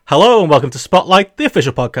Hello and welcome to Spotlight, the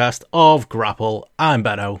official podcast of Grapple. I'm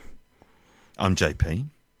Benno. I'm JP.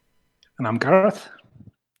 And I'm Gareth.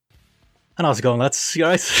 And how's it going, lads? You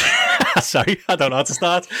alright? Sorry, I don't know how to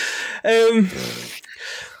start. We're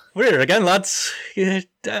here again, lads. Yeah.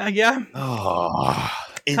 Oh,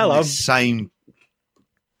 in Hello. the same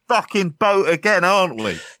fucking boat again, aren't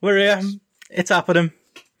we? We're here. It's happening.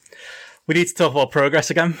 We need to talk about progress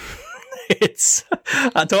again.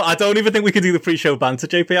 I don't even think we could do the pre-show banter,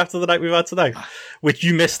 JP, after the night we've had today, which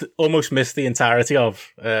you almost missed the entirety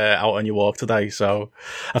of out on your walk today. So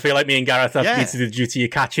I feel like me and Gareth have to do the duty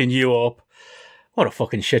of catching you up. What a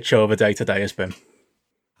fucking shit show of a day today has been.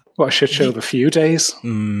 What a shit show of a few days.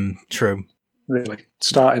 True. Really.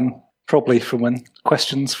 Starting probably from when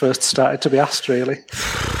questions first started to be asked, really.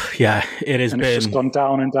 Yeah, it's just gone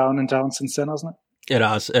down and down and down since then, hasn't it? It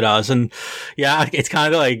has. And yeah, it's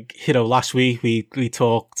kind of like, last week we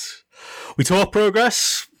talked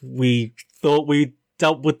progress. We thought we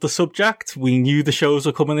dealt with the subject. We knew the shows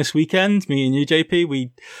were coming this weekend. Me and you, JP,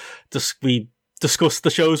 we discussed the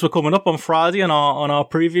shows were coming up on Friday on our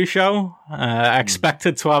preview show. I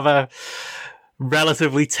expected to have a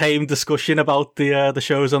relatively tame discussion about the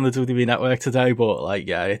shows on the WWE network today, but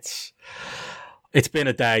it's been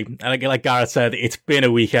a day. And like Gareth said, it's been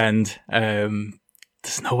a weekend.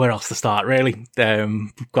 There's nowhere else to start, really.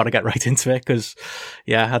 We've got to get right into it because,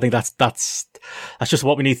 I think that's just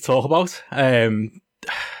what we need to talk about.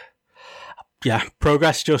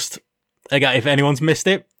 Progress. Just again, if anyone's missed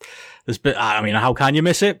it, how can you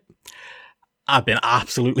miss it? I've been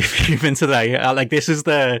absolutely fuming today. This is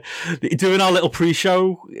doing our little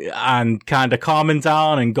pre-show and kind of calming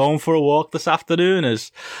down and going for a walk this afternoon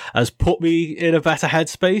has put me in a better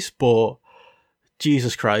headspace, but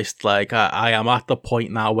Jesus Christ, I am at the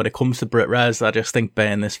point now when it comes to Brit Res, I just think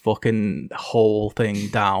burn this fucking whole thing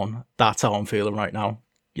down. That's how I'm feeling right now,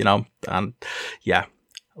 and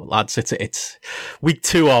lads, it's week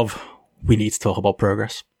 2 of we need to talk about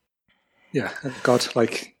progress. Yeah, God,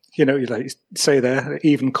 you say there,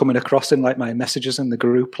 even coming across in my messages in the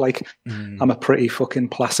group, I'm a pretty fucking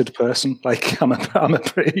placid person. I'm a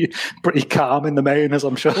pretty calm in the main, as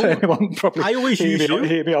I'm sure anyone probably I always hear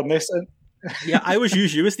me on this. I always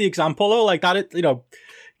use you as the example, though,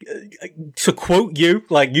 to quote you,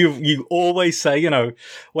 you always say,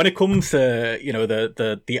 when it comes to,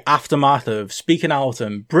 the aftermath of speaking out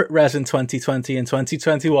and Brit Res in 2020 and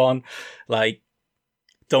 2021,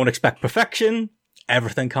 don't expect perfection.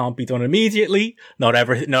 Everything can't be done immediately. Not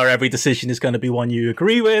every decision is going to be one you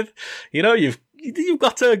agree with. You've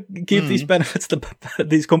got to give these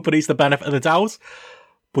companies the benefit of the doubt,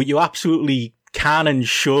 but you absolutely can and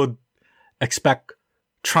should expect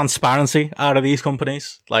transparency out of these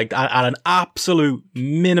companies, at an absolute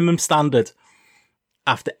minimum standard.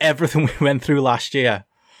 After everything we went through last year,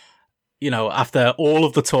 after all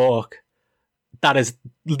of the talk, that is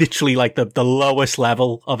literally the lowest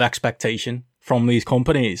level of expectation from these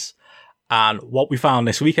companies. And what we found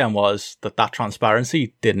this weekend was that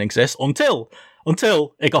transparency didn't exist until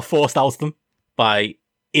it got forced out of them by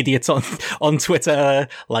idiots on Twitter,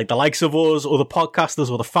 the likes of us, or the podcasters,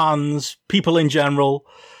 or the fans, people in general.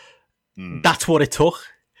 That's what it took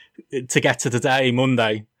to get to today,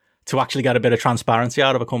 Monday, to actually get a bit of transparency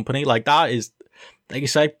out of a company. That is, like you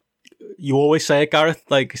say, you always say it, Gareth,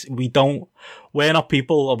 we're not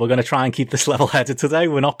people, we're going to try and keep this level-headed today.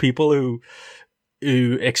 We're not people who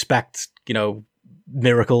expect,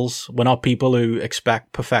 miracles. We're not people who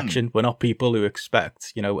expect perfection. We're not people who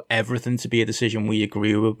expect, everything to be a decision we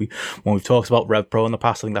agree with. When we've talked about Rev Pro in the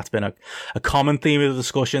past, I think that's been a common theme of the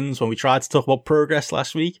discussions. When we tried to talk about progress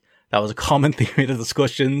last week, that was a common theme of the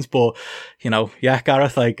discussions. But,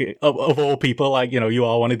 Gareth, of all people, you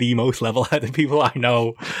are one of the most level-headed people I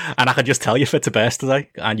know. And I could just tell you fit to burst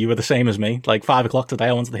today. And you were the same as me. 5 o'clock today,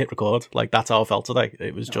 I wanted to hit record. That's how I felt today.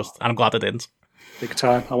 It was just, and I'm glad I didn't. Big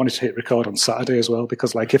time. I wanted to hit record on Saturday as well,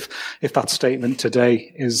 because if that statement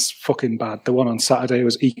today is fucking bad, the one on Saturday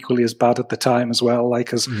was equally as bad at the time as well.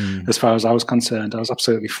 As far as I was concerned, I was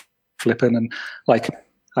absolutely flipping. And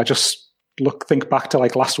I just think back to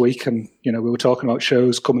last week, and we were talking about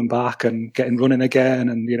shows coming back and getting running again,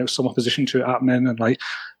 and some opposition to it happening, and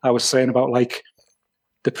I was saying about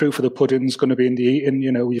the proof of the pudding's going to be in the eating.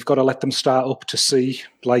 You've got to let them start up to see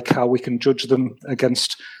how we can judge them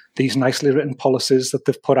against these nicely written policies that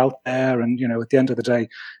they've put out there. And, at the end of the day,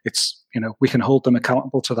 it's, we can hold them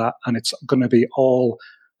accountable to that. And it's going to be all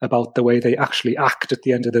about the way they actually act at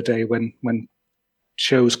the end of the day when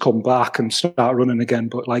shows come back and start running again.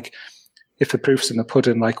 But if the proof's in the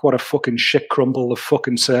pudding, what a fucking shit crumble they've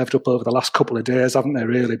fucking served up over the last couple of days, haven't they,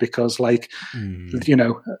 really? Because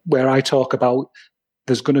where I talk about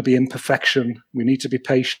there's going to be imperfection. We need to be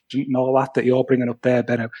patient and all that you're bringing up there,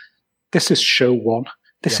 Benno. This is show one.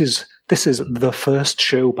 This is the first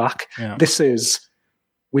show back. Yeah.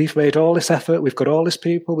 We've made all this effort. We've got all these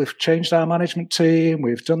people. We've changed our management team.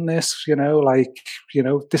 We've done this,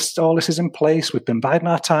 all this is in place. We've been biding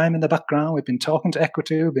our time in the background. We've been talking to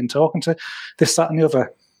equity. We've been talking to this, that, and the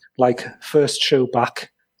other. Like, first show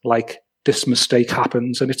back, like, this mistake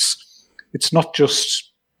happens. And it's not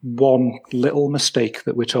just one little mistake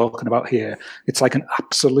that we're talking about here. It's like an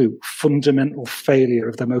absolute fundamental failure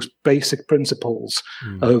of the most basic principles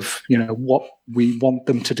of, what we want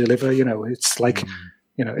them to deliver. It's like,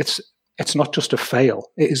 it's not just a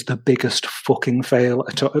fail. It is the biggest fucking fail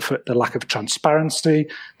for the lack of transparency,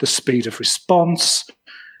 the speed of response,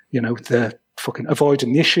 the fucking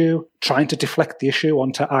avoiding the issue, trying to deflect the issue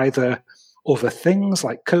onto either other things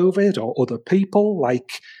like COVID or other people,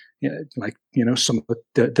 some of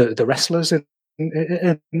the wrestlers in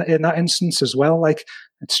that instance as well. Like,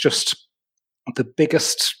 it's just the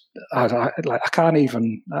biggest. I can't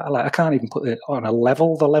even put it on a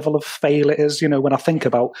level. The level of fail it is. When I think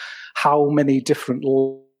about how many different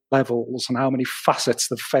levels and how many facets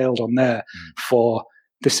they've failed on there. For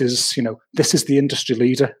this is the industry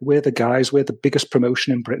leader. We're the guys. We're the biggest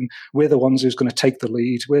promotion in Britain. We're the ones who's going to take the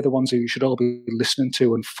lead. We're the ones who you should all be listening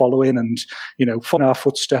to and following, and follow our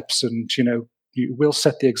footsteps. And we'll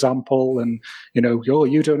set the example. And you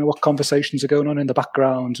don't know what conversations are going on in the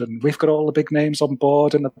background. And we've got all the big names on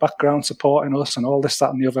board in the background supporting us, and all this,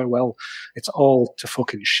 that, and the other. Well, it's all to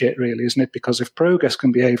fucking shit, really, isn't it? Because if Progress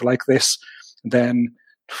can behave like this, then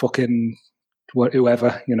fucking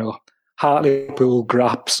whoever, Hartlepool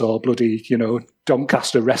Graps or bloody,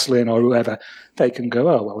 Doncaster Wrestling or whoever, they can go,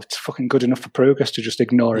 oh, well, it's fucking good enough for Progress to just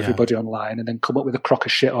ignore everybody online and then come up with a crock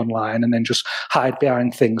of shit online and then just hide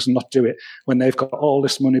behind things and not do it when they've got all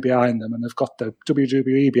this money behind them and they've got the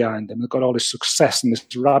WWE behind them, they've got all this success and this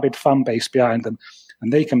rabid fan base behind them,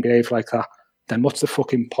 and they can behave like that. Then what's the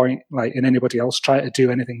fucking point, in anybody else trying to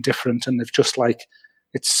do anything different? And they've just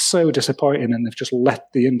it's so disappointing, and they've just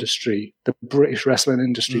let the industry, the British wrestling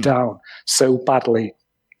industry, down so badly.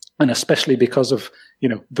 And especially because of,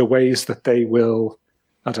 the ways that they will,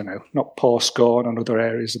 I don't know, not pour scorn on other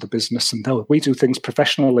areas of the business. And no, we do things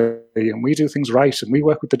professionally and we do things right, and we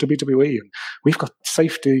work with the WWE and we've got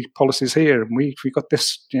safety policies here and we've got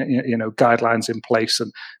this, guidelines in place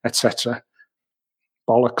and etc.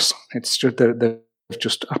 Bollocks. It's just, they've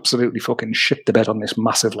just absolutely fucking shit the bed on this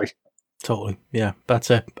massively. Totally. Yeah,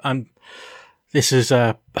 that's it. And this is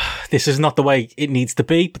not the way it needs to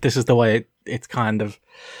be, but this is the way it's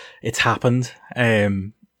happened.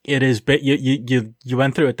 It is, you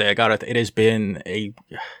went through it there, Gareth. It has been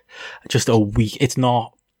just a week. It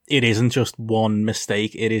isn't just one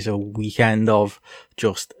mistake. It is a weekend of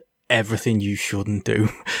just everything you shouldn't do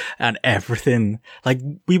and everything. Like,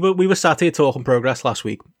 we were sat here talking Progress last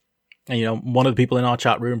week, and, one of the people in our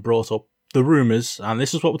chat room brought up the rumours, and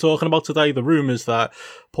this is what we're talking about today, the rumours that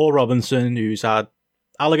Paul Robinson, who's had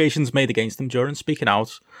allegations made against him during speaking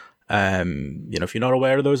out, if you're not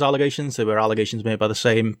aware of those allegations, they were allegations made by the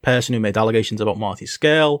same person who made allegations about Marty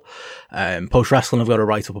Scale. Post Wrestling have got a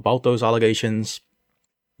write-up about those allegations.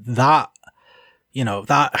 That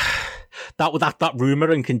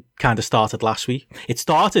rumour and kind of started last week. It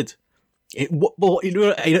started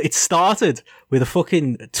with a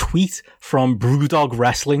fucking tweet from Brewdog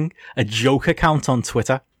Wrestling, a joke account on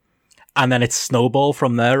Twitter, and then it snowballed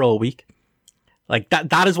from there all week. Like,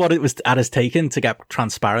 that is what it has taken to get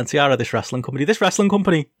transparency out of this wrestling company. This wrestling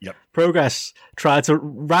company, Progress,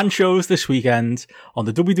 ran shows this weekend on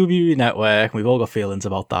the WWE Network. We've all got feelings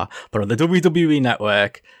about that, but on the WWE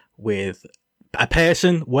Network with a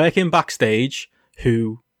person working backstage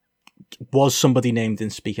who was somebody named in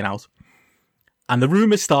speaking out. And the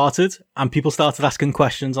rumours started, and people started asking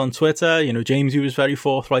questions on Twitter. James, was very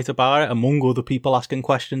forthright about it, among other people asking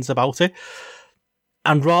questions about it.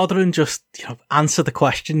 And rather than just, answer the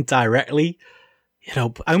question directly,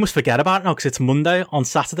 I almost forget about it now because it's Monday. On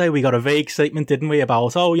Saturday, we got a vague statement, didn't we,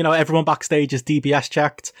 about, everyone backstage is DBS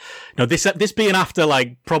checked. This being after,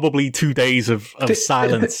 probably 2 days of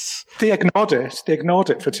silence. They ignored it. They ignored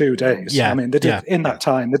it for 2 days. Yeah. I mean, they did, in that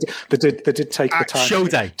time, they did take the time show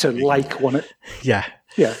day to like one of... Yeah.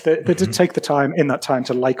 Yeah, they did take the time in that time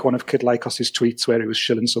to like one of Kid Lykos's tweets where he was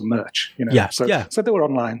shilling some merch. So they were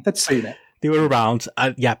online. They'd seen it. They were around.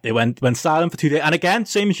 They went silent for 2 days. And again,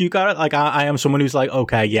 same as you, Garrett. Like, I am someone who's like,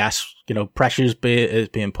 okay, yes, pressure's is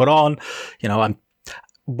being put on.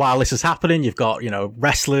 while this is happening, you've got,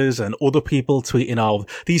 wrestlers and other people tweeting, oh,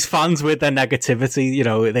 these fans with their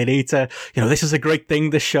negativity, they need to, this is a great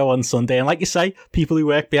thing, this show on Sunday. And like you say, people who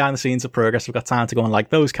work behind the scenes of Progress have got time to go and like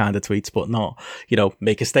those kind of tweets, but not,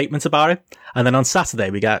 make a statement about it. And then on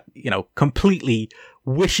Saturday, we get, completely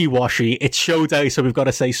wishy-washy. It's show day, so we've got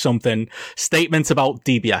to say something. Statements about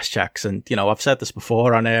DBS checks. And, I've said this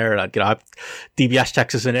before on air. DBS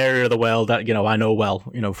checks is an area of the world that, I know well,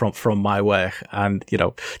 from my work. And,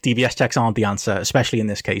 DBS checks aren't the answer, especially in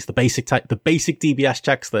this case. The basic DBS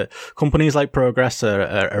checks that companies like Progress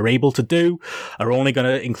are able to do are only going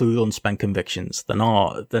to include unspent convictions. They're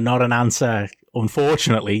not an answer,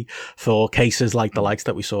 unfortunately, for cases like the likes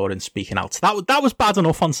that we saw in Speaking Out. That was bad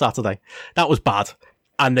enough on Saturday. That was bad.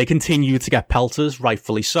 And they continue to get pelters,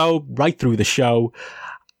 rightfully so, right through the show.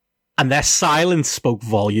 And their silence spoke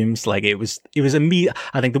volumes. Like it was immediate.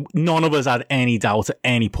 I think none of us had any doubt at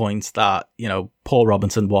any point that, Paul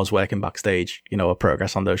Robinson was working backstage, at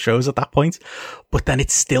Progress on those shows at that point. But then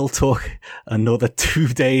it still took another 2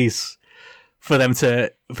 days for them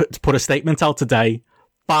to put a statement out today.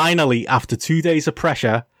 Finally, after 2 days of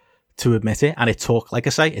pressure, to admit it. And it took, like I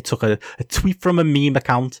say, it took a tweet from a meme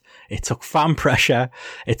account. It took fan pressure.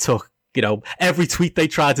 It took, every tweet they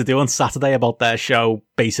tried to do on Saturday about their show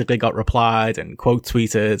basically got replied and quote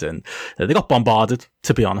tweeted, and they got bombarded,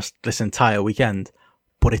 to be honest, this entire weekend.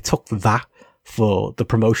 But it took that for the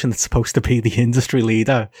promotion that's supposed to be the industry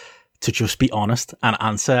leader to just be honest and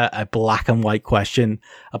answer a black and white question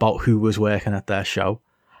about who was working at their show.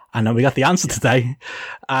 And then we got the answer today,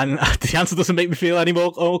 and the answer doesn't make me feel any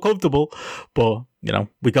more comfortable. But,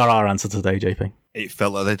 we got our answer today, JP. It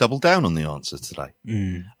felt like they doubled down on the answer today.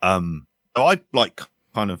 So I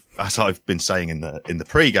kind of, as I've been saying in the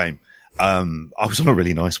pre-game, I was on a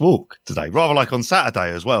really nice walk today, rather like on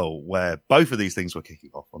Saturday as well, where both of these things were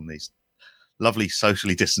kicking off on these lovely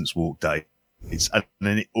socially distanced walk days. And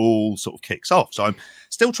then it all sort of kicks off. So I'm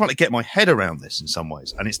still trying to get my head around this in some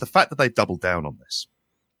ways. And it's the fact that they've doubled down on this.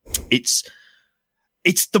 It's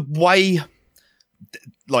the way,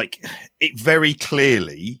 like, it very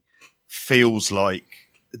clearly feels like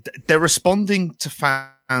they're responding to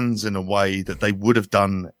fans in a way that they would have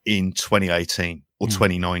done in 2018 or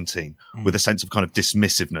 2019 with a sense of kind of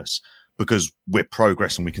dismissiveness because we're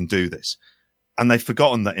Progress and we can do this. And they've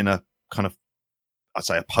forgotten that in a kind of, I'd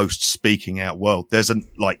say, a post-speaking out world,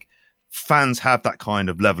 fans have that kind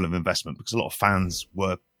of level of investment because a lot of fans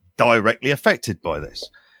were directly affected by this.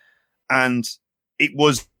 And it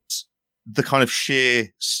was the kind of sheer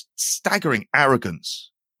staggering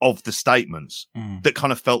arrogance of the statements that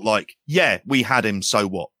kind of felt like, yeah, we had him, so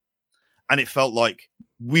what? And it felt like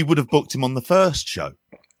we would have booked him on the first show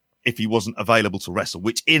if he wasn't available to wrestle,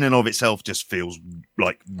 which in and of itself just feels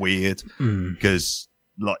like weird because,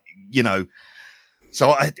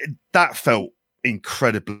 so that felt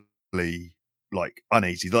incredibly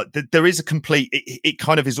uneasy. Like there is a complete, it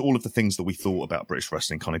kind of is all of the things that we thought about British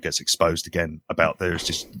wrestling kind of gets exposed again about there's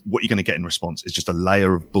just what you're going to get in response is just a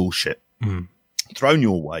layer of bullshit thrown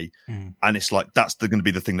your way. And it's like, that's going to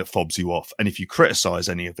be the thing that fobs you off. And if you criticize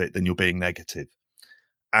any of it, then you're being negative.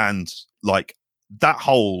 And that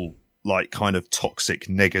whole kind of toxic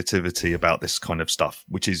negativity about this kind of stuff,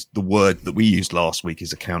 which is the word that we used last week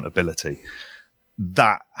is accountability.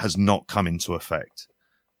 That has not come into effect.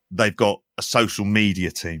 They've got a social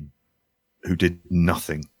media team who did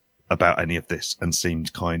nothing about any of this and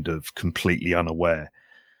seemed kind of completely unaware.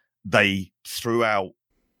 They threw out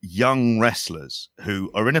young wrestlers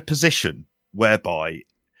who are in a position whereby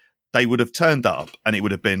they would have turned up and it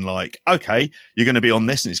would have been like, okay, you're going to be on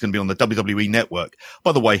this and it's going to be on the WWE network.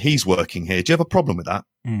 By the way, he's working here. Do you have a problem with that?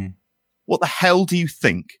 What the hell do you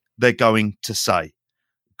think they're going to say?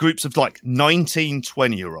 Groups of 19,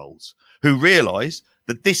 20-year-olds who realize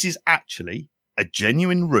that this is actually a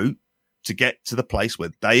genuine route to get to the place where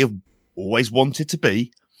they have always wanted to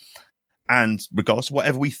be. And regardless of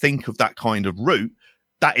whatever we think of that kind of route,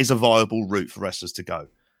 that is a viable route for wrestlers to go.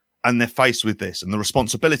 And they're faced with this. And the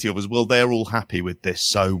responsibility of us, well, they're all happy with this,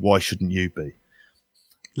 so why shouldn't you be?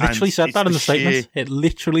 Literally said that in the statement. It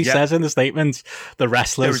literally says in the statement the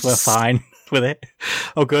wrestlers were fine with it.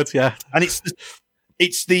 Oh, good, yeah. And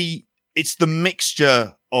it's the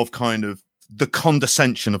mixture of kind of the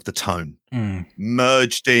condescension of the tone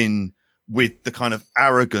merged in with the kind of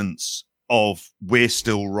arrogance of we're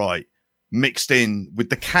still right, mixed in with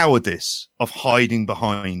the cowardice of hiding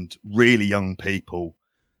behind really young people,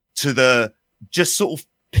 to the just sort of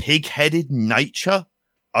pig-headed nature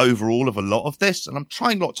overall of a lot of this. And I'm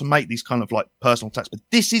trying not to make these kind of personal attacks, but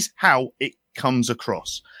this is how it comes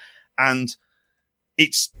across. And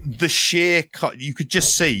it's the sheer cut. You could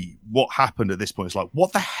just see what happened at this point. It's like,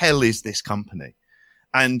 what the hell is this company?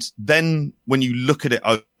 And then when you look at it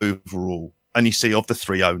overall and you see of the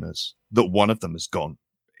three owners that one of them has gone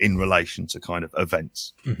in relation to kind of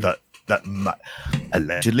events that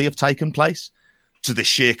allegedly have taken place, to the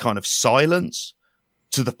sheer kind of silence,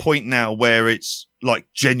 to the point now where it's like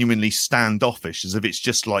genuinely standoffish, as if it's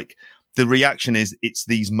just like the reaction is it's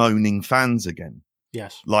these moaning fans again.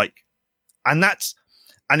 Yes. Like, and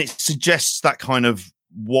it suggests that kind of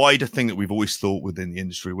wider thing that we've always thought within the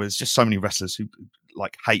industry, where there's just so many wrestlers who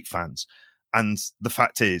like hate fans. And the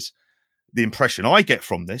fact is, the impression I get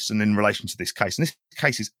from this, and in relation to this case, and this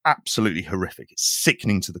case is absolutely horrific, it's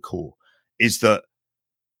sickening to the core, is that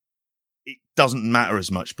it doesn't matter as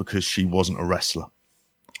much because she wasn't a wrestler.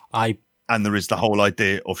 And there is the whole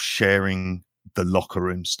idea of sharing the locker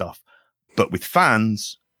room stuff. But with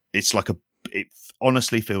fans, it's like it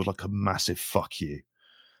honestly feels like a massive fuck you.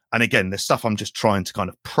 And again, there's stuff I'm just trying to kind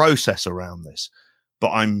of process around this,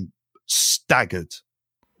 but I'm staggered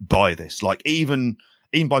by this. Like even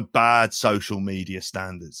by bad social media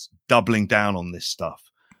standards, doubling down on this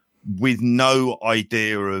stuff with no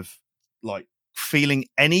idea of like feeling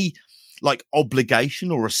any like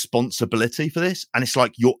obligation or responsibility for this. And it's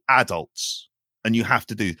like, you're adults and you have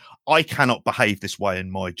to do, I cannot behave this way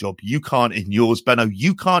in my job. You can't in yours, Benno.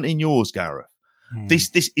 You can't in yours, Gareth.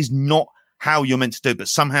 This is not how you're meant to do it, but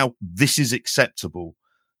somehow this is acceptable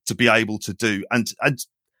to be able to do. And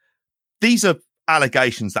these are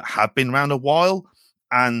allegations that have been around a while.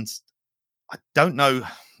 And I don't know,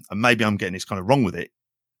 and maybe I'm getting this kind of wrong with it.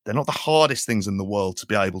 They're not the hardest things in the world to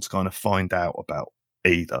be able to kind of find out about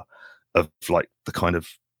either, of like the kind of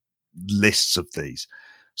lists of these.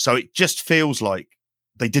 So it just feels like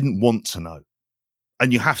they didn't want to know.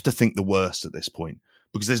 And you have to think the worst at this point,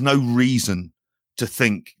 because there's no reason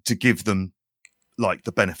to give them like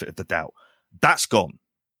the benefit of the doubt. That's gone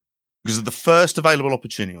because of the first available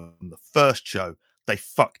opportunity on the first show. They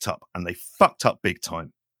fucked up, and they fucked up big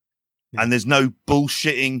time. Yeah. And there's no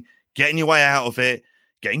bullshitting, getting your way out of it,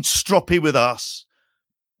 getting stroppy with us,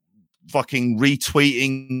 fucking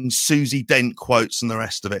retweeting Susie Dent quotes and the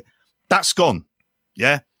rest of it. That's gone.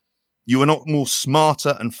 Yeah. You are not more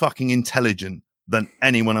smarter and fucking intelligent than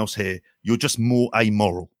anyone else here. You're just more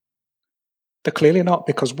amoral. They're clearly not,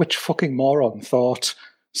 because which fucking moron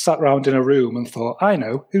sat around in a room and thought, I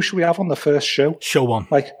know, who should we have on the first show? Show one.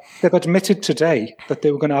 Like, they've admitted today that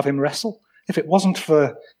they were going to have him wrestle. If it wasn't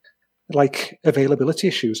for, like, availability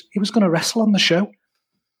issues, he was going to wrestle on the show.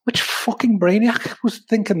 Which fucking brainiac was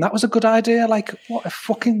thinking that was a good idea? Like, what a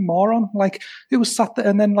fucking moron. Like, who was sat there,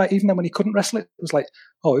 and then, like, even then when he couldn't wrestle it, was like,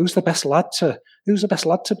 oh, who's the best lad to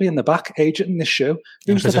be in the back agenting this show?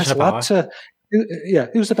 Who's the best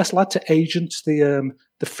lad to agent the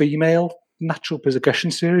female Natural Progression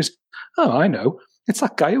series? Oh, I know. It's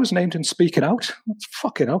that guy who was named in Speaking Out. That's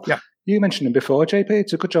fucking hell. Yeah. You mentioned him before, JP.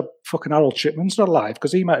 It's a good job fucking Harold Shipman's not alive,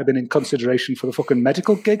 because he might have been in consideration for the fucking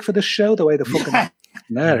medical gig for this show, the way the fucking...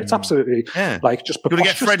 there. It's absolutely like just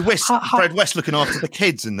preposterous. You're going to get Fred West looking after the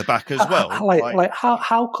kids in the back as well.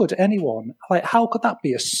 How could anyone, how could that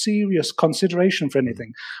be a serious consideration for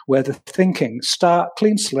anything where they're thinking, start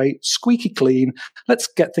clean slate, squeaky clean, let's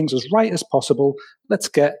get things as right as possible, let's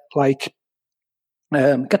get the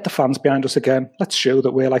fans behind us again, let's show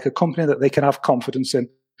that we're like a company that they can have confidence in.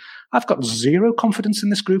 I've got zero confidence in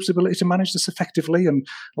this group's ability to manage this effectively, and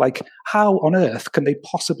like, how on earth can they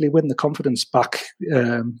possibly win the confidence back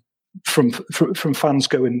from fans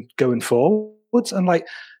going forwards? And like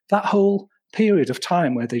that whole period of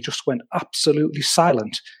time where they just went absolutely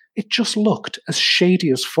silent, it just looked as shady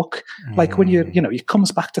as fuck. Like when it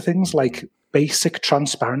comes back to things like basic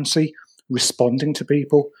transparency, responding to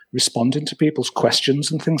people's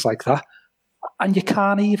questions and things like that. And you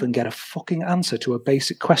can't even get a fucking answer to a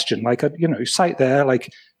basic question. Like, you cite there,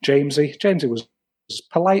 like Jamesy. Jamesy was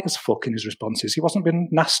polite as fuck in his responses. He wasn't being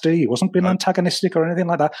nasty. He wasn't being antagonistic or anything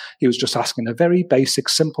like that. He was just asking a very basic,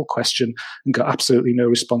 simple question and got absolutely no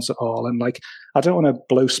response at all. And like, I don't want to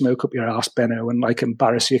blow smoke up your ass, Benno, and like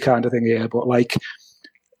embarrass you kind of thing here, but like,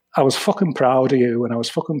 I was fucking proud of you, and I was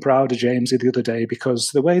fucking proud of Jamesy the other day, because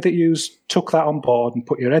the way that you took that on board and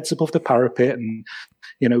put your heads above the parapet and,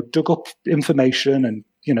 dug up information and,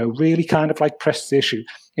 really kind of like pressed the issue.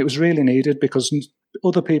 It was really needed, because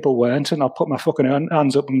other people weren't, and I'll put my fucking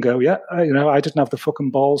hands up and go, yeah, I didn't have the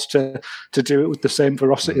fucking balls to do it with the same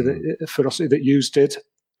ferocity that yous did.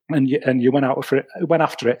 and you went after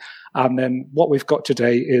it. And then what we've got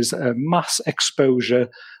today is a mass exposure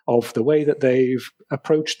of the way that they've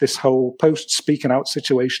approached this whole post-speaking out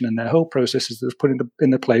situation and their whole processes that they've put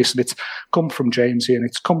into place. And it's come from Jamesy, and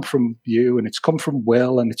it's come from you, and it's come from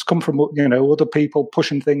Will, and it's come from, other people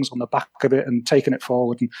pushing things on the back of it and taking it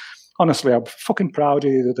forward. And honestly, I'm fucking proud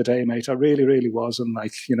of you the other day, mate. I really, really was. And I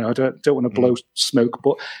don't want to blow smoke,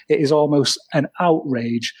 but it is almost an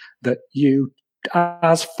outrage that you,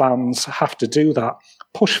 as fans, have to do that,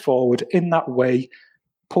 push forward in that way,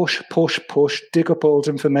 push, dig up old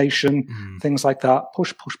information, things like that,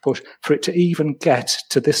 push, for it to even get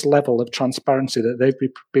to this level of transparency that they've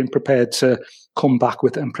been prepared to come back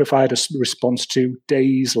with and provide a response to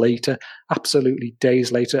days later, absolutely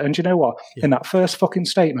days later. And you know what? Yeah. In that first fucking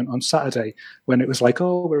statement on Saturday, when it was like,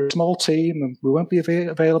 oh, we're a small team and we won't be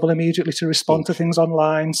available immediately to respond to things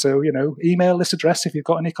online, so, email this address if you've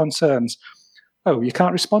got any concerns. Oh, you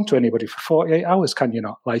can't respond to anybody for 48 hours, can you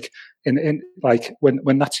not? Like,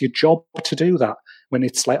 when that's your job to do that, when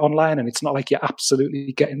it's like online and it's not like you're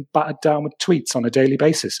absolutely getting battered down with tweets on a daily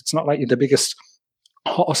basis. It's not like you're the biggest,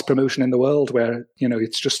 hottest promotion in the world where,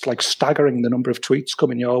 it's just like staggering the number of tweets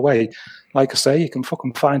coming your way. Like I say, you can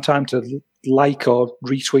fucking find time to like or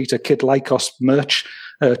retweet a Kid Lycos merch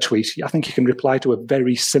tweet. I think you can reply to a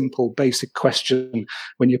very simple, basic question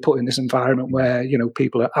when you're put in this environment where,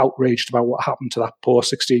 people are outraged about what happened to that poor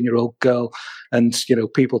 16-year-old girl and,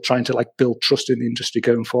 people trying to build trust in the industry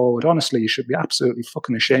going forward. Honestly, you should be absolutely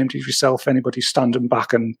fucking ashamed of yourself. Anybody standing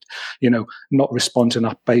back and, not responding on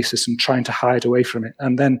that basis and trying to hide away from it.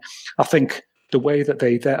 And then I think the way that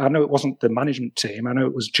I know it wasn't the management team. I know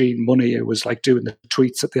it was Gene Money who was doing the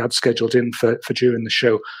tweets that they had scheduled in for during the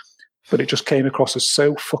show. But it just came across as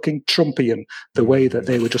so fucking Trumpian, the way that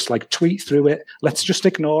they would just tweet through it. Let's just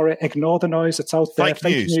ignore it. Ignore the noise that's out there.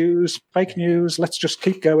 Fake news. Let's just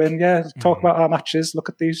keep going. Yeah, talk about our matches. Look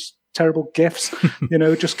at these terrible GIFs.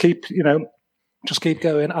 Just keep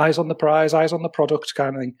going. Eyes on the prize, eyes on the product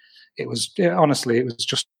kind of thing. Honestly, it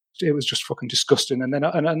was just fucking disgusting. And then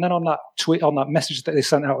on that tweet, on that message that they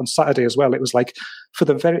sent out on Saturday as well, it was for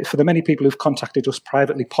the many people who've contacted us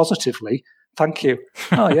privately positively, thank you.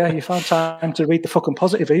 Oh yeah, you found time to read the fucking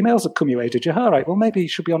positive emails that come your way, did you? All right, well maybe you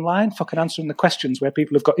should be online fucking answering the questions where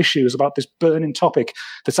people have got issues about this burning topic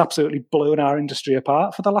that's absolutely blown our industry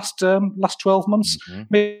apart for the last 12 months. Mm-hmm.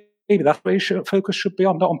 Maybe that's where your focus should be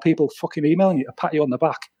on, not on people fucking emailing you to pat you on the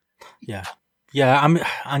back. Yeah.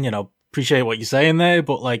 Appreciate what you're saying there,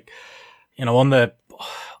 but on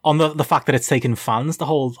the fact that it's taken fans to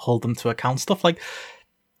hold them to account, stuff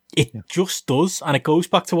it just does, and it goes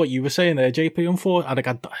back to what you were saying there, JP.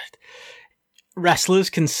 Wrestlers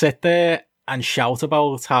can sit there and shout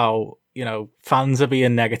about how fans are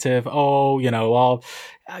being negative.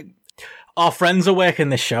 Our friends are working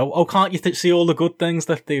this show. Oh, can't you see all the good things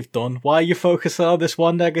that they've done? Why are you focusing on this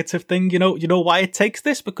one negative thing? You know why it takes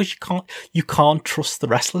this? Because you can't trust the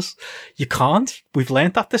wrestlers. You can't. We've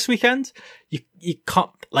learned that this weekend. You can't,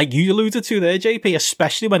 like you alluded to there, JP,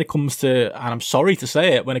 especially when it comes to, and I'm sorry to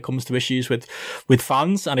say it, when it comes to issues with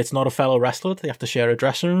fans and it's not a fellow wrestler they have to share a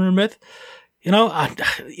dressing room with.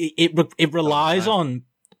 It relies on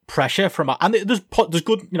pressure from, and there's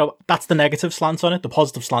good, that's the negative slant on it. The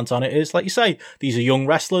positive slant on it is, like you say, these are young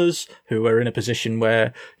wrestlers who are in a position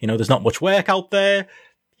where, there's not much work out there.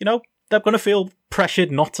 They're going to feel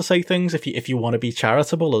pressured not to say things if you want to be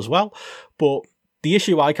charitable as well. But the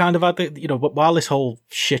issue I kind of had, while this whole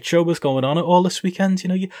shit show was going on all this weekend,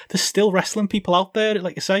 there's still wrestling people out there,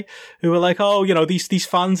 like you say, who are like, oh, these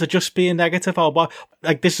fans are just being negative. Oh, but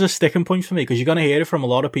this is a sticking point for me because you're going to hear it from a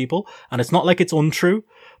lot of people, and it's not like it's untrue.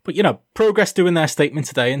 But, Progress doing their statement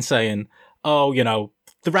today and saying, oh,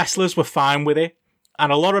 the wrestlers were fine with it.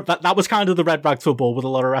 And a lot of that was kind of the red rag to a bull with a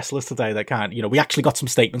lot of wrestlers today that can't, we actually got some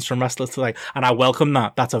statements from wrestlers today, and I welcome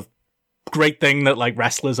that. That's a great thing that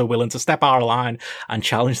wrestlers are willing to step out of line and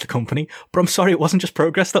challenge the company. But I'm sorry, it wasn't just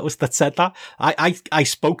Progress that said that. I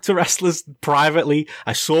spoke to wrestlers privately.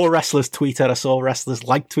 I saw wrestlers tweet it. I saw wrestlers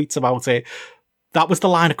like tweets about it. That was the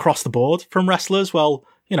line across the board from wrestlers. Well,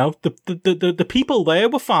 the people there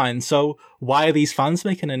were fine. So why are these fans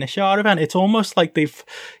making an issue out of it? It's almost like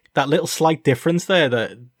that little slight difference there,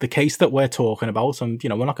 that the case that we're talking about, and,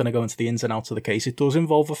 we're not going to go into the ins and outs of the case. It does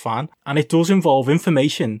involve a fan, and it does involve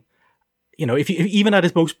information. If even at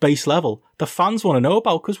its most base level, the fans want to know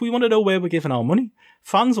about, because we want to know where we're giving our money.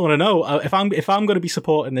 Fans want to know, if I'm going to be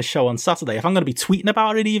supporting this show on Saturday, if I'm going to be tweeting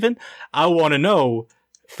about it even, I want to know,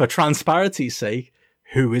 for transparency's sake,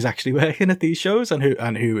 who is actually working at these shows and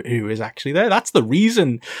who is actually there. That's the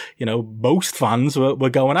reason, most fans were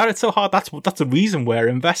going at it so hard. That's the reason we're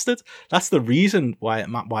invested. That's the reason why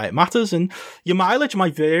it matters. And your mileage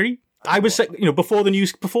might vary. I was, before the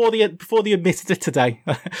news, before they admitted it today,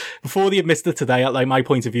 like my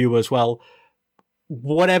point of view was, well,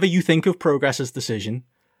 whatever you think of Progress's decision,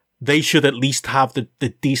 they should at least have the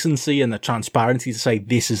decency and the transparency to say,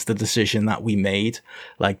 this is the decision that we made.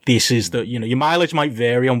 Like, this is your mileage might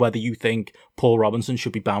vary on whether you think Paul Robinson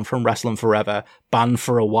should be banned from wrestling forever, banned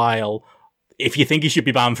for a while. If you think he should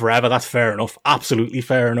be banned forever, that's fair enough. Absolutely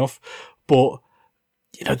fair enough. But,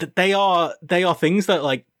 they are things that,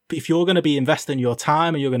 like, if you're going to be investing your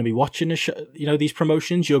time and you're going to be watching these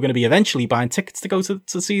promotions, you're going to be eventually buying tickets to go to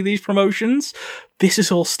see these promotions. This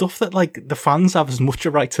is all stuff that, like, the fans have as much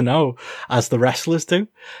a right to know as the wrestlers do.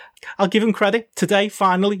 I'll give them credit. Today,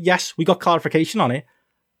 finally, yes, we got clarification on it.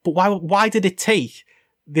 But why did it take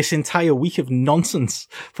this entire week of nonsense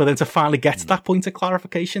for them to finally get to that point of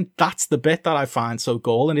clarification? That's the bit that I find so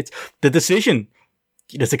galling. It's the decision,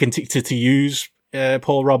 to use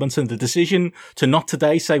Paul Robinson, the decision to not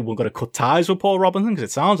today say we're going to cut ties with Paul Robinson because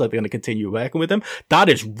it sounds like they're going to continue working with him. That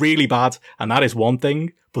is really bad, and that is one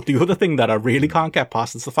thing. But the other thing that I really can't get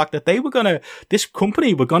past is the fact that this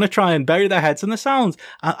company were going to try and bury their heads in the sound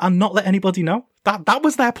and not let anybody know. That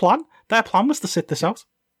was their plan. Their plan was to sit this out.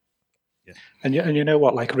 Yeah. And you know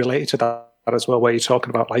what, like, related to that as well, where you're talking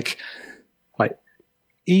about like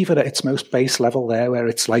even at its most base level there, where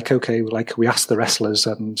it's like, okay, like, we asked the wrestlers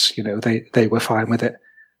and, they were fine with it.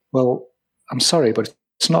 Well, I'm sorry, but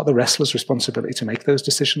it's not the wrestlers' responsibility to make those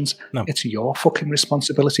decisions. No. It's your fucking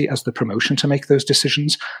responsibility as the promotion to make those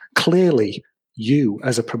decisions. Clearly, you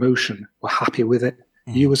as a promotion were happy with it.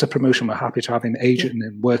 You as a promotion were happy to have an agent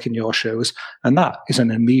and work in your shows. And that is an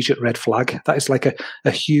immediate red flag. That is like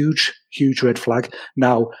a huge, huge red flag.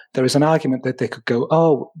 Now, there is an argument that they could go,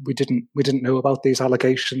 oh, we didn't know about these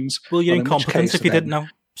allegations. Well, you're incompetent if you didn't know.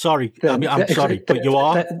 Sorry. I'm sorry, but you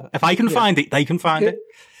are. If I can find it, they can find it.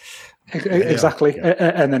 Exactly.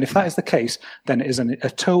 Yeah. And then if that is the case, then it is a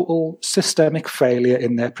total systemic failure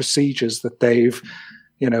in their procedures that they've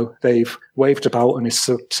waved about, and it's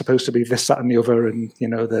supposed to be this, that, and the other, and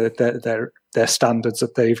their standards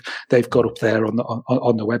that they've got up there on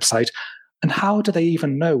the website. And how do they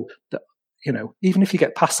even know that? Even if you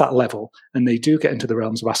get past that level and they do get into the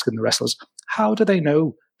realms of asking the wrestlers, how do they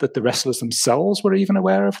know that the wrestlers themselves were even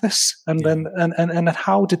aware of this? And then and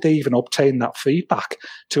how did they even obtain that feedback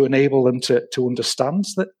to enable them to understand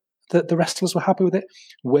that the wrestlers were happy with it?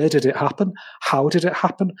 Where did it happen? How did it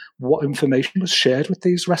happen? What information was shared with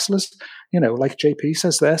these wrestlers? Like JP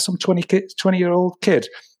says there, some 20-year-old kid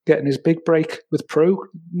getting his big break with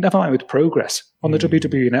Progress on the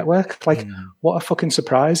WWE network. Like, what a fucking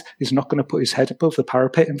surprise. He's not going to put his head above the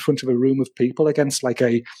parapet in front of a room of people against, like,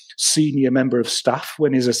 a senior member of staff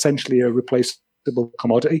when he's essentially a replaceable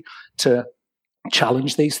commodity to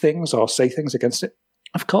challenge these things or say things against it.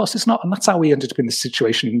 Of course it's not. And that's how we ended up in the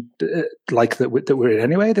situation like that we're in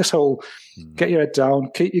anyway. This whole get your head down,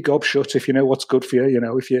 keep your gob shut if you know what's good for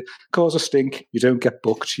you. If you cause a stink, you don't get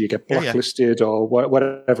booked, you get blacklisted or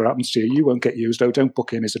whatever happens to you. You won't get used. Oh, don't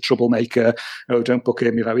book him. He's a troublemaker. Oh, don't book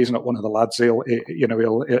him. He's not one of the lads.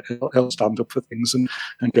 He'll stand up for things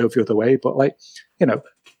and go the other way. But, like,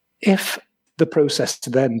 if the process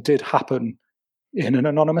then did happen in an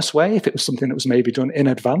anonymous way, if it was something that was maybe done in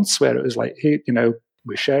advance, where it was like, hey,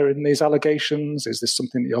 we're sharing these allegations. Is this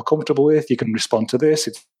something that you're comfortable with? You can respond to this.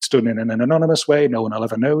 It's done in an anonymous way. No one will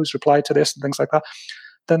ever know who's replied to this and things like that.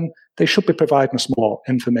 Then they should be providing us more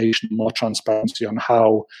information, more transparency on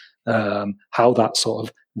how that sort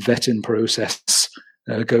of vetting process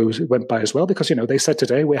went by as well. Because, they said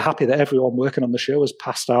today, we're happy that everyone working on the show has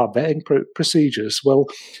passed our vetting procedures. Well,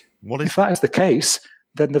 if that is the case,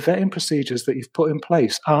 then the vetting procedures that you've put in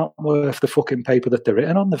place aren't worth the fucking paper that they're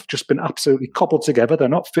written on. They've just been absolutely cobbled together. They're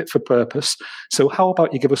not fit for purpose. So how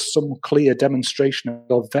about you give us some clear demonstration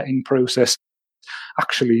of vetting process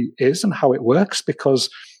actually is and how it works? Because,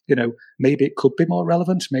 maybe it could be more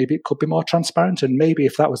relevant, maybe it could be more transparent, and maybe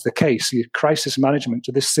if that was the case, your crisis management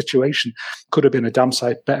to this situation could have been a damn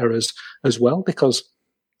sight better as well, because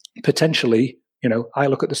potentially, I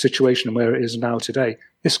look at the situation and where it is now today.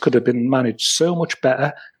 This could have been managed so much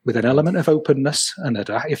better with an element of openness, and that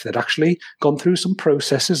if they'd actually gone through some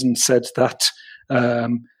processes and said that,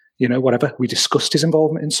 whatever. We discussed his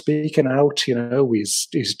involvement in speaking out.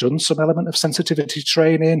 He's done some element of sensitivity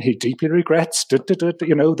training. He deeply regrets.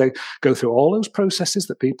 They go through all those processes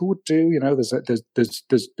that people would do.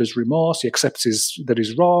 There's remorse. He accepts that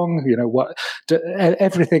he's wrong.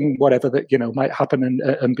 Everything, whatever that might happen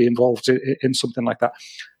and be involved in something like that.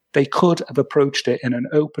 They could have approached it in an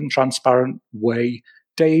open, transparent way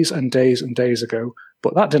days and days and days ago.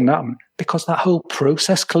 But that didn't happen because that whole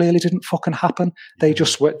process clearly didn't fucking happen. It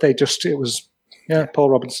was, Paul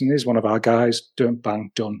Robinson is one of our guys,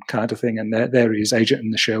 bang, done kind of thing. And there he is, agent in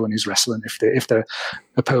the show, and he's wrestling if the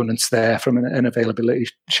opponent's there from an availability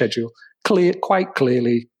schedule. Quite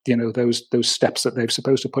clearly, those steps that they're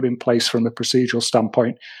supposed to put in place from a procedural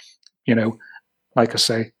standpoint, like I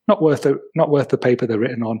say, not worth the paper they're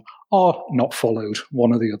written on, or not followed,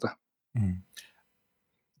 one or the other. Mm.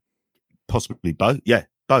 Possibly both. Yeah,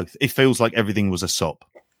 both. It feels like everything was a sop.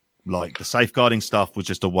 Like the safeguarding stuff was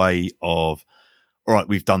just a way of, all right,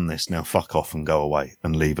 we've done this, now fuck off and go away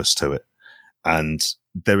and leave us to it. And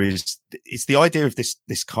it's the idea of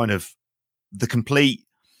this kind of the complete,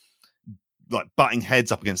 like, butting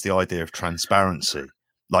heads up against the idea of transparency.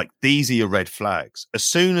 Like, these are your red flags. As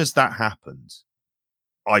soon as that happened,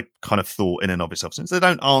 I kind of thought in and of itself, since they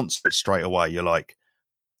don't answer it straight away, you're like,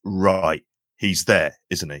 right, he's there,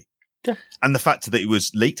 isn't he? Yeah. And the fact that it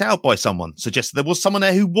was leaked out by someone suggests there was someone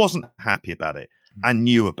there who wasn't happy about it and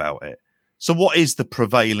knew about it. So what is the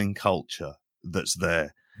prevailing culture that's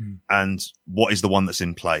there? And what is the one that's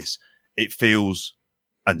in place? It feels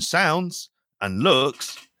and sounds and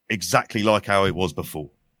looks exactly like how it was before.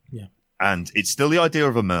 Yeah. And it's still the idea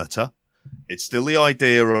of a murder. It's still the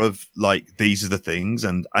idea of, like, these are the things.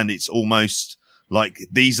 And it's almost like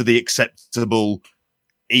these are the acceptable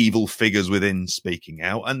evil figures within speaking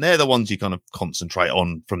out, and they're the ones you kind of concentrate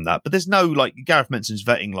on from that. But there's no, like, Gareth mentions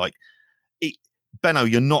vetting, like, Benno,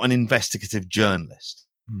 you're not an investigative journalist.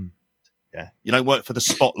 Yeah, you don't work for the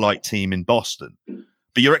Spotlight team in Boston,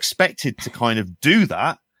 but you're expected to kind of do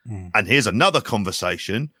that. And here's another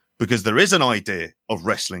conversation, because there is an idea of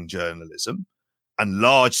wrestling journalism, and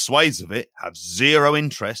large swathes of it have zero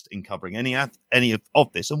interest in covering any of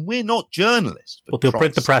this, and we're not journalists. But they'll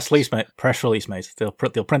print the press release, mate. They'll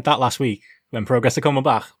print that last week when Progress are coming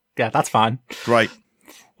back. Yeah, that's fine. Great.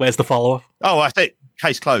 Where's the follow-up? Oh, I think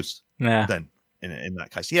case closed. Yeah. Then in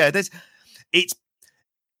that case, yeah.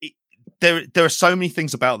 There are so many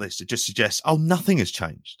things about this that just suggest, nothing has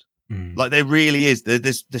changed. Like, there really is.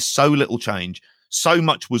 There's so little change. So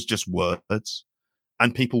much was just words,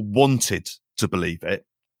 and people wanted to believe it,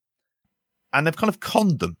 and they've kind of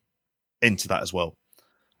conned them into that as well.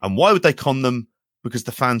 And why would they con them? Because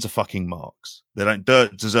the fans are fucking marks. They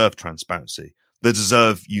don't deserve transparency. They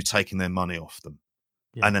deserve you taking their money off them.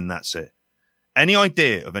 Yeah. And then that's it. Any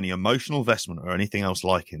idea of any emotional investment or anything else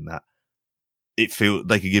like in that, it feels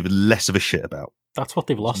they could give less of a shit about. That's what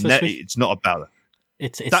they've lost this week. It's not about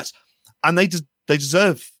it. And they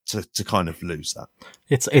deserve to kind of lose that.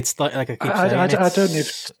 It's like I keep saying.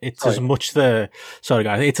 It's as much sorry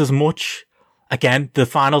guys. It's as much, again, the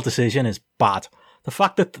final decision is bad. The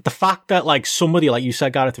fact that like somebody, like you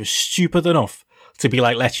said, Gareth, was stupid enough to be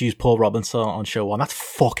like, let's use Paul Robinson on show one. That's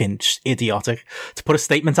fucking idiotic. To put a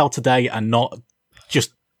statement out today and not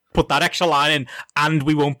just put that extra line in, and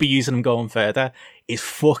we won't be using them going further, is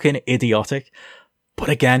fucking idiotic. But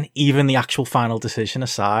again, even the actual final decision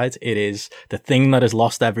aside, it is the thing that has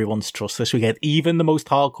lost everyone's trust this weekend. Even the most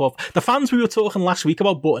hardcore, the fans we were talking last week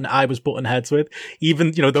about I was butting heads with,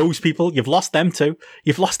 even, those people, you've lost them too.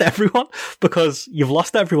 You've lost everyone because you've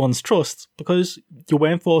lost everyone's trust because you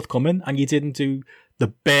weren't forthcoming and you didn't do the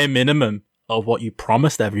bare minimum of what you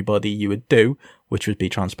promised everybody you would do, which would be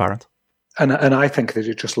transparent. And I think that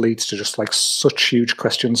it just leads to just like such huge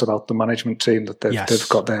questions about the management team that they've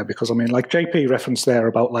got there. Because I mean, like JP referenced there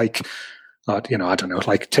about like, I don't know,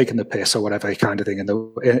 like taking the piss or whatever kind of thing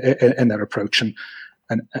in their approach, and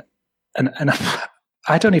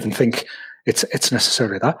I don't even think it's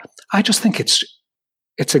necessarily that. I just think it's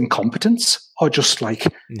incompetence, or just like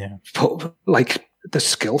the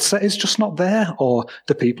skill set is just not there, or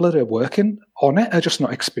the people that are working on it are just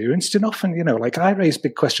not experienced enough. And, like I raised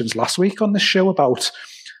big questions last week on this show about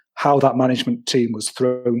how that management team was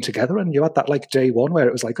thrown together. And you had that like day one where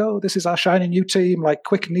it was like, oh, this is our shiny new team, like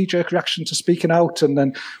quick knee-jerk reaction to speaking out. And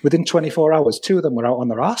then within 24 hours, two of them were out on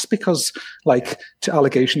their ass because like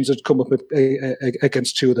allegations had come up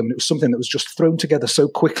against two of them. And it was something that was just thrown together so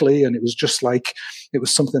quickly. And it was just like, it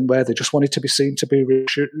was something where they just wanted to be seen to be,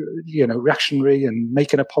 reactionary and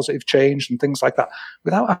making a positive change and things like that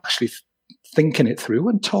without actually thinking it through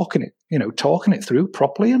and talking it through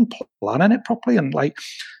properly and planning it properly. And like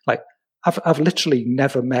I've literally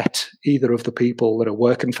never met either of the people that are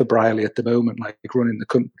working for Briley at the moment, like running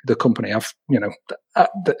the company.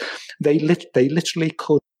 They literally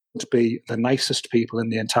could be the nicest people in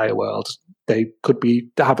the entire world. They could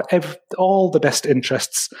have all the best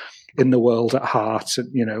interests in the world at heart,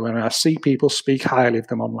 and I see people speak highly of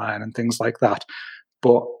them online and things like that.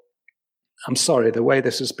 But I'm sorry, the way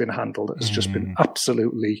this has been handled has just been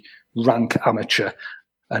absolutely rank amateur.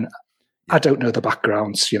 And I don't know the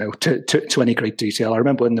backgrounds, to any great detail. I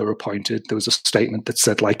remember when they were appointed, there was a statement that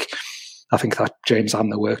said, like, I think that James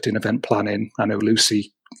Anner worked in event planning. I know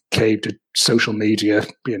Lucy caved at social media.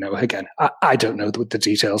 Again, I don't know the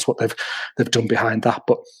details, what they've done behind that.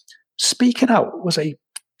 But speaking out was a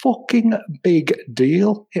fucking big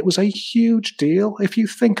deal. It was a huge deal. If you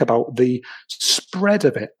think about the spread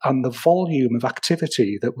of it and the volume of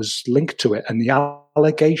activity that was linked to it and the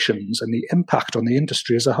allegations and the impact on the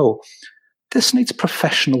industry as a whole, this needs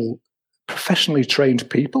professionally trained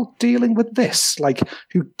people dealing with this, like,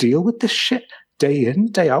 who deal with this shit day in,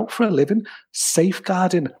 day out for a living,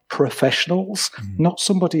 safeguarding professionals, not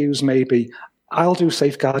somebody who's maybe, I'll do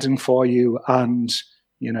safeguarding for you, and,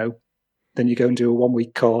 then you go and do a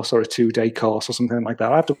 1-week course or a 2-day course or something like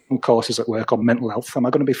that. I've done courses at work on mental health. Am I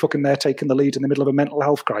going to be fucking there taking the lead in the middle of a mental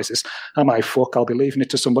health crisis? I'll be leaving it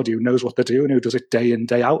to somebody who knows what they're doing, who does it day in,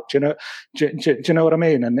 day out. Do you know what I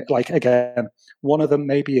mean? And, like, again, one of them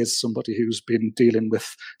maybe is somebody who's been dealing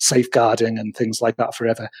with safeguarding and things like that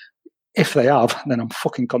forever. If they have, then I'm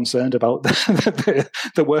fucking concerned about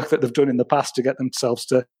the work that they've done in the past to get themselves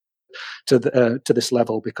to this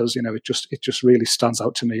level, because it just really stands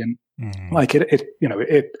out to me. And like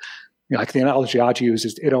like the analogy I'd use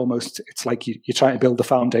is it's like you're trying to build the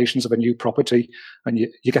foundations of a new property, and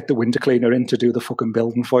you get the window cleaner in to do the fucking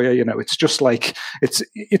building for you. It's just like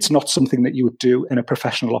it's not something that you would do in a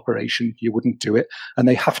professional operation. You wouldn't do it, and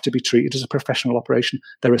they have to be treated as a professional operation.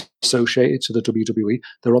 They're associated to the WWE.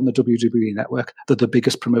 They're on the WWE network. They're the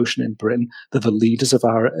biggest promotion in Britain. They're the leaders of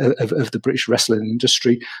the British wrestling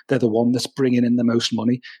industry. They're the one that's bringing in the most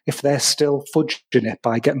money. If they're still fudging it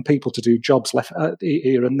by getting people to do jobs left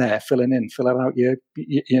here and there, filling out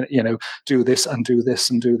do this and do this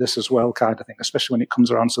and do this as well, kind of thing, especially when it comes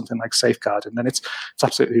around something like safeguarding, then it's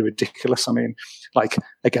absolutely ridiculous. I mean, like,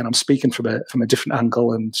 again, I'm speaking from a different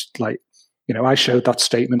angle, and, like, I showed that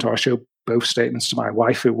statement, or I showed both statements, to my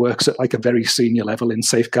wife, who works at, like, a very senior level in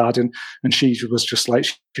safeguarding, and she was just like,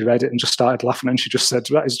 she read it and just started laughing, and she just said,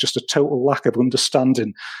 that is just a total lack of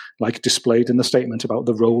understanding, like, displayed in the statement about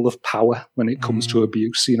the role of power when it comes to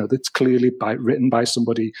abuse. That's clearly written by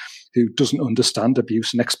somebody who doesn't understand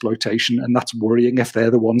abuse and exploitation, and that's worrying if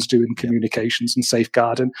they're the ones doing communications and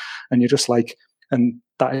safeguarding. And you're just like, and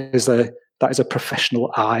that is a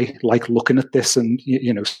professional eye, like, looking at this and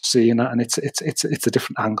seeing that, and it's a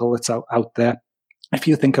different angle that's out there. If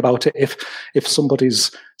you think about it, if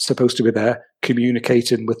somebody's supposed to be there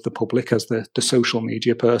communicating with the public as the social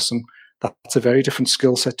media person, that's a very different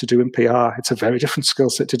skill set to do in PR. It's a very different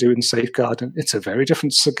skill set to do in safeguarding. It's a very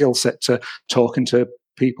different skill set to talking to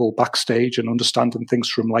people backstage and understanding things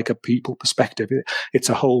from, like, a people perspective. It's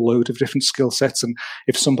a whole load of different skill sets, and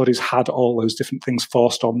if somebody's had all those different things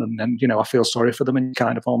forced on them, then I feel sorry for them, and you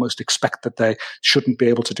kind of almost expect that they shouldn't be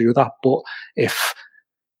able to do that. But if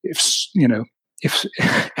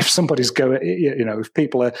somebody's going, if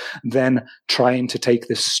people are then trying to take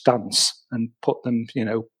this stance and put them,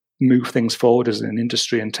 move things forward as an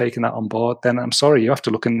industry and taking that on board, then I'm sorry, you have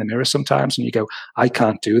to look in the mirror sometimes and you go, I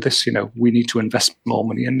can't do this. We need to invest more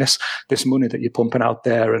money in this money that you're pumping out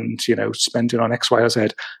there and, spending on X, Y, or Z.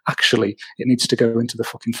 Actually, it needs to go into the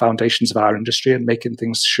fucking foundations of our industry and making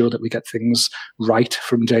things sure that we get things right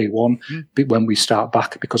from day one when we start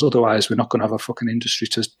back, because otherwise we're not going to have a fucking industry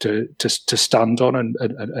to stand on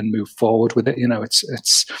and move forward with it.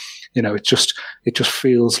 It just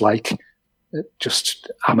feels like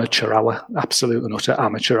just amateur hour, absolute and utter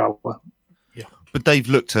amateur hour. Yeah, but they've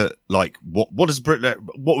looked at, like, what we're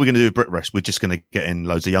going to do with BritWrest. We're just going to get in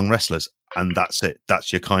loads of young wrestlers, and that's it.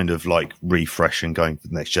 That's your kind of, like, refresh and going for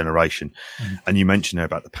the next generation. And you mentioned there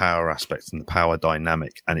about the power aspects and the power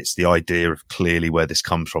dynamic, and it's the idea of clearly where this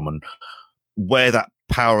comes from and where that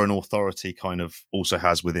power and authority kind of also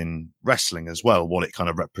has within wrestling as well, what it kind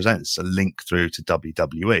of represents, a link through to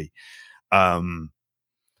WWE.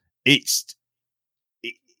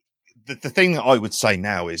 The thing that I would say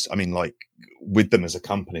now is, I mean, like, with them as a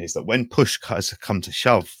company, is that when push has come to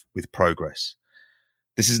shove with Progress,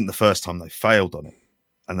 this isn't the first time they've failed on it,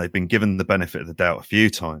 and they've been given the benefit of the doubt a few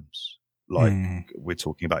times. Like, we're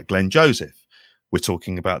talking about Glenn Joseph. We're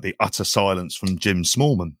talking about the utter silence from Jim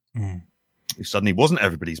Smallman, who suddenly wasn't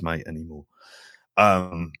everybody's mate anymore.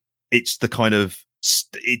 it's the kind of,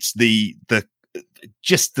 it's the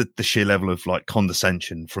just the sheer level of like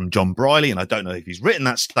condescension from John Briley. And I don't know if he's written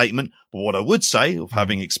that statement, but what I would say, of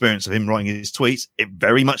having experience of him writing his tweets, it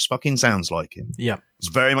very much fucking sounds like him. Yeah. It's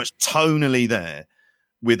very much tonally there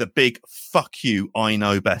with a big fuck you, I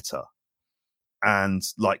know better. And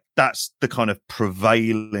like, that's the kind of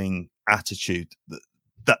prevailing attitude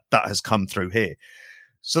that has come through here.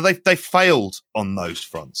 So they failed on those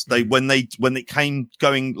fronts. When it came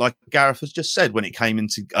going, like Gareth has just said, when it came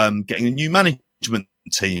into getting a new management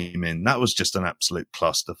team in, that was just an absolute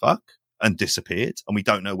clusterfuck and disappeared. And we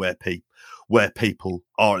don't know where people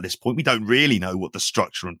are at this point. We don't really know what the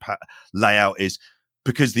structure and layout is,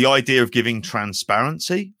 because the idea of giving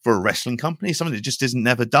transparency for a wrestling company is something that just isn't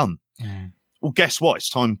never done. Mm. Well, guess what? It's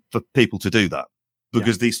time for people to do that,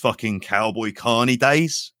 because these fucking cowboy carny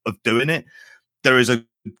days of doing it, there is a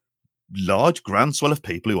large groundswell of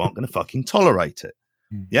people who aren't going to fucking tolerate it.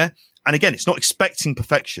 Mm. Yeah. And again, it's not expecting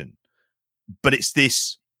perfection, but it's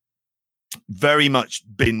this very much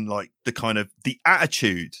been like the kind of, the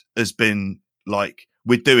attitude has been like,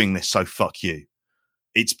 we're doing this, so fuck you.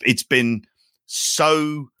 It's been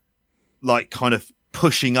so like kind of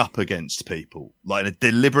pushing up against people like in a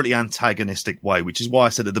deliberately antagonistic way, which is why I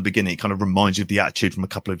said at the beginning, it kind of reminds you of the attitude from a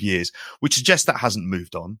couple of years, which suggests that hasn't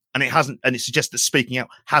moved on, and it suggests that speaking out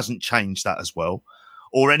hasn't changed that as well,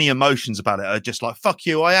 or any emotions about it are just like, fuck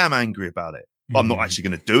you, I am angry about it, but I'm not actually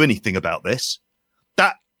going to do anything about this.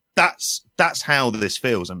 That's how this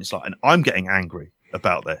feels. I mean, it's like, and I'm getting angry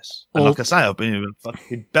about this, and like I say, I've been in a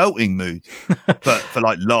fucking belting mood for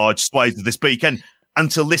like large swathes of this weekend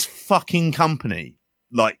until this fucking company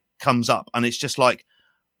like comes up, and it's just like,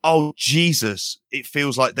 oh Jesus, it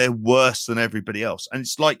feels like they're worse than everybody else. And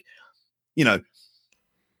it's like, you don't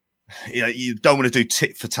want to do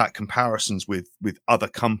tit for tat comparisons with other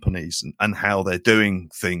companies and how they're doing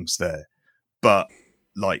things there, but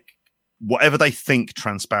like whatever they think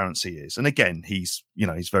transparency is, and again, he's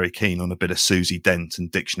very keen on a bit of Susie Dent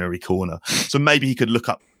and Dictionary Corner, so maybe he could look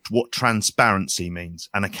up what transparency means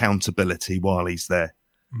and accountability while he's there.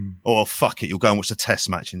 Or fuck it, you'll go and watch the test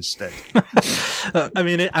match instead. I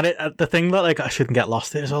mean, the thing that like I shouldn't get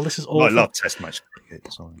lost in is all this is all. I love test match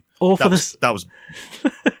cricket. Sorry, all for that was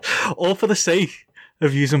all for the sake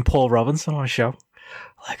of using Paul Robinson on a show.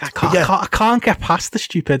 Like I can't get past the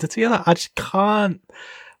stupidity of that. I just can't.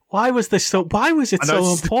 Why was it so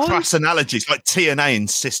important? Crass analogies like TNA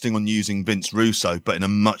insisting on using Vince Russo, but in a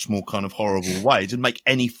much more kind of horrible way. It didn't make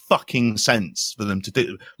any fucking sense for them to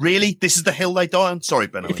do. Really? This is the hill they die on? Sorry,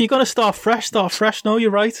 Ben. If you're going to start fresh. No,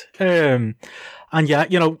 you're right. And yeah,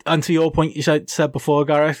 and to your point, you said before,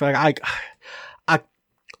 Gareth, like I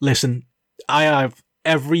listen, I have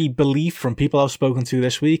every belief from people I've spoken to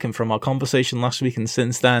this week and from our conversation last week and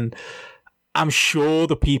since then. I'm sure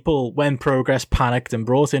the people, when Progress panicked and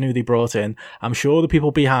brought in who they brought in, I'm sure the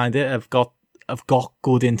people behind it have got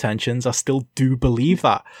good intentions. I still do believe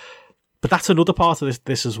that. But that's another part of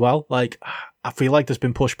this as well. Like, I feel like there's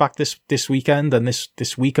been pushback this weekend and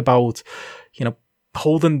this week about,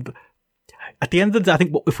 holding. At the end of the day, I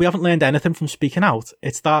think if we haven't learned anything from speaking out,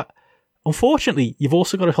 it's that, unfortunately, you've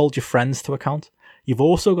also got to hold your friends to account. You've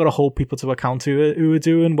also got to hold people to account who are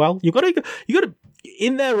doing well. You've got to,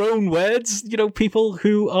 in their own words, people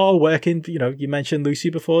who are working, you mentioned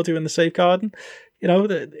Lucy before doing the safeguarding,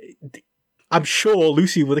 I'm sure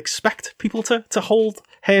Lucy would expect people to hold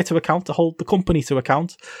her to account, to hold the company to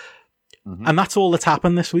account. Mm-hmm. And that's all that's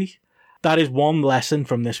happened this week. That is one lesson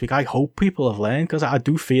from this week. I hope people have learned, because I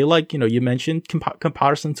do feel like, you mentioned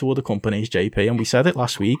comparison to other companies, JP, and we said it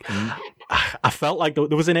last week. Mm-hmm. I felt like there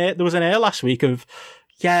was an air last week of,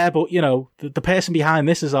 yeah, but the person behind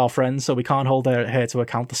this is our friend, so we can't hold her to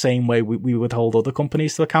account the same way we would hold other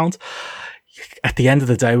companies to account. At the end of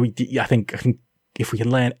the day, I think if we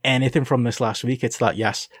can learn anything from this last week, it's that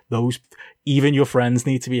yes, even your friends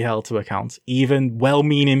need to be held to account. Even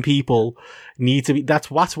well-meaning people need to be. That's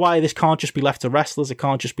why this can't just be left to wrestlers. It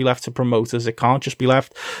can't just be left to promoters. It can't just be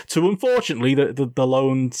left to, unfortunately, the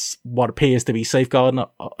lone, what appears to be safeguarding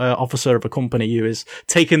officer of a company who is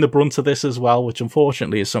taking the brunt of this as well, which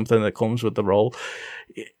unfortunately is something that comes with the role.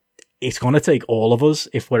 It's going to take all of us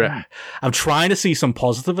if we're. I'm trying to see some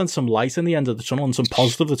positive and some light in the end of the tunnel, and some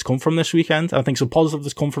positive that's come from this weekend. I think some positive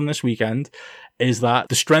that's come from this weekend is that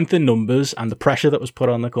the strength in numbers and the pressure that was put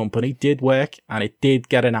on the company did work, and it did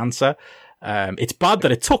get an answer. It's bad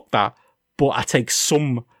that it took that, but I take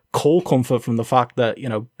some cold comfort from the fact that,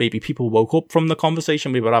 maybe people woke up from the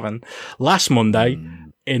conversation we were having last Monday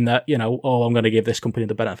in that, I'm going to give this company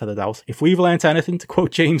the benefit of the doubt. If we've learnt anything, to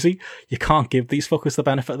quote Jamesy, you can't give these fuckers the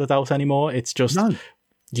benefit of the doubt anymore. It's just,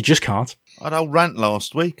 You just can't. I had a rant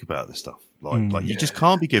last week about this stuff. Like you just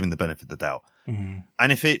can't be given the benefit of the doubt. Mm.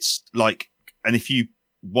 And if it's like, and if you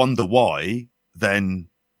wonder why, then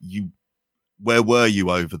where were you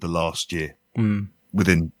over the last year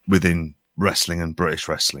within wrestling and British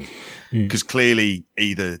wrestling? Because clearly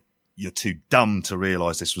either you're too dumb to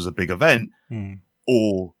realise this was a big event,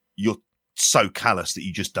 or you're so callous that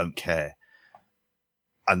you just don't care.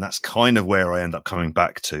 And that's kind of where I end up coming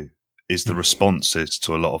back to, is the responses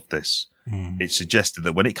to a lot of this. It suggested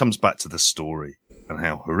that when it comes back to the story and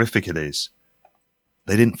how horrific it is,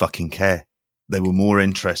 they didn't fucking care. They were more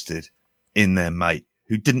interested in their mate,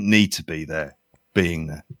 who didn't need to be there, being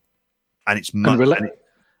there. And it's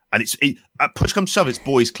push comes to shove, it's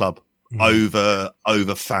boys' club over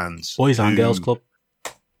fans. Boys and girls club.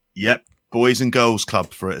 Yep, boys and girls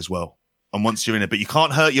club for it as well. And once you're in it, but you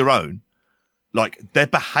can't hurt your own. Like, they're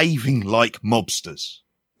behaving like mobsters.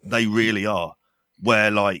 They really are.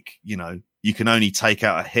 Where, like, you know, you can only take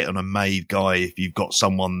out a hit on a made guy if you've got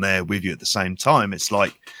someone there with you at the same time. It's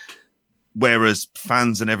like, whereas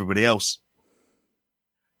fans and everybody else,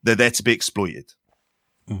 they're there to be exploited.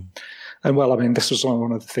 And well, I mean, this was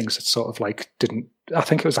one of the things that sort of like didn't, I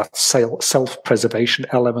think it was that self-preservation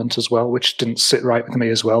element as well, which didn't sit right with me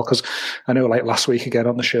as well. Because I know, like, last week again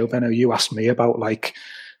on the show, Benno, you asked me about, like,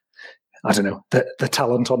 I don't know, the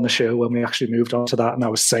talent on the show when we actually moved on to that. And I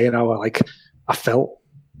was saying how, like, I felt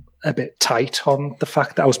a bit tight on the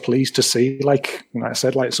fact that I was pleased to see, like I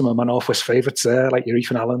said, like some of my Northwest favourites there, like your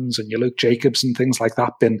Ethan Allens and your Luke Jacobs and things like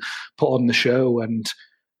that, been put on the show. And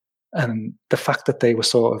the fact that they were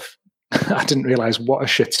sort of, I didn't realise what a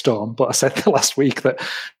shitstorm, but I said the last week that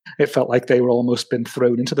it felt like they were almost been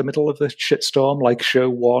thrown into the middle of the shitstorm, like show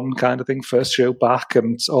one kind of thing, first show back,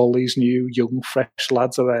 and all these new, young, fresh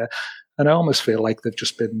lads are there. And I almost feel like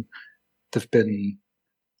they've been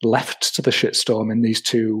left to the shitstorm in these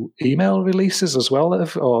two email releases as well,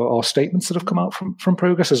 or statements that have come out from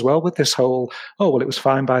Progress as well, with this whole, oh, well, it was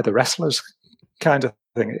fine by the wrestlers kind of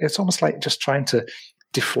thing. It's almost like just trying to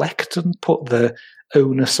deflect and put the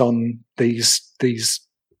onus on these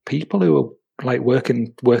people who are like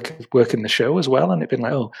working the show as well, and it'd been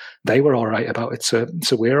like, oh, they were all right about it, so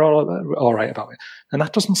we're all right about it. And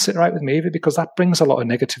that doesn't sit right with me either, because that brings a lot of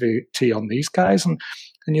negativity on these guys. And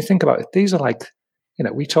you think about it, these are like, you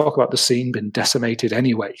know, we talk about the scene being decimated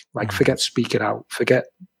anyway, like forget speaking out, forget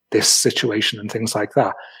this situation and things like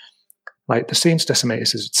that. Like, the scene's decimated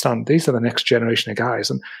as it stands. These are the next generation of guys.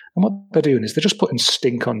 And what they're doing is they're just putting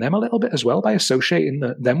stink on them a little bit as well by associating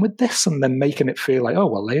them with this, and then making it feel like, oh,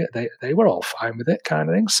 well, they were all fine with it kind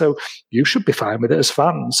of thing. So you should be fine with it as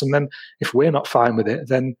fans. And then if we're not fine with it,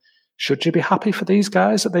 then should you be happy for these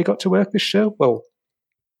guys that they got to work this show? Well,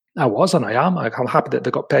 I was, and I am. I'm happy that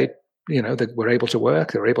they got paid. You know, they were able to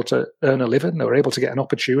work. They were able to earn a living. They were able to get an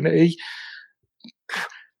opportunity.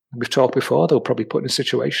 We've talked before, they'll probably put in a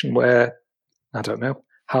situation where, I don't know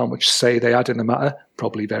how much say they had in the matter,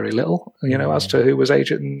 probably very little, you know, as to who was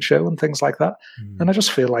agent in the show and things like that. And I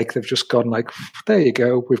just feel like they've just gone like, there you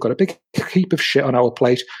go, we've got a big heap of shit on our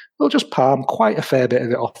plate. We'll just palm quite a fair bit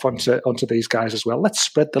of it off onto these guys as well. Let's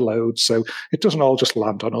spread the load so it doesn't all just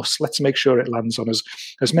land on us. Let's make sure it lands on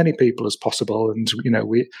as many people as possible. And, you know,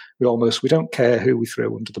 we don't care who we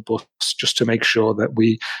throw under the bus, just to make sure that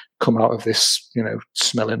we come out of this, you know,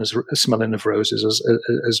 smelling of roses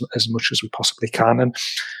as much as we possibly can. And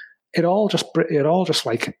it all just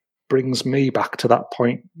like brings me back to that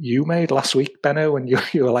point you made last week, Benno, when you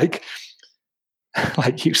were like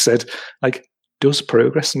you said, like, does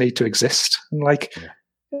Progress need to exist? And like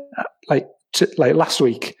last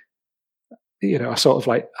week, you know, I sort of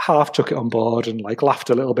like half took it on board and like laughed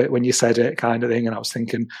a little bit when you said it, kind of thing. And I was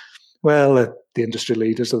thinking, well, the industry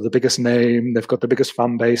leaders are the biggest name, they've got the biggest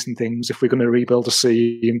fan base and things. If we're going to rebuild a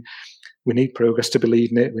scene, we need Progress to be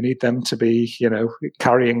leading it. We need them to be, you know,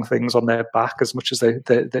 carrying things on their back as much as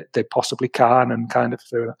they possibly can, and kind of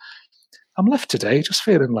through. I'm left today just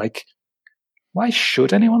feeling like, why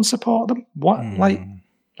should anyone support them? What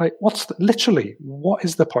like what's literally what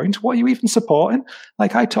is the point? What are you even supporting?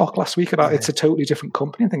 Like, I talked last week about it's a totally different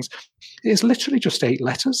company and things. It's literally just 8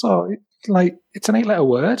 letters, or like it's an 8-letter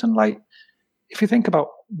word. And like, if you think about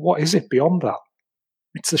what is it beyond that,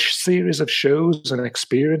 it's a series of shows and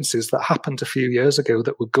experiences that happened a few years ago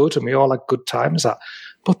that were good, and we all had good times at.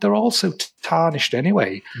 But they're also tarnished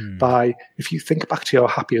anyway by, if you think back to your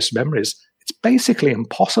happiest memories, it's basically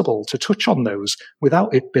impossible to touch on those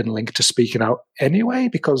without it being linked to speaking out anyway,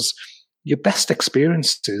 because your best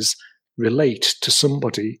experiences relate to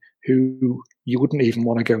somebody who you wouldn't even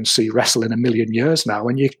want to go and see wrestle in a million years now.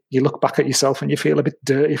 And you look back at yourself and you feel a bit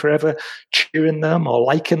dirty for ever cheering them or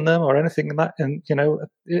liking them or anything in that, and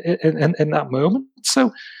in that moment.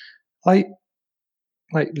 So, like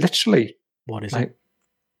literally, what is like, it?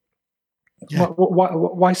 Yeah.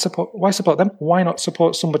 Why support them? Why not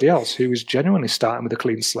support somebody else who is genuinely starting with a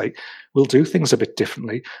clean slate, will do things a bit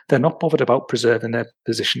differently? They're not bothered about preserving their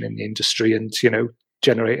position in the industry and,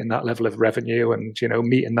 generating that level of revenue and,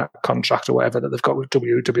 meeting that contract or whatever that they've got with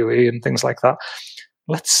WWE and things like that.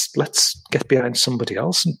 Let's get behind somebody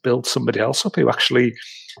else and build somebody else up who actually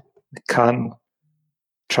can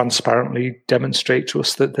transparently demonstrate to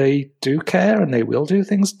us that they do care and they will do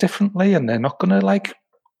things differently, and they're not going to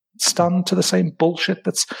stand to the same bullshit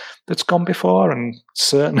that's gone before, and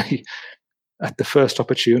certainly at the first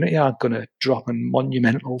opportunity aren't going to drop a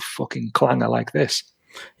monumental fucking clanger like this.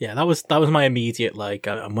 Yeah, that was my immediate,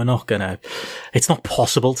 and we're not gonna, it's not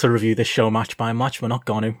possible to review this show match by match. We're not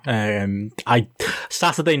going to.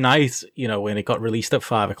 Saturday night, when it got released at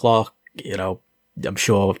 5:00, I'm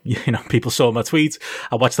sure, people saw my tweets.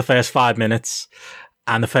 I watched the first 5 minutes,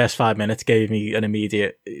 and the first 5 minutes gave me an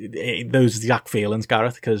immediate, those exact feelings,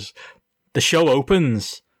 Gareth, because the show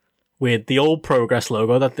opens with the old Progress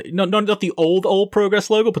logo, not the old Progress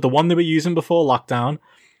logo, but the one they were using before lockdown.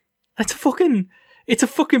 It's a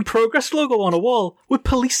fucking Progress logo on a wall with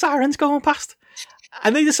police sirens going past.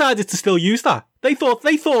 And they decided to still use that. They thought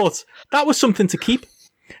that was something to keep.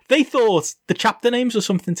 They thought the chapter names were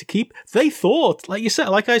something to keep. They thought, like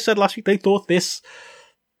I said last week, they thought this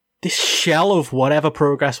shell of whatever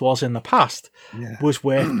Progress was in the past was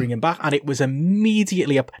worth bringing back. And it was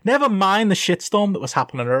immediately up. Never mind the shitstorm that was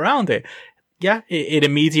happening around it. Yeah, it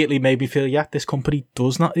immediately made me feel, this company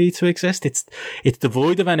does not need to exist. It's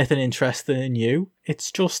devoid of anything interesting in you.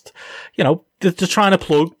 It's just, they're trying to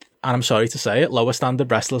plug, and I'm sorry to say it, lower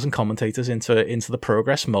standard wrestlers and commentators into the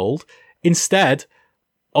Progress mold instead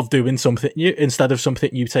of doing something new, instead of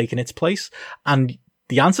something new taking its place. And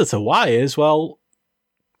the answer to why is, well,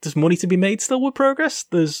 there's money to be made still with Progress.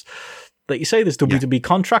 There's, like you say, there's WWE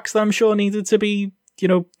contracts that I'm sure needed to be,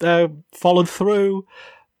 followed through.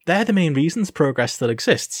 They're the main reasons Progress still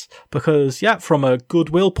exists. Because, from a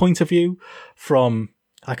goodwill point of view, from,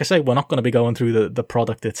 like I say, we're not going to be going through the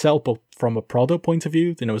product itself, but from a product point of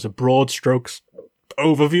view, as a broad strokes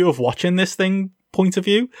overview of watching this thing point of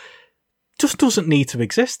view, just doesn't need to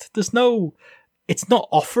exist. It's not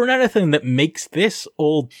offering anything that makes this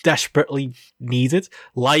all desperately needed.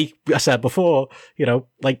 Like I said before,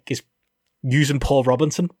 is using Paul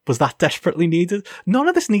Robinson, was that desperately needed? None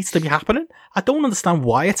of this needs to be happening. I don't understand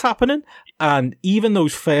why it's happening. And even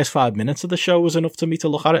those first 5 minutes of the show was enough to me to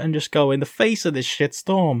look at it and just go, in the face of this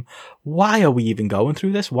shitstorm, why are we even going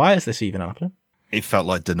through this? Why is this even happening? It felt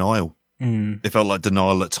like denial. It felt like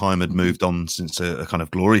denial that time had moved on since a kind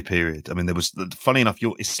of glory period. I mean, there was, funny enough,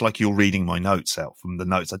 it's like you're reading my notes out from the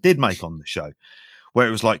notes I did make on the show, where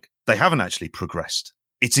it was like, they haven't actually progressed.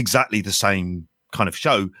 It's exactly the same kind of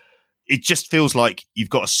show. It just feels like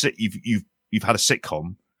you've had a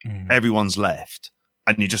sitcom, everyone's left,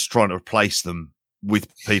 and you're just trying to replace them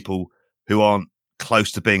with people who aren't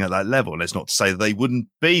close to being at that level. And it's not to say that they wouldn't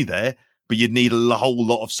be there, but you'd need a whole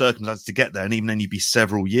lot of circumstances to get there, and even then you'd be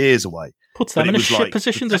several years away. Puts them in a shit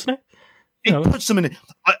position, doesn't it? It puts them in it.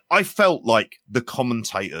 I felt like the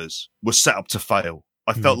commentators were set up to fail.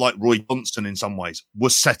 I felt like Roy Johnson in some ways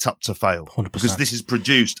was set up to fail 100%. Because this is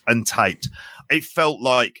produced and taped. It felt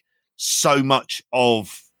like so much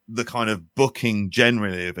of the kind of booking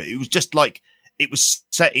generally of it. It was just like it was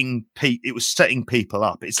setting people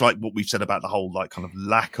up. It's like what we've said about the whole kind of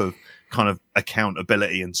lack of kind of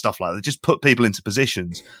accountability and stuff like that. Just put people into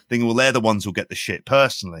positions thinking, well, they're the ones who'll get the shit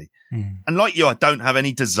personally. And like you, I don't have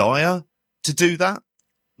any desire to do that.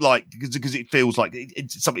 Because it feels like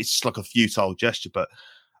it's just like a futile gesture. But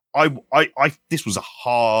I this was a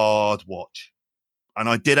hard watch, and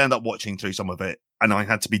I did end up watching through some of it, and I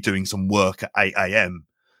had to be doing some work at 8 a.m.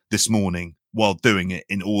 this morning while doing it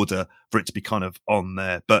in order for it to be kind of on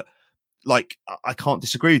there. But I can't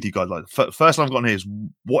disagree with you guys. First line I've got on here is,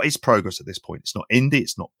 what is Progress at this point? It's not indie.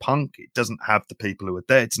 It's not punk. It doesn't have the people who are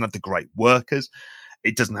there. It doesn't have the great workers.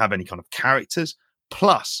 It doesn't have any kind of characters.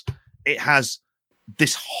 Plus, it has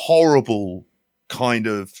this horrible kind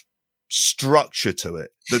of structure to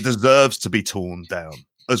it that deserves to be torn down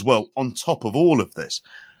as well, on top of all of this.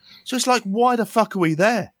 So it's like, why the fuck are we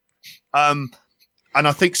there? And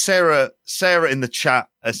I think Sarah in the chat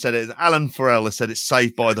has said it. Alan Farrell has said it's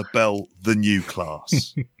Saved by the Bell, the new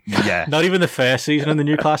class, Yeah. Not even the first season in the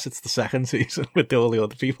new class, it's the second season with all the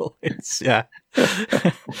other people. It's, yeah.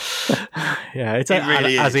 Yeah, it's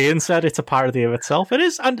really as Ian said, it's a parody of itself. It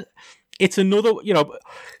is, and it's another,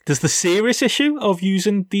 there's the serious issue of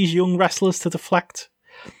using these young wrestlers to deflect.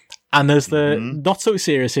 And there's the not so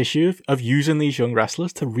serious issue of using these young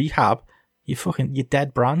wrestlers to rehab your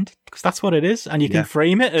dead brand. Because that's what it is. And you can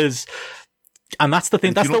frame it as, and that's the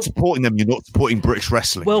thing. If you're not supporting them, you're not supporting British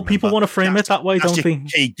wrestling. Well, people want to frame it that way, don't they?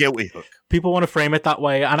 Key guilty hook. People want to frame it that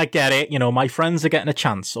way, and I get it. My friends are getting a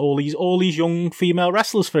chance. All these young female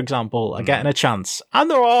wrestlers, for example, are getting a chance, and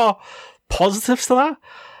there are positives to that.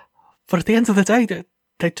 But at the end of the day,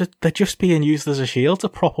 they're just being used as a shield to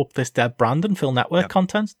prop up this dead brand and fill network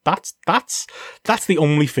content. That's the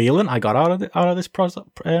only feeling I got out of this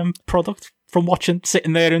product from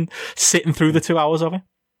sitting there and sitting through the 2 hours of it.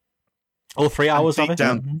 Or 3 hours of it.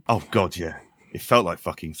 Down, oh, God, yeah. It felt like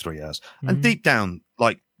fucking 3 hours. And deep down,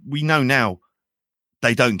 we know now,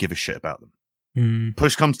 they don't give a shit about them.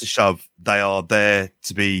 Push comes to shove, they are there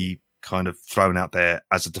to be kind of thrown out there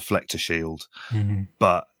as a deflector shield.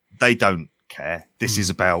 But they don't care. This is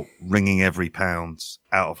about wringing every pound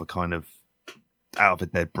out of a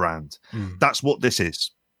dead brand. That's what this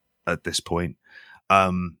is at this point.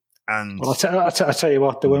 And well, I tell you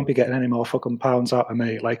what, they won't be getting any more fucking pounds out of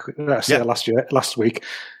me. Like last week,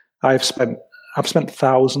 I've spent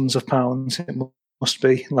thousands of pounds. It must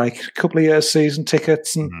be like a couple of years season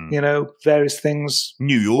tickets and various things.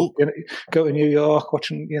 New York, go to New York,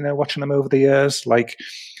 watching them over the years.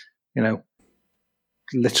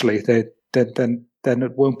 Literally, then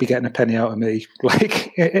it won't be getting a penny out of me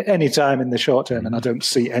like any time in the short term, and I don't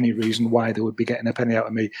see any reason why they would be getting a penny out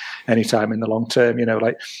of me anytime in the long term.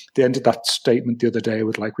 They ended that statement the other day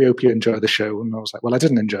with we hope you enjoy the show, and I was like, well, I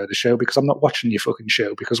didn't enjoy the show because I'm not watching your fucking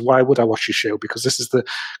show, because why would I watch your show? Because this is the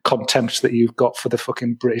contempt that you've got for the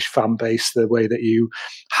fucking British fan base, the way that you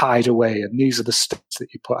hide away, and these are the stats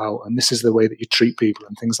that you put out, and this is the way that you treat people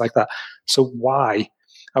and things like that. So why?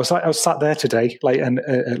 I was sat there today, and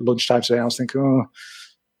at lunchtime today, I was thinking,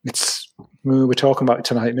 we're talking about it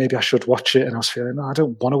tonight. Maybe I should watch it. And I was feeling, no, I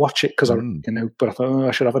don't want to watch it because but I thought,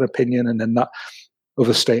 I should have an opinion. And then that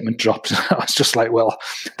other statement dropped. I was just like, well,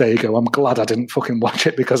 there you go. I'm glad I didn't fucking watch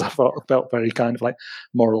it, because I felt very kind of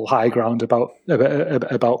moral high ground about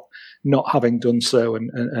not having done so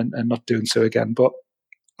and not doing so again. But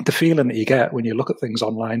the feeling that you get when you look at things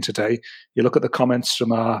online today, you look at the comments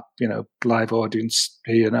from our, live audience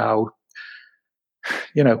here now,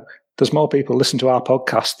 there's more people listen to our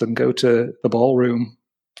podcast than go to the ballroom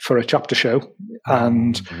for a chapter show.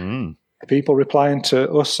 And the people replying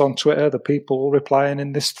to us on Twitter, the people replying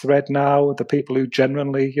in this thread now, the people who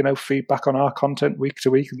genuinely, feedback on our content week to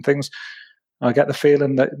week and things, I get the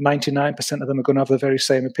feeling that 99% of them are going to have the very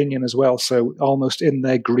same opinion as well. So almost in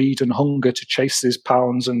their greed and hunger to chase these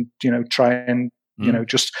pounds and, try and,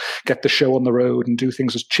 just get the show on the road and do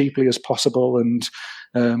things as cheaply as possible and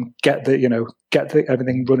get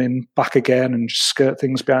everything running back again and just skirt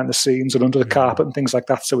things behind the scenes and under the carpet and things like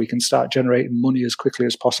that, so we can start generating money as quickly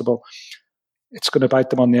as possible. It's going to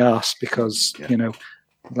bite them on the arse because,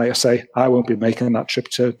 like I say, I won't be making that trip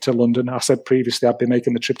to London. I said previously I'd be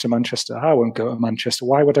making the trip to Manchester. I won't go to Manchester.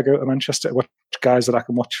 Why would I go to Manchester to watch guys that I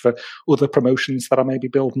can watch for other promotions that I maybe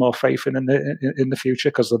build more faith in the future,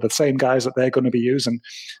 because they're the same guys that they're going to be using?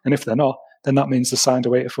 And if they're not, then that means they're signed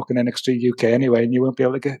away to fucking NXT UK anyway, and you won't be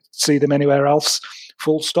able to see them anywhere else,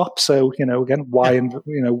 full stop. So, again, why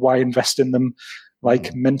invest in them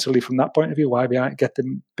mentally from that point of view? Why get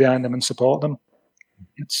them behind them and support them?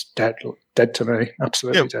 It's dead to me.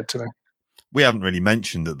 Absolutely dead to me. We haven't really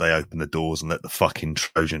mentioned that they opened the doors and let the fucking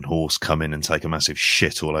Trojan horse come in and take a massive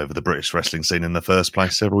shit all over the British wrestling scene in the first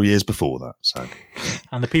place several years before that. So,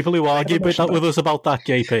 and the people who argued with us about that,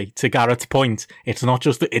 JP, to Garrett's point, it's not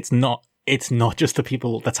just the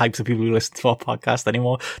types of people who listen to our podcast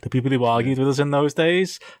anymore. The people who argued with us in those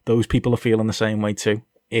days, those people are feeling the same way too.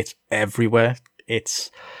 It's everywhere.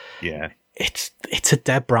 It's a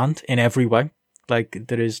dead brand in every way.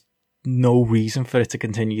 There is no reason for it to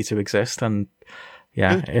continue to exist. And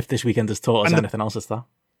if this weekend has taught us anything else, it's that.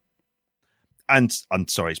 And I'm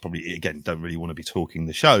sorry, it's probably, again, don't really want to be talking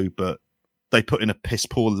the show, but they put in a piss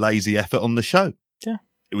poor, lazy effort on the show. Yeah.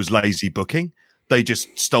 It was lazy booking. They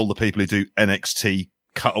just stole the people who do NXT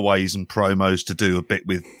cutaways and promos to do a bit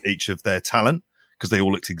with each of their talent, because they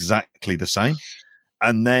all looked exactly the same.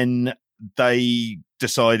 And then they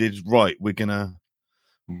decided, right, we're going to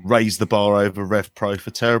raise the bar over Rev Pro for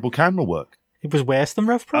terrible camera work. It was worse than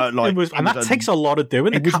Rev Pro. And that takes a lot of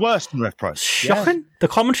doing. It was worse than Rev Pro. Shocking. Yeah. The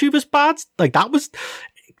commentary was bad.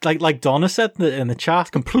 like Donna said in the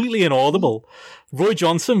chat, completely inaudible. Roy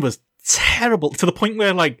Johnson was terrible to the point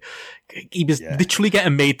where like he was literally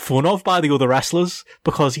getting made fun of by the other wrestlers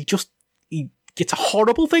because it's a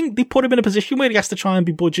horrible thing. They put him in a position where he has to try and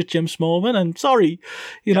be budget Jim Smallman. And sorry,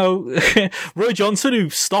 Roy Johnson, who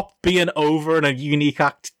stopped being over in a unique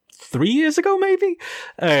act 3 years ago, maybe,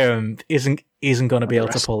 isn't going to be able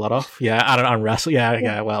to pull that off. Yeah, and wrestle.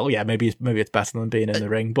 Yeah. Well, yeah, maybe it's better than being in the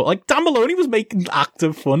ring. But like Dan Maloney was making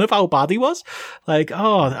active fun of how bad he was. Like,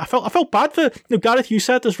 I felt bad for Gareth. You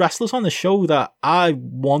said there's wrestlers on the show that I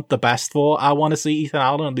want the best for. I want to see Ethan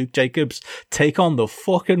Allen and Luke Jacobs take on the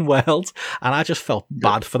fucking world, and I just felt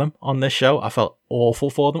bad for them on this show. I felt awful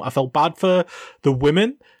for them. I felt bad for the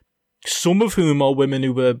women, some of whom are women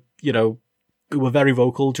who were, who were very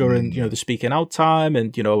vocal during, the speaking out time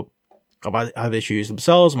and, have issues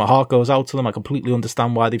themselves. My heart goes out to them. I completely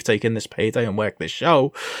understand why they've taken this payday and worked this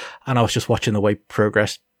show. And I was just watching the way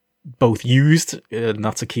Progress both used, and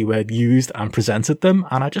that's a key word, used and presented them.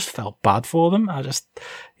 And I just felt bad for them.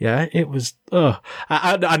 It was,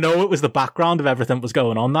 I know it was the background of everything that was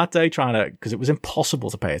going on that day, because it was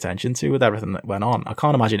impossible to pay attention to with everything that went on. I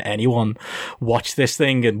can't imagine anyone watched this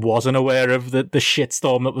thing and wasn't aware of the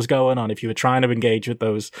shitstorm that was going on. If you were trying to engage with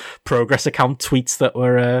those Progress account tweets that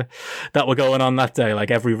were going on that day,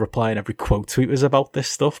 like every reply and every quote tweet was about this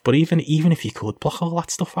stuff. But even if you could block all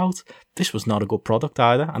that stuff out, this was not a good product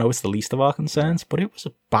either. I know it's the least of our concerns, but it was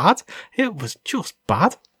bad. It was just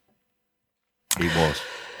bad. It was.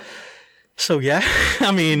 So yeah,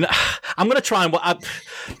 I mean, I'm gonna try and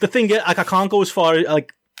the thing is, like, I can't go as far.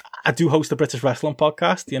 Like, I do host a British wrestling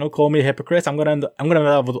podcast. Call me a hypocrite. I'm gonna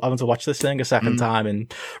having to watch this thing a second time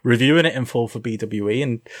and reviewing it in full for BWE,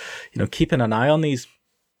 and keeping an eye on these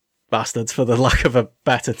bastards, for the lack of a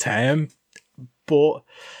better term. But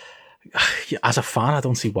as a fan, I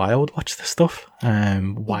don't see why I would watch this stuff.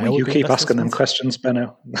 You keep asking them questions,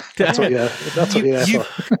 Benno. That's what you're for.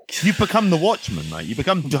 You become the Watchman, mate. You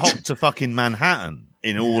become Dr. fucking Manhattan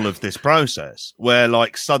in all of this process, where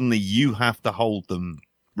like suddenly you have to hold them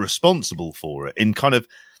responsible for it in kind of,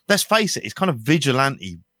 let's face it, it's kind of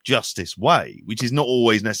vigilante justice way, which is not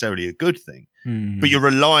always necessarily a good thing. But you're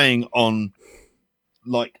relying on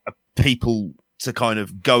like people to kind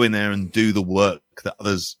of go in there and do the work that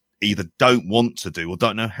others either don't want to do or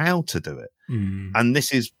don't know how to do it. And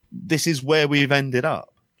this is where we've ended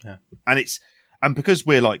up. Yeah. And because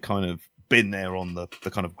we're like kind of been there on the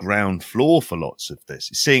kind of ground floor for lots of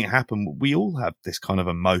this, seeing it happen, we all have this kind of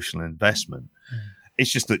emotional investment.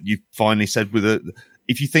 It's just that you finally said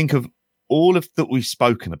if you think of all of that we've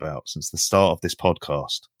spoken about since the start of this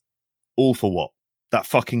podcast, all for what? That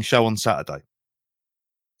fucking show on Saturday.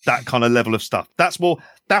 That kind of level of stuff. That's what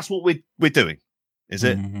we're doing. Is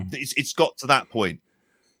it? It's got to that point.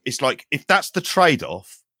 It's like, if that's the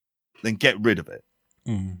trade-off, then get rid of it.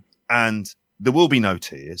 And there will be no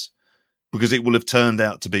tears, because it will have turned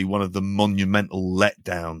out to be one of the monumental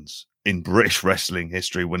letdowns in British wrestling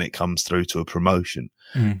history when it comes through to a promotion.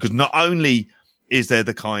 Because not only is there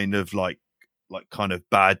the kind of like kind of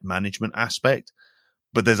bad management aspect,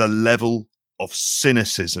 but there's a level of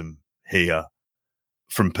cynicism here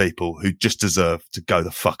from people who just deserve to go the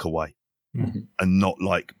fuck away. And not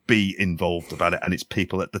like be involved about it. And it's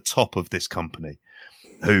people at the top of this company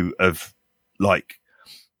who have like,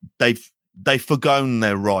 they've forgone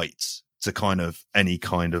their rights to kind of any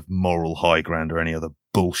kind of moral high ground or any other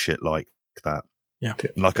bullshit like that. Yeah.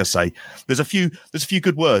 Like I say, there's a few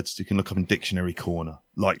good words you can look up in Dictionary Corner,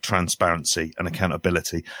 like transparency and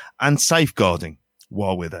accountability and safeguarding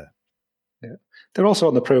while we're there. Yeah. They're also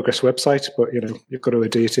on the Progress website, but you've got to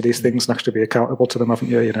adhere to these things and actually be accountable to them, haven't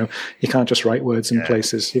you? You can't just write words in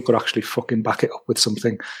places. You've got to actually fucking back it up with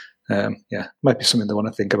something. Might be something they want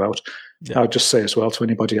to think about. Yeah. I would just say as well to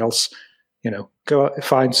anybody else, go out,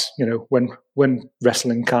 find, when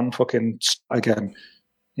wrestling can fucking again,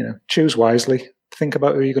 choose wisely, think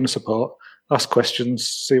about who you're going to support, ask questions,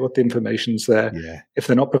 see what the information's there. Yeah. If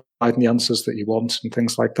they're not providing the answers that you want and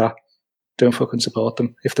things like that, don't fucking support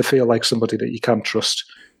them. If they feel like somebody that you can trust,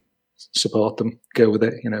 support them. Go with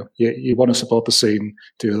it. You want to support the scene,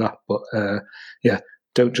 do that. But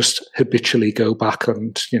don't just habitually go back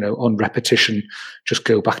and on repetition, just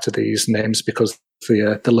go back to these names because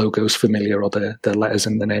the logo's familiar or the letters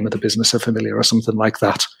in the name of the business are familiar or something like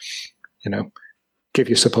that. Give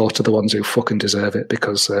your support to the ones who fucking deserve it,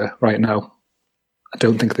 because right now, I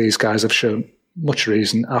don't think these guys have shown much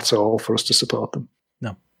reason at all for us to support them.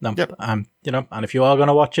 No. Yep. And if you are going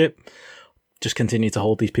to watch it, just continue to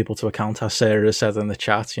hold these people to account. As Sarah has said in the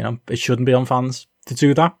chat, it shouldn't be on fans to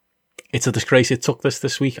do that. It's a disgrace it took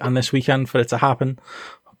this week and this weekend for it to happen.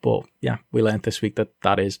 But yeah, we learned this week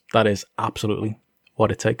that is absolutely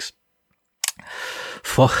what it takes.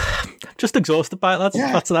 Fuck, just exhausted by it, lads.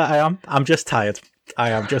 Yeah. That's that I am. I'm just tired.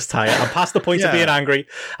 I am just tired. I'm past the point of being angry.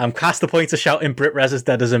 I'm past the point of shouting Brit Rez is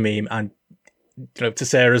dead as a meme. And to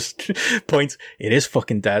Sarah's point, it is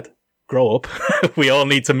fucking dead. Grow up. We all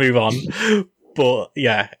need to move on. But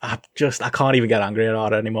yeah, I can't even get angry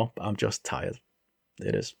about it anymore. I'm just tired.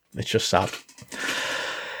 It is. It's just sad.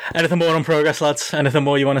 Anything more on Progress, lads? Anything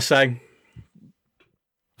more you want to say?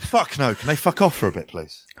 Fuck no. Can they fuck off for a bit,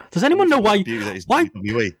 please? Does anyone know why?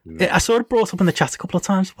 WWE. I saw it brought up in the chat a couple of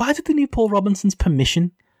times. Why did they need Paul Robinson's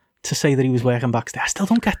permission to say that he was working backstage? I still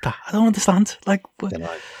don't get that. I don't understand. Like,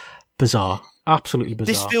 bizarre. Absolutely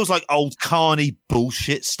bizarre. This feels like old carny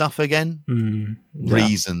bullshit stuff again.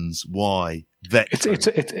 Reasons why. It's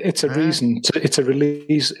a reason. It's a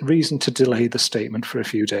reason to delay the statement for a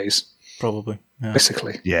few days. Probably,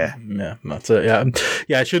 basically. Yeah, that's it.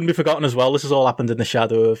 Yeah. It shouldn't be forgotten as well. This has all happened in the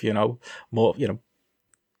shadow of more.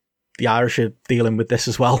 The Irish are dealing with this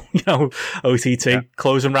as well. OTT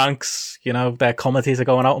closing ranks. Their commentators are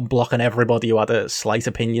going out and blocking everybody who had a slight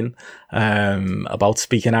opinion about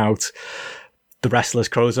speaking out. The wrestlers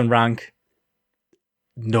closing rank.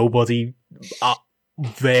 Nobody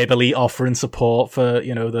verbally offering support for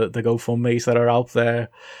the GoFundMe's that are out there.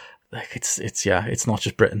 Like it's not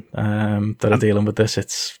just Britain that are dealing with this.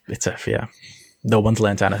 It's no one's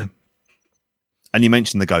learnt anything. And you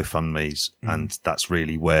mentioned the GoFundMe's, and that's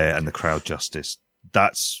really where, and the crowd justice.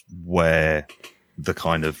 That's where the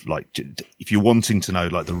kind of if you're wanting to know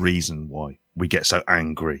the reason why we get so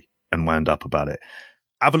angry and wound up about it,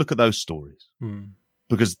 have a look at those stories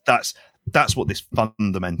because that's what this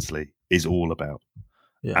fundamentally is all about.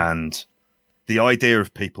 Yeah. And the idea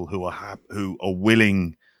of people who are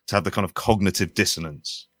willing to have the kind of cognitive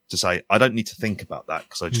dissonance to say, I don't need to think about that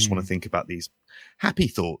because I just want to think about these happy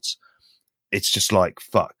thoughts. It's just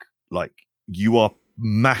fuck, you are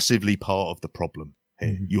massively part of the problem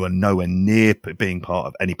here. You are nowhere near being part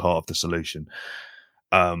of any part of the solution.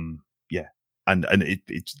 And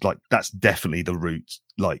it's that's definitely the route.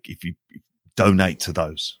 If you donate to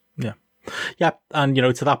those. Yeah. Yeah. And,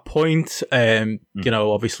 to that point,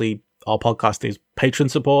 obviously our podcast is patron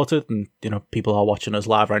supported and, people are watching us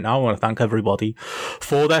live right now. I want to thank everybody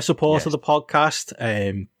for their support of the podcast.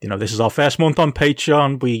 This is our first month on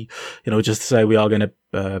Patreon. We, just to say we are going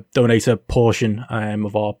to donate a portion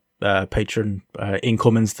of our patron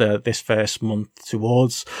incomings this first month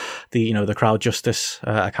towards the crowd justice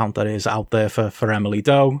account that is out there for Emily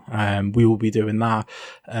Doe. We will be doing that.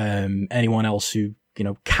 Anyone else who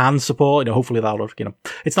can support, hopefully that'll,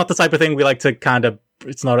 it's not the type of thing we like to kind of,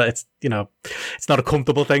 it's not a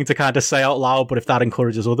comfortable thing to kind of say out loud, but if that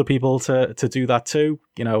encourages other people to do that too,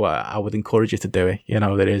 I would encourage you to do it.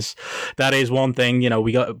 That is one thing,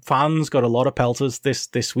 fans got a lot of pelters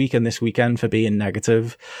this week and this weekend for being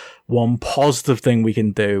negative. One positive thing we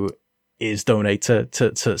can do is donate to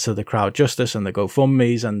the crowd justice and the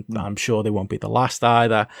GoFundMe's, and I'm sure they won't be the last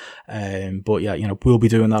either. But yeah, we'll be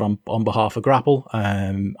doing that on behalf of Grapple,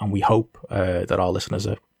 and we hope that our listeners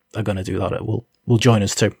are going to do that. It will join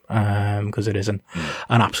us too, because it is an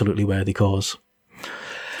absolutely worthy cause.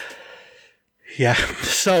 Yeah,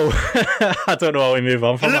 so I don't know how we move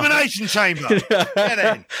on from Elimination Chamber. Get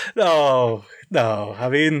in. No, I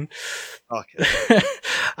mean, okay.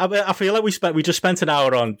 I feel like we just spent an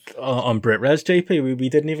hour on Brit Rez, JP. We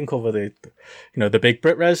didn't even cover the big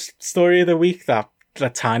Brit Rez story of the week, that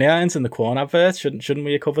Tiny Irons in the Corn advert. Shouldn't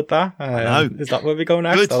we have covered that? No. Is that where we go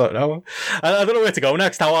next? Good. I don't know. I don't know where to go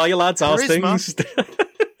next. How are you, lads? How's things?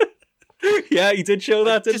 Yeah, he did show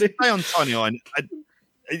that, didn't he? Just on Tiny Iron.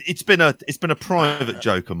 It's been a private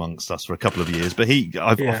joke amongst us for a couple of years, but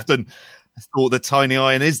I've often thought that Tiny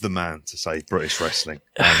Iron is the man to save British wrestling,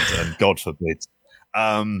 and God forbid.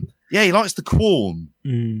 He likes the Corn.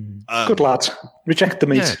 Good lad. Reject the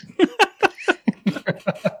meat. Yeah.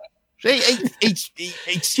 Do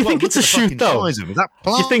you think it's a shoot, though? Do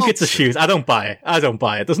you think it's a shoot? I don't buy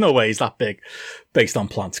it. There's no way he's that big based on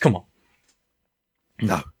plants. Come on.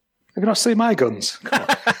 No. Have you not seen my guns? Come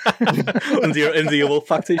on. under your Wolf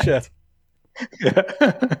Factory shirt. Yeah.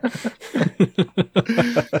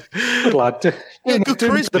 Good lad. Good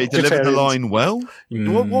charisma. He delivered the line well.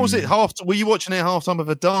 What was it? Were you watching it at halftime of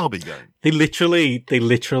a Derby game? They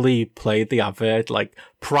literally played the advert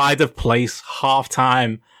pride of place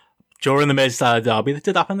halftime during the Midside Derby. That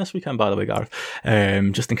did happen this weekend, by the way, Gareth.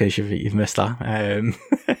 Just in case you've missed that.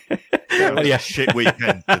 It was a shit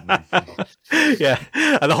weekend, didn't it? Yeah,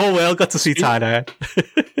 and the whole world got to see Tyler.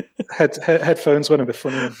 Headphones went a bit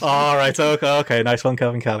funny. All right, okay, nice one,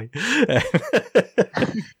 Kevin Kelly.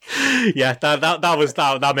 Yeah,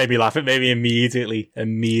 that made me laugh. It made me immediately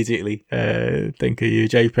think of you,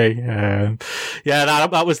 JP. Yeah,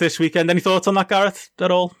 that was this weekend. Any thoughts on that, Gareth,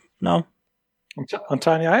 at all? No? On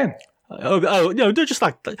Tiny Iron? No, just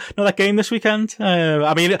like, no, that game this weekend.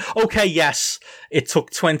 I mean, okay, yes, it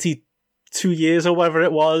took 22 years or whatever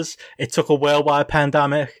it was. It took a worldwide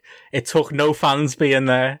pandemic. It took no fans being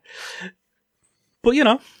there. But,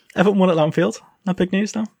 Everton won at Lamfield. Not big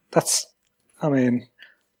news, though.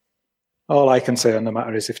 All I can say on the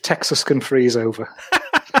matter is if Texas can freeze over,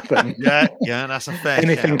 then yeah, that's a fair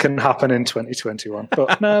anything can happen in 2021.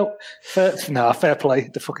 But no, fair play.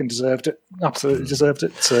 They fucking deserved it. Absolutely deserved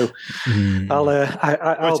it. So there's a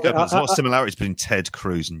lot of similarities between Ted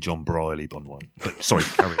Cruz and John Briley, by the way. But sorry,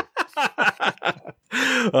 carry on.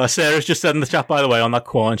 Sarah's just said in the chat, by the way, on that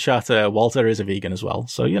Quorn chat, Walter is a vegan as well.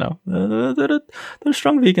 So, there are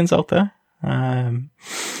strong vegans out there.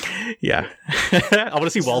 Yeah. I want to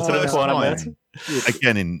see Walter in the corner.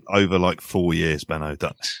 Again, in over like 4 years, Benno,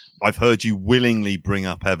 that I've heard you willingly bring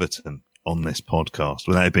up Everton on this podcast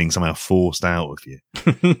without it being somehow forced out of you.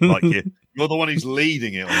 Like you're the one who's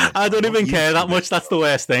leading it. I don't even care that much. That's the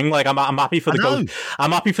worst thing. Like I'm happy for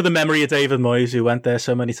I'm happy for the memory of David Moyes, who went there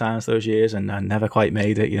so many times those years and never quite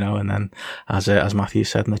made it. And then as Matthew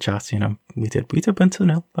said in the chat, we did win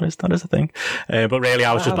 2-0. That is a thing. But really,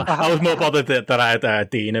 I was more bothered that I had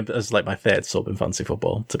Dean as like my third sub in fantasy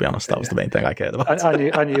football. To be honest, that was the main thing I cared about.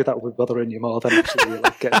 I knew that would be bothering you more than actually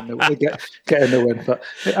like getting the win. But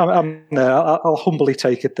I'll humbly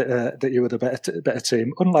take it that you were the better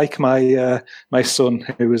team. Unlike my son,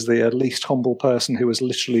 who is the least humble person, who has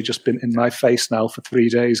literally just been in my face now for 3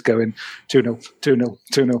 days, going 2-0, 2-0,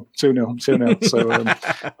 2-0, 2-0, 2-0. So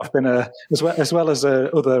I've been as well as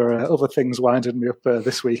other things winding me up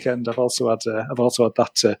this weekend. I've also had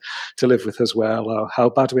that to live with as well. How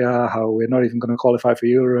bad we are, how we're not even going to qualify for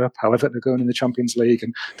Europe, how Everton are going in the Champions League,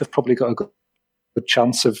 and they've probably got a good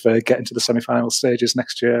chance of getting to the semi-final stages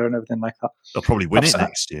next year and everything like that. They'll probably win it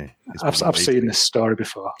next year. I've seen this story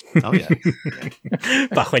before. Oh yeah,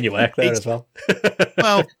 back when you worked there as well.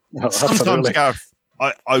 Well, sometimes, Gareth,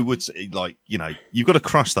 I would say, like, you've got to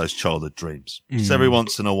crush those childhood dreams just every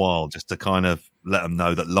once in a while, just to kind of let them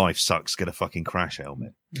know that life sucks. Get a fucking crash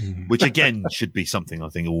helmet, which again should be something I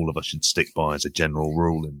think all of us should stick by as a general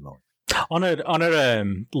rule in life. On a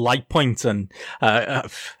light point, and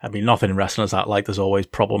nothing in wrestling is that like there's always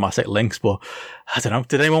problematic links, but I don't know.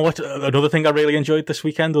 Did anyone watch another thing I really enjoyed this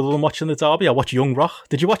weekend other than watching the derby? I watched Young Rock.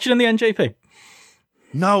 Did you watch it in the NJP?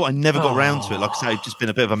 No, I never got around to it. Like I say, it's just been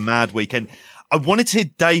a bit of a mad weekend. I wanted to hear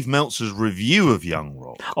Dave Meltzer's review of Young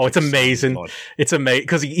Rock. Oh, it's amazing. It's amazing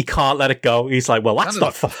because he can't let it go. He's like, well, that's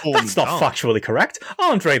not factually correct.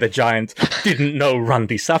 Andre the Giant didn't know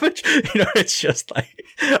Randy Savage. It's just like,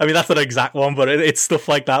 that's not an exact one, but it's stuff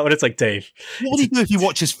like that. But it's like, Dave, what would he do if he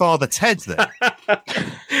watches Father Ted then?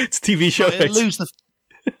 It's a TV show.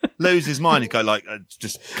 Lose his mind and go like,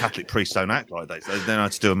 just Catholic priests don't act like that. So they know how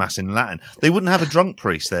to do a mass in Latin. They wouldn't have a drunk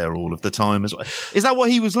priest there all of the time as well. Is that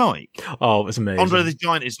what he was like? Oh, it was amazing. Andre the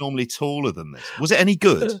Giant is normally taller than this. Was it any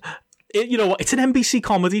good? You know what? It's an NBC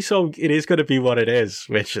comedy, so it is going to be what it is,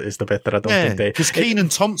 which is the bit that I don't think they... Because Kenan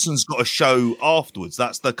Thompson's got a show afterwards.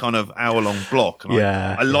 That's the kind of hour-long block. And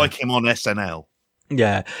I like him on SNL.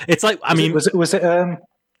 Yeah. It's like,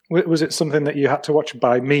 Was it something that you had to watch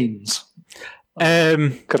by means?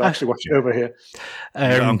 Could actually watch it over here.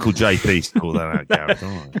 Uncle JP call that out, Gareth.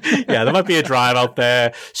 Right. Yeah, there might be a drive out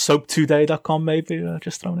there. Soaptoday.com maybe.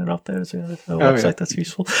 Just throwing it out there as a website that's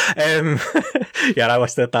useful. I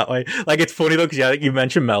watched it that way. Like, it's funny though, because you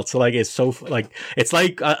mentioned Meltzer. Like, it's so it's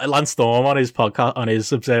like Lance Storm on his podcast, on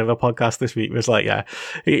his Observer podcast this week was like,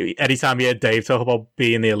 anytime he heard Dave talk about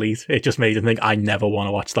being the elite, it just made him think, I never want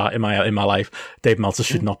to watch that in my life. Dave Meltzer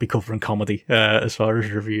should not be covering comedy as far as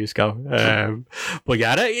reviews go. But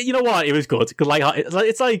yeah, you know what? It was good because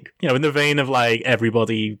it's like, in the vein of like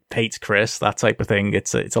everybody hates Chris, that type of thing.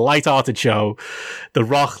 It's a light-hearted show. The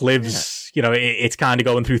Rock lives, it's kind of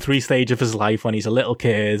going through 3 stages of his life: when he's a little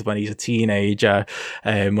kid, when he's a teenager,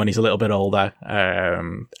 when he's a little bit older,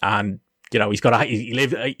 and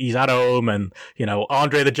he's at home, and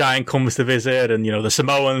Andre the Giant comes to visit, and the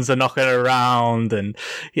Samoans are knocking around, and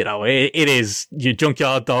it is your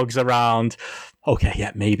junkyard dogs around. Okay,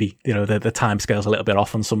 yeah, maybe, the time scale's a little bit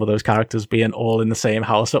off on some of those characters being all in the same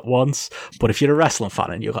house at once. But if you're a wrestling fan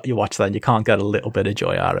and you watch that and you can't get a little bit of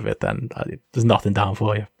joy out of it, then there's nothing down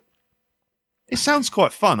for you. It sounds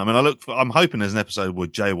quite fun. I mean, I'm hoping there's an episode where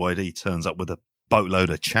JYD turns up with a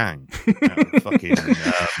boatload of Chang. Out of fucking,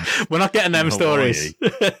 we're not getting them stories.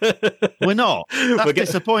 We're not. That's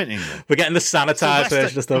disappointing. Then. We're getting the sanitized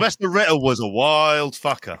version of stuff. Sylvester Ritter was a wild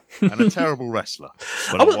fucker and a terrible wrestler.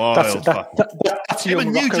 But a wild fucker. That's him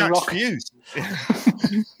and New Jack's Rock. fuse.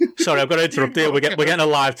 Sorry, I've got to interrupt you. We're getting a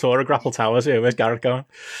live tour of Grapple Towers here. Where's Garrett going?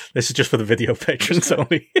 This is just for the video patrons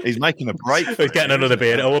only. He's making a break. He's getting another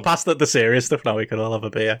beer. Oh, we're past the serious stuff now. We can all have a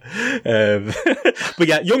beer. But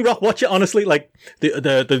yeah, Young Rock, watch it honestly. Like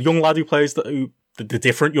the young lad who plays the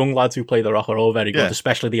different young lads who play the Rock are all very good,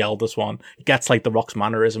 especially the eldest one. He gets like the Rock's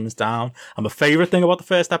mannerisms down. And my favourite thing about the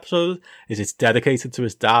first episode is it's dedicated to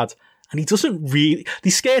his dad. And he doesn't really, they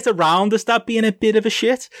skate around his dad being a bit of a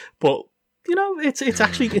shit, but you know, it's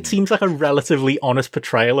actually, it seems like a relatively honest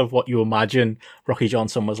portrayal of what you imagine Rocky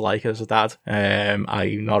Johnson was like as a dad. I'm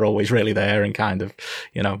not always really there and kind of,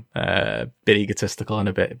 you know, bit egotistical and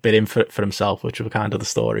a bit in for himself, which were kind of the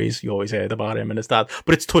stories you always heard about him and his dad.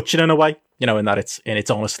 But it's touching in a way, you know, in that it's in its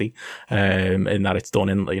honesty, in that it's done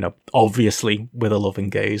in, you know, obviously with a loving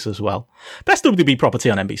gaze as well. Best WB property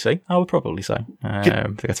on NBC, I would probably say. I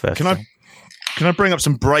think that's fair. Can I bring up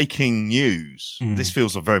some breaking news? This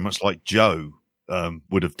feels very much like Joe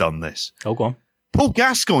would have done this. Oh, go on. Paul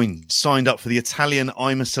Gascoigne signed up for the Italian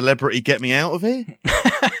I'm a Celebrity, Get Me Out of Here.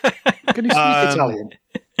 Can he speak Italian?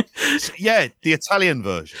 Yeah, the Italian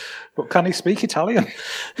version. But can he speak Italian?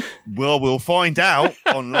 Well, we'll find out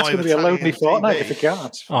on live. It's going to be a lonely fortnight if he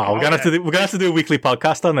can't. Oh, we're gonna have to do a weekly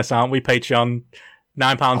podcast on this, aren't we? Patreon,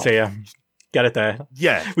 £9 tier. Get it there.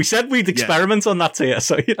 Yeah. We said we'd experiment on that tier,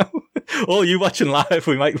 so, you know, all you watching live,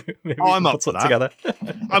 we might maybe I'm up put for that together.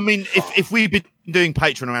 I mean, if we'd been doing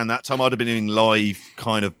Patreon around that time, I'd have been doing live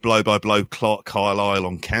kind of blow-by-blow Clark Carlisle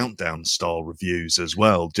on Countdown style reviews as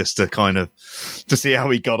well, just to kind of to see how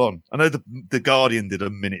he got on. I know the Guardian did a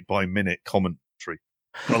minute-by-minute commentary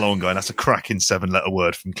along going, that's a cracking 7-letter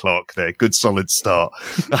word from Clark there. Good, solid start.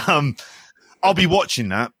 I'll be watching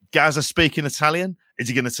that. Gaza speaking Italian. Is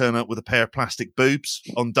he going to turn up with a pair of plastic boobs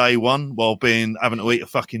on day one while having to eat a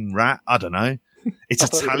fucking rat? I don't know. It's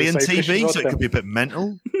Italian TV, so it could be a bit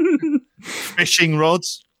mental. Fishing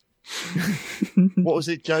rods. What was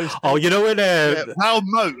it, Joe? Oh, you know when Hal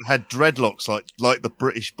Moat had dreadlocks like the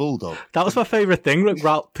British Bulldog. That was my favourite thing,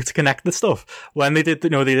 to connect the stuff. When they did, you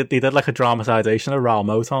know, they did like a dramatisation of Raoul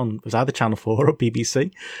Moat on, it was either Channel 4 or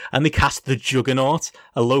BBC, and they cast the Juggernaut,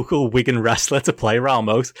 a local Wigan wrestler, to play Raoul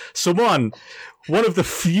Moat. One of the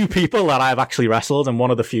few people that I've actually wrestled, and one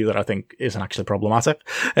of the few that I think isn't actually problematic,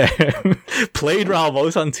 played Raoul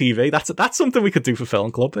Moat on TV. That's something we could do for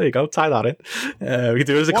Film Club. There you go, tie that in. We could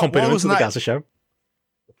do it as a accompaniment to the Gaza show.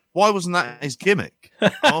 Why wasn't that his gimmick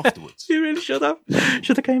afterwards? You really should have.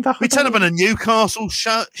 Should have came back. We turn up in a Newcastle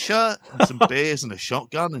shirt and some beers and a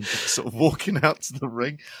shotgun and just sort of walking out to the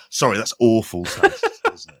ring. Sorry, that's awful taste,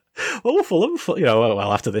 isn't it? Awful, you know.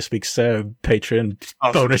 Well, after this week's Patreon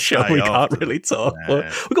bonus show, we can't really talk. Yeah.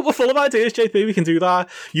 But we've got full of ideas, JP. We can do that.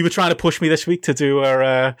 You were trying to push me this week to do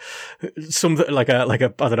something like a I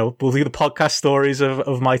don't know. We'll do the podcast stories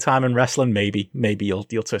of my time in wrestling. Maybe you'll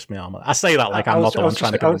twist me arm. I say that like I'm not the one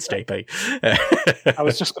trying to convince JP. I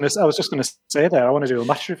was just going to say there. I want to do a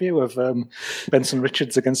match review of Benson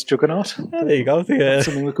Richards against Juggernaut. Yeah, there you go.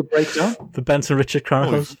 Something we could break down. The Benson Richard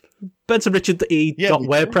Chronicles.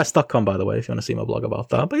 BensonRichard.wordpress.com, by the way, if you want to see my blog about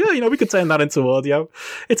that. But yeah, you know, we could turn that into audio.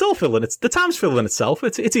 It's all filling. The time's filling itself.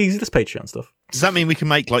 It's easy. This Patreon stuff. Does that mean we can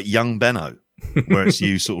make like Young Benno, where it's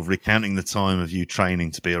you sort of recounting the time of you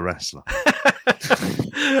training to be a wrestler?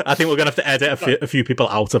 I think we're going to have to edit a few people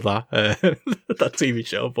out of that TV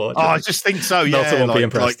show. But I just think so. Yeah, won't be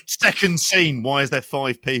impressed. Like second scene. Why is there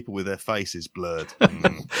 5 people with their faces blurred?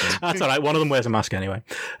 That's all right. One of them wears a mask anyway,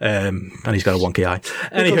 and he's got a wonky eye.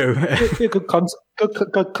 Anywho, good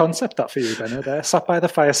concept that for you, Benno. There, sat by the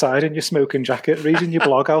fireside in your smoking jacket, reading your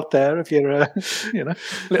blog out there of your,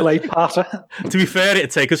 little 8-parter. To be fair,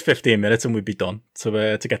 it'd take us 15 minutes and we'd be done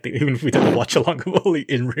to get even if we did a watch along of all the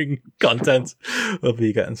in-ring content of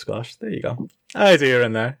you getting squashed. There you go. Idea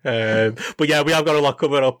in there. But yeah, we have got a lot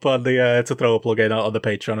covered up on the to throw a plug in on the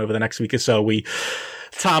Patreon over the next week or so.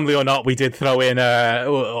 Timely or not, we did throw in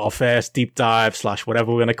our first deep dive /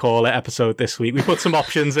 whatever we're going to call it episode this week. We put some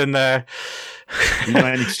options in there. You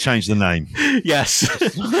might need to change the name. Yes.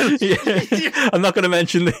 Yeah. I'm not going to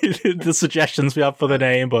mention the suggestions we have for the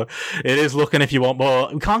name, but it is looking, if you want more,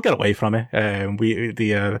 we can't get away from it.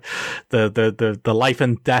 The life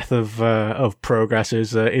and death of Progress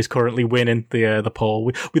is currently winning the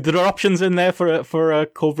poll. There are options in there for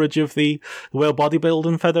coverage of the World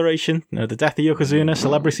Bodybuilding Federation, the death of Yokozuna,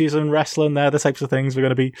 celebrities in wrestling, the types of things we're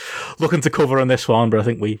going to be looking to cover on this one, but I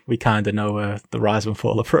think we kind of know the rise and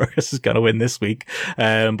fall of Progress is going to win this week.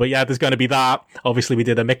 But yeah, there's going to be that. Obviously, we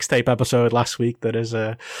did a mixtape episode last week that is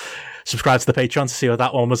subscribe to the Patreon to see what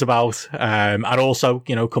that one was about. And also,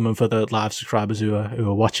 you know, coming for the live subscribers who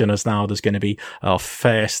are watching us now, there's going to be our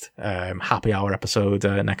first happy hour episode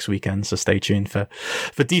next weekend. So stay tuned for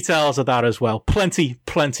details of that as well. Plenty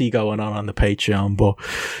going on the Patreon. But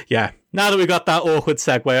yeah, now that we got that awkward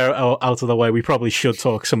segue out of the way, we probably should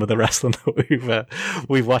talk some of the wrestling that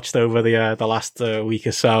we've watched over the last week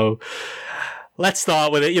or so. Let's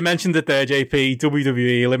start with it. You mentioned it there, JP.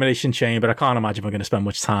 WWE Elimination Chamber. I can't imagine we're going to spend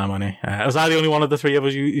much time on it. Was I the only one of the three of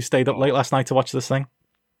us who stayed up late last night to watch this thing?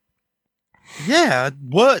 Yeah, I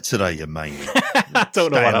worked today, you mate. I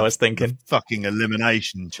don't know what I was thinking. Fucking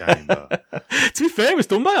Elimination Chamber. To be fair, it was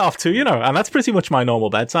done by 2:30, you know, and that's pretty much my normal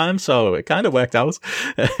bedtime, so it kind of worked out.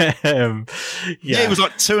 Yeah, it was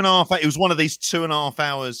like 2.5. It was one of these 2.5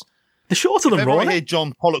 hours. The shorter than Raw. If I hear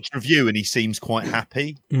John Pollock's review and he seems quite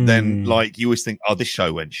happy, then like you always think, oh, this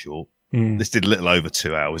show went short. This did a little over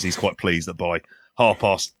 2 hours. He's quite pleased that by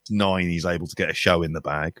 9:30 he's able to get a show in the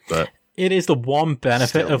bag. But it is the one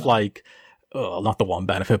benefit of like, not the one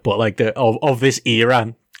benefit, but like of this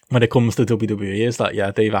era when it comes to WWE is that,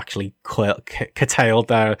 yeah, they've actually curtailed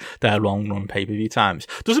their long run pay-per-view times.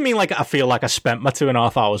 Doesn't mean like I feel like I spent my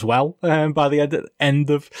 2.5 hours well by the end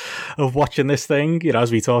of watching this thing. You know,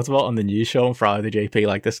 as we talked about on the news show on Friday, JP,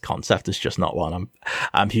 like this concept is just not one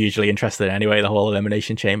I'm hugely interested in anyway. The whole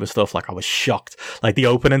Elimination Chamber stuff, like I was shocked. Like the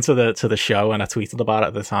opening to the show, and I tweeted about it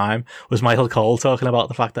at the time, was Michael Cole talking about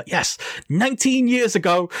the fact that, yes, 19 years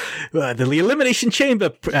ago, the Elimination Chamber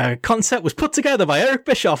concept was put together by Eric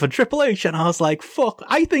Bischoff and Triple H, and I was like, fuck,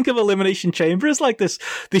 I think of Elimination Chamber as like this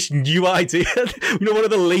new idea, you know, one of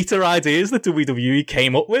the later ideas that WWE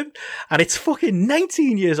came up with, and it's fucking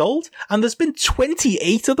 19 years old, and there's been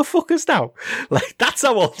 28 of the fuckers now. Like, that's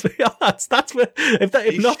how old we are. That's where,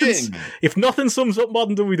 if nothing sums up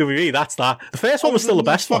modern WWE, that's that. The first one was still the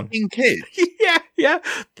best one. Kid. Yeah.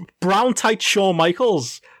 Brown tight Shawn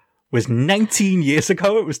Michaels was 19 years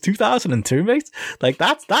ago. It was 2002, mate. Like,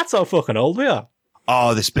 that's how fucking old we are.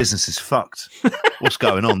 Oh, this business is fucked. What's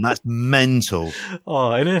going on? That's mental.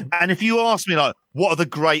 Oh, isn't it? And if you ask me, like, what are the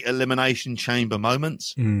great Elimination Chamber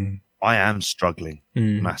moments? I am struggling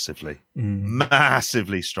massively.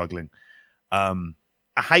 Massively struggling. I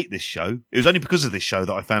hate this show. It was only because of this show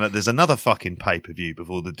that I found out there's another fucking pay-per-view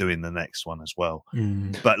before they're doing the next one as well.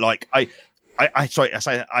 But, like, I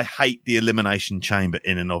hate the Elimination Chamber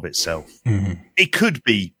in and of itself. It could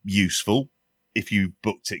be useful if you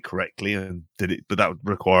booked it correctly and did it, but that would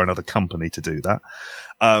require another company to do that.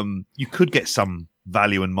 You could get some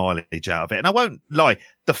value and mileage out of it. And I won't lie,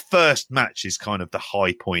 the first match is kind of the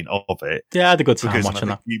high point of it. Yeah, I had a good time watching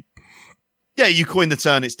that. You coined the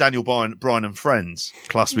term, it's Daniel Bryan and friends.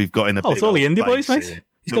 Plus we've got in a bit. It's all the indie boys, mate.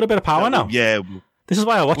 He's got a bit of power now. Yeah. This is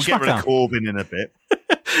why I watch SmackDown. We'll get rid of Corbin in a bit.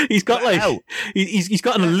 He's got he's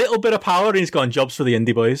got a little bit of power and he's got jobs for the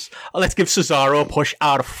indie boys. Let's give Cesaro a push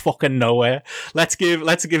out of fucking nowhere. Let's give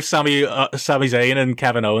Sami Zayn and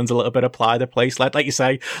Kevin Owens a little bit of pride of place. Like you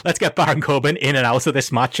say, let's get Baron Corbin in and out of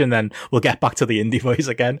this match and then we'll get back to the indie boys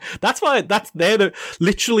again. They're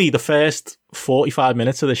literally the first 45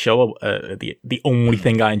 minutes of the show are the only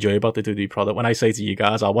thing I enjoy about the WWE product. When I say to you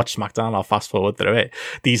guys, I'll watch SmackDown, I'll fast forward through it.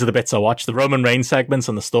 These are the bits I watch. The Roman Reigns segments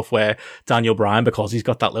and the stuff where Daniel Bryan, because he's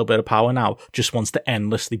got that little bit of power now, just wants to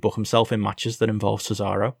endlessly book himself in matches that involve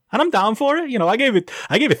Cesaro. And I'm down for it. You know, I gave it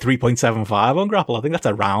 3.75 on Grapple. I think that's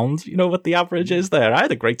around, you know, what the average is there. I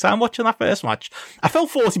had a great time watching that first match. I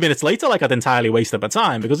felt 40 minutes later like I'd entirely wasted my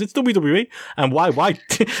time because it's WWE. And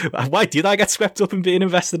why did I get swept up in being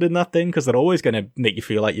invested in that thing? Because they're always going to make you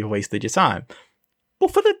feel like you've wasted your time.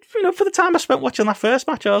 But for the time I spent watching that first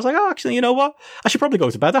match, I was like, oh, actually, you know what? I should probably go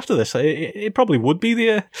to bed after this. It probably would be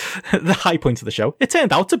the high point of the show. It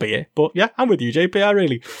turned out to be it. But yeah, I'm with you, JP.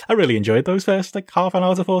 I really enjoyed those first like half an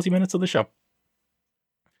hour to 40 minutes of the show.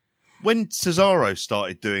 When Cesaro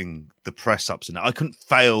started doing the press ups and I couldn't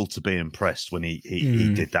fail to be impressed when he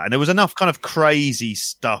did that. And there was enough kind of crazy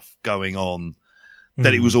stuff going on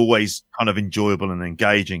that it was always kind of enjoyable and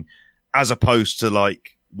engaging, as opposed to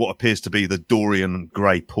like what appears to be the Dorian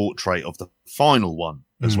Gray portrait of the final one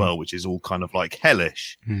as well, which is all kind of like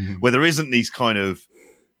hellish, where there isn't these kind of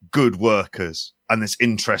good workers and this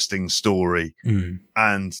interesting story.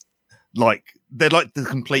 And like, they're like the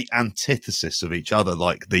complete antithesis of each other,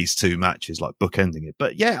 like these two matches, like bookending it.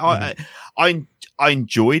 But yeah, I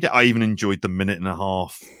enjoyed it. I even enjoyed the minute and a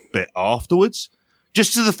half bit afterwards,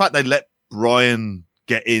 just to the fact they let Bryan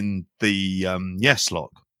get in the yes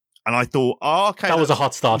lock. And I thought, oh, okay. That was a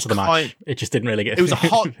hot start to the match. It just didn't really get... It was a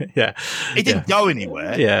hot... yeah. It didn't go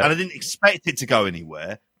anywhere. Yeah. And I didn't expect it to go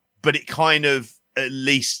anywhere. but it kind of, at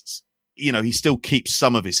least, he still keeps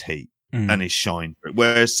some of his heat and his shine,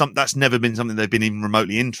 whereas that's never been something they've been even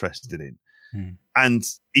remotely interested in. And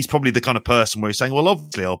he's probably the kind of person where he's saying, well,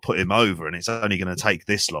 obviously I'll put him over and it's only going to take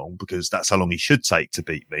this long because that's how long he should take to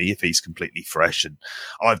beat me if he's completely fresh. And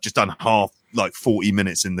I've just done 40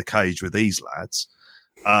 minutes in the cage with these lads.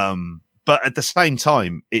 But at the same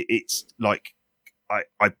time, it's like,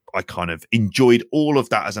 I kind of enjoyed all of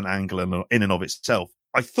that as an angle in and of itself.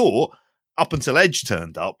 I thought up until Edge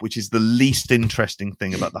turned up, which is the least interesting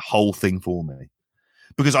thing about the whole thing for me.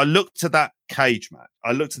 Because I looked at that cage match,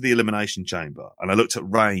 I looked at the Elimination Chamber, and I looked at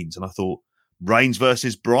Reigns, and I thought Reigns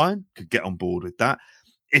versus Bryan, could get on board with that.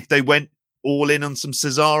 If they went all in on some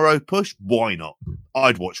Cesaro push, why not?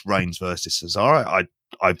 I'd watch Reigns versus Cesaro.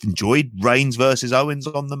 I've enjoyed Reigns versus Owens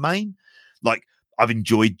on the main. Like, I've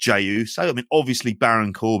enjoyed Jey Uso. I mean, obviously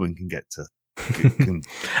Baron Corbin can get to.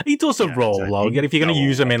 He does a role, Logan. If you're going to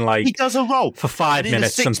use him in he does a role for 5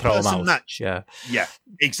 minutes and throw him out. Match, yeah,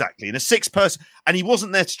 exactly. In a 6-person, and he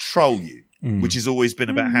wasn't there to troll you, which has always been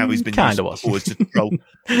about how he's been used always to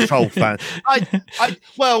troll fans.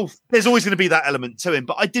 Well, there's always going to be that element to him,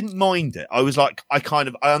 but I didn't mind it. I was like, I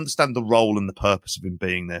understand the role and the purpose of him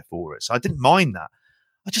being there for it, so I didn't mind that.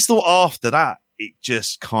 I just thought after that, it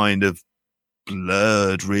just kind of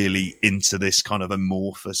blurred really into this kind of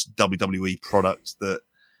amorphous WWE product that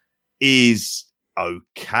is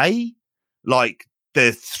okay. Like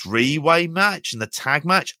the 3-way match and the tag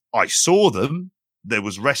match, I saw them. There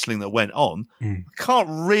was wrestling that went on. I can't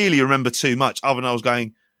really remember too much other than I was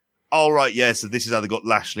going, oh, right, yeah, so this is how they got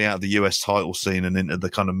Lashley out of the US title scene and into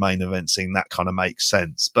the kind of main event scene. That kind of makes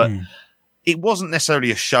sense. But it wasn't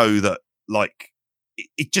necessarily a show that, like,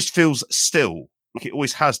 it just feels still, like it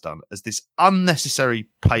always has done, as this unnecessary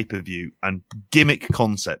pay-per-view and gimmick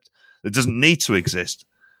concept that doesn't need to exist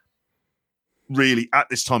really at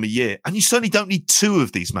this time of year. And you certainly don't need 2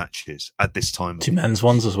 of these matches at this time. 2 men's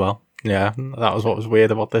ones as well. Yeah, that was what was weird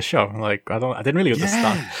about this show. Like, I didn't really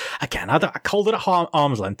understand. Yeah. Again, I called it at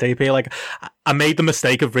arm's length, DP. Like, I made the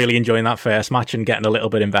mistake of really enjoying that first match and getting a little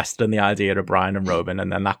bit invested in the idea of Bryan and Roman,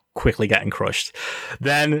 and then that quickly getting crushed.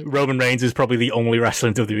 Then Roman Reigns is probably the only wrestler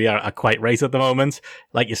in WWE I quite rate at the moment.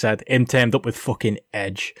 Like you said, him teamed up with fucking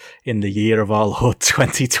Edge in the year of our Lord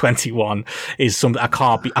 2021 is something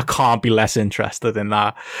I can't be less interested in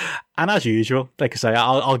that. And as usual, like I say,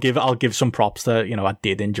 I'll give some props that, I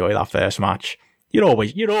did enjoy that first match. You're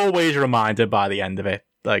always reminded by the end of it,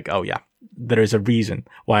 like, oh yeah, there is a reason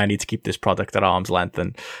why I need to keep this product at arm's length.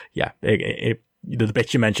 And yeah, the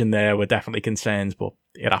bits you mentioned there were definitely concerns, but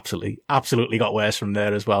it absolutely got worse from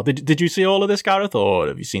there as well. Did you see all of this, Gareth, or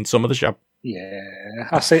have you seen some of the show? Yeah,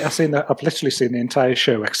 I've seen that. I've literally seen the entire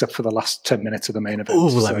show except for the last 10 minutes of the main event. Oh,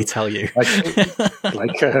 let me tell you,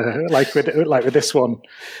 like with this one,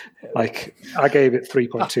 like I gave it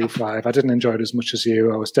 3.25. I didn't enjoy it as much as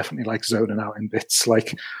you. I was definitely like zoning out in bits.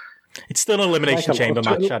 Like it's still an elimination chamber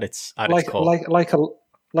match at its core. Like a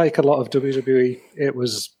lot of WWE, it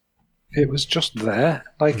was just there.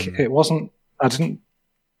 Like it wasn't.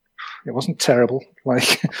 It wasn't terrible.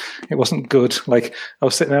 Like, it wasn't good. Like, I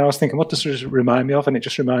was sitting there, I was thinking, what does this remind me of? And it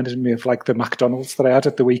just reminded me of, like, the McDonald's that I had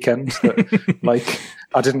at the weekend. That, like,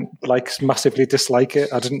 I didn't, like, massively dislike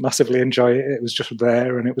it. I didn't massively enjoy it. It was just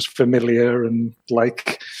there, and it was familiar, and,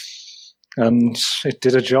 like, and it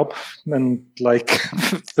did a job. And, like,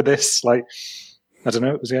 for this, like, I don't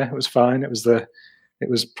know, it was fine. It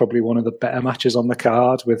was probably one of the better matches on the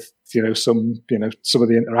card with, some of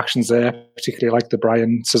the interactions there, particularly like the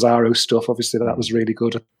Bryan Cesaro stuff. Obviously that was really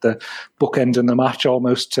good at the bookend in the match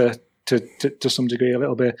almost to some degree a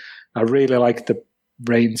little bit. I really liked the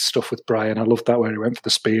Reigns stuff with Bryan. I loved that where he went for the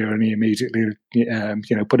spear and he immediately,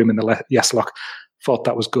 put him in the yes lock. Thought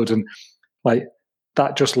that was good. And like,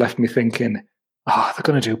 that just left me thinking, they're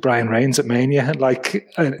going to do Bryan Reigns at Mania. Like,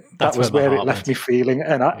 that was where it left me feeling.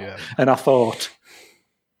 And I thought,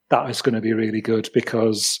 that is going to be really good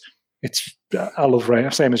because I love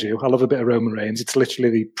Reigns, same as you. I love a bit of Roman Reigns. It's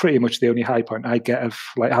literally pretty much the only high point I get of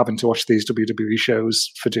like having to watch these WWE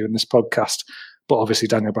shows for doing this podcast. But obviously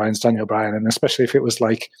Daniel Bryan's Daniel Bryan, and especially if it was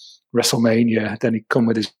like WrestleMania, then he'd come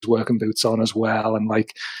with his working boots on as well. And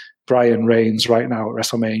like Bryan Reigns right now at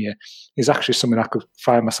WrestleMania is actually something I could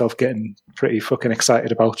find myself getting pretty fucking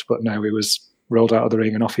excited about. But now he was rolled out of the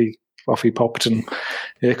ring and off he popped, and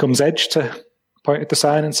here comes Edge to point at the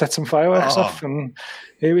sign and set some fireworks off, and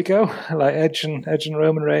here we go, like Edge and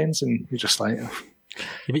Roman Reigns, and you're just like,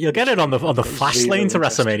 But you'll get it on the fast lane to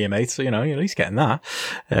WrestleMania, mate. So you're at least getting that.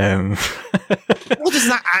 What does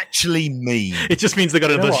that actually mean? It just means they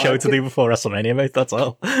got another show to do before WrestleMania, mate. That's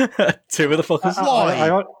all. Two of the fuckers.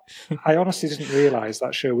 I honestly didn't realise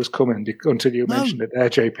that show was coming until you mentioned it there,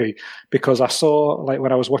 JP. Because I saw, like,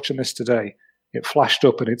 when I was watching this today, it flashed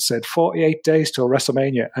up and it said 48 days till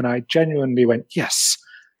WrestleMania, and I genuinely went, yes.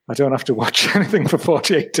 I don't have to watch anything for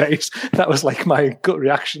 48 days. That was like my gut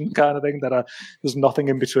reaction kind of thing, that there's nothing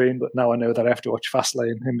in between, but now I know that I have to watch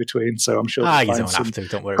Fastlane in between, so I'm sure you don't have to.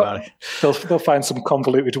 Don't worry about it. They'll find some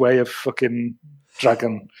convoluted way of fucking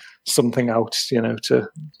dragging something out,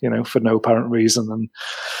 for no apparent reason and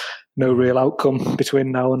no real outcome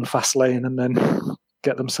between now and Fastlane, and then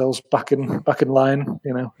get themselves back in line, I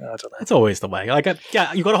don't know. It's always the way. Like,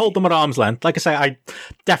 you've got to hold them at arm's length. Like I say, I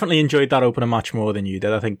definitely enjoyed that opener match more than you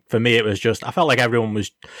did. I think for me, it was just, I felt like everyone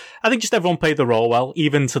played the role well,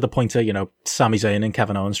 even to the point of, Sami Zayn and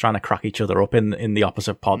Kevin Owens trying to crack each other up in the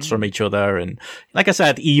opposite pods from each other. And like I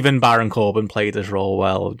said, even Baron Corbin played his role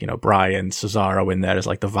well. Bryan, Cesaro in there as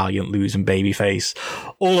like the valiant losing babyface.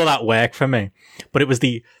 All of that worked for me. But it was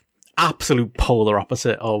the absolute polar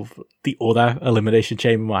opposite of the other Elimination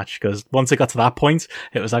Chamber match, because once it got to that point,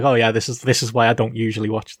 it was like, oh yeah, this is why I don't usually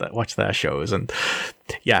watch their shows. And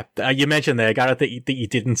yeah, you mentioned there, Gareth, that you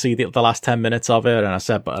didn't see the last 10 minutes of it, and I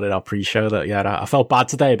said about it our pre-show that I felt bad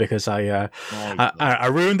today because I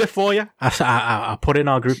ruined it for you. I put in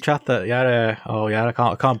our group chat that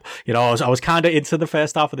I can't. I was kind of into the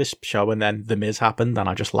first half of this show, and then The Miz happened, and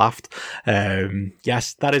I just laughed.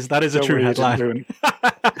 Yes, that is a true headline.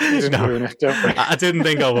 I didn't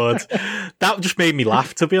think I would. That just made me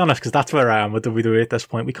laugh, to be honest, because that's where I am with WWE at this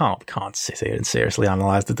point. We can't sit here and seriously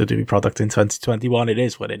analyse the WWE product in 2021. It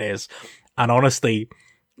is what it is. And honestly,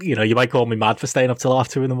 you might call me mad for staying up till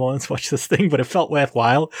 2:30 in the morning to watch this thing, but it felt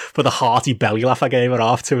worthwhile for the hearty belly laugh I gave at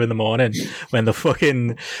 2:30 in the morning when the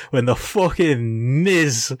fucking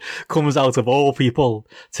Miz comes out of all people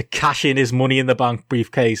to cash in his Money in the Bank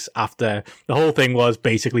briefcase after the whole thing was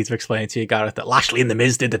basically to explain to you, Gareth, that Lashley and the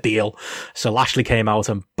Miz did the deal. So Lashley came out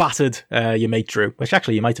and battered your mate Drew, which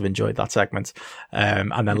actually you might have enjoyed that segment,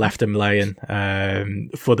 and then left him laying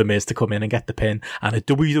for the Miz to come in and get the pin, and a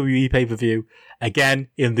WWE pay-per-view again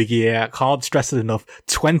in the year, I can't stress it enough,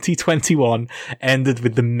 2021 ended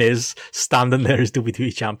with the Miz standing there as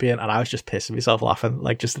WWE champion, and I was just pissing myself laughing.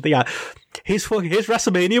 Like, just at the his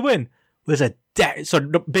WrestleMania win was big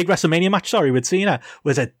WrestleMania match, with Cena,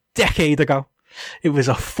 was a decade ago. It was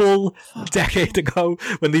a full decade ago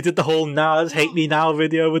when they did the whole Nas Hate Me Now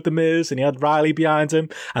video with the Miz, and he had Riley behind him,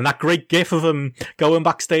 and that great gif of him going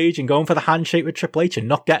backstage and going for the handshake with Triple H and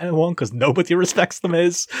not getting one because nobody respects the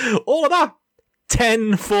Miz. All of that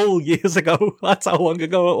 10 full years ago. That's how long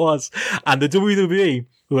ago it was. And the WWE,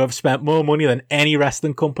 who have spent more money than any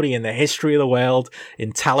wrestling company in the history of the world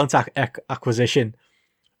in talent acquisition,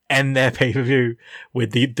 end their pay-per-view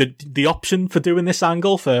with the option for doing this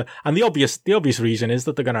angle and the obvious reason is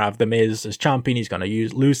that they're going to have the Miz as champion. He's going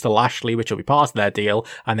to lose to Lashley, which will be part of their deal.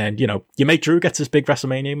 And then, your mate Drew gets his big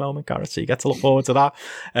WrestleMania moment, Gareth, so you get to look forward to that.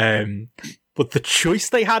 But the choice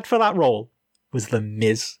they had for that role was the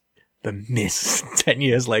Miz. The Miz 10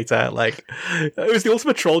 years later. Like, it was the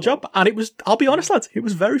ultimate troll job, and it was, I'll be honest, lads, it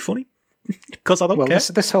was very funny because I don't care.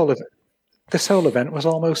 This whole event was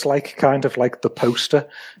almost like kind of like the poster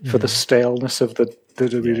for the staleness of the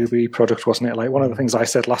WWE product, wasn't it? Like, one of the things I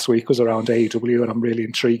said last week was around AEW, and I'm really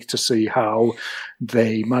intrigued to see how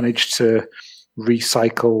they managed to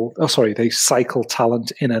they cycle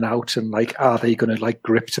talent in and out, and like, are they going to like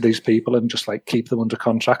grip to these people and just like keep them under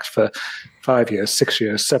contract for 5 years, 6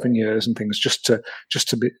 years, 7 years and things, just to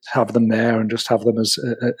have them there and just have them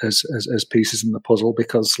as pieces in the puzzle?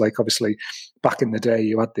 Because like, obviously back in the day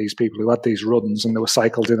you had these people who had these runs and they were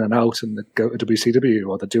cycled in and out, and they'd go to WCW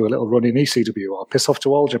or they'd do a little run in ECW or piss off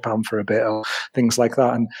to All Japan for a bit or things like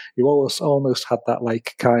that, and you almost had that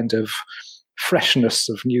like kind of freshness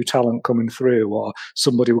of new talent coming through, or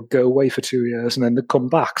somebody would go away for 2 years and then they'd come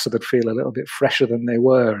back so they'd feel a little bit fresher than they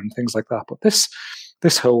were and things like that. But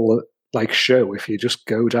this whole like show, if you just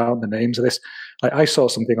go down the names of this, like, I saw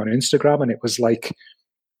something on Instagram and it was like,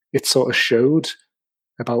 it sort of showed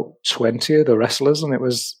about 20 of the wrestlers, and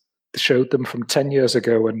it showed them from 10 years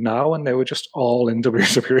ago and now, and they were just all in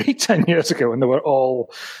WWE 10 years ago, and they were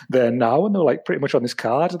all there now, and they were like pretty much on this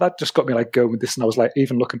card. That just got me like going with this, and I was like,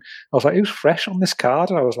 even looking, I was like, who's fresh on this card?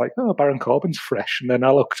 And I was like, oh, Baron Corbin's fresh. And then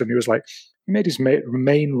I looked and he was like He made his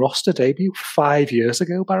main roster debut 5 years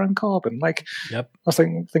ago, Baron Corbin. Like, yep. I was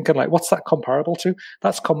thinking, like, what's that comparable to?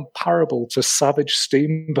 That's comparable to Savage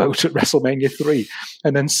Steamboat at WrestleMania 3,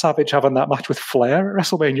 and then Savage having that match with Flair at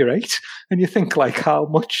WrestleMania 8. And you think, like, how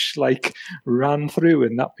much, like, ran through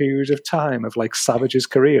in that period of time of, like, Savage's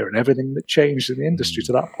career and everything that changed in the industry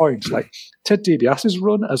to that point. Like, Ted DiBiase's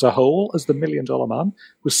run as a whole, as the $1 Million Man,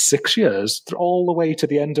 was 6 years, all the way to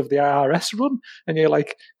the end of the IRS run. And you're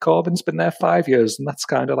like, Corbin's been there 5 years, and that's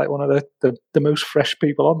kind of like one of the most fresh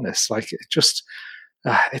people on this. Like, it just,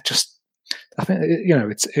 I think, you know,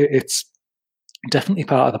 it's definitely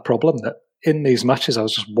part of the problem that in these matches I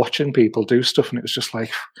was just watching people do stuff, and it was just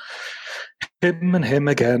like him and him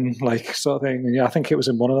again, like, sort of thing. And yeah, I think it was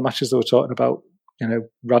in one of the matches they were talking about, you know,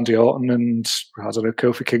 Randy Orton and, I don't know,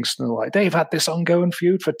 Kofi Kingston, like, they've had this ongoing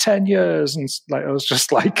feud for 10 years. And like, I was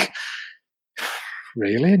just like,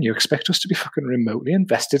 really? And you expect us to be fucking remotely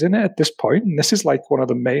invested in it at this point? And this is like one of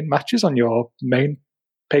the main matches on your main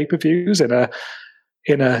pay-per-views in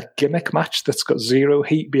a gimmick match that's got zero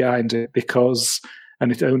heat behind it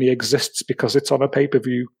and it only exists because it's on a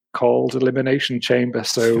pay-per-view called Elimination Chamber.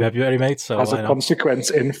 So February, mate. So as a consequence,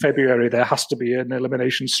 in February, there has to be an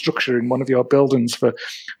elimination structure in one of your buildings for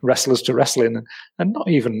wrestlers to wrestle in, and not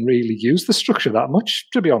even really use the structure that much,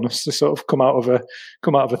 to be honest. They sort of come out of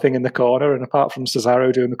a thing in the corner, and apart from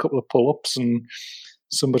Cesaro doing a couple of pull-ups and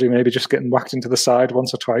somebody maybe just getting whacked into the side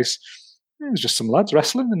once or twice, it was just some lads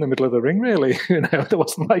wrestling in the middle of the ring. Really, you know, there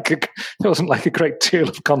wasn't like a great deal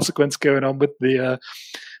of consequence going on with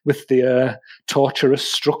the torturous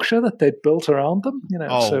structure that they'd built around them, you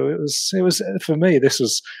know. So it was for me. This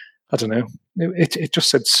was, I don't know. It just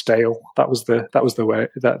said stale. That was the way.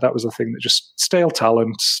 That was the thing that just stale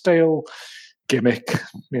talent, stale gimmick,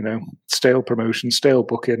 you know, stale promotion, stale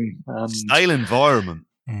booking, stale environment.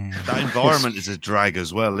 That environment is a drag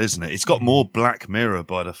as well, isn't it? It's got more Black Mirror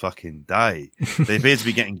by the fucking day. They appear to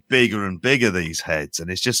be getting bigger and bigger, these heads, and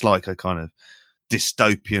it's just like a kind of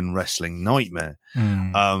dystopian wrestling nightmare.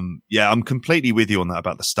 Yeah, I'm completely with you on that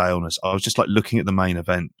about the staleness. I was just like looking at the main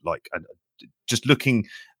event, like just looking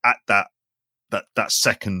at that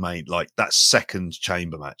second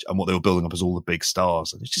chamber match and what they were building up as all the big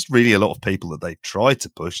stars. And it's just really a lot of people that they've tried to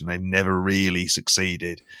push and they've never really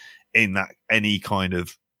succeeded in that any kind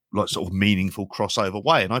of like sort of meaningful crossover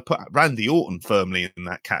way. And I put Randy Orton firmly in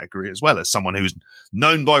that category as well, as someone who's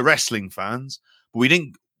known by wrestling fans, but we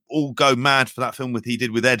didn't all go mad for that film he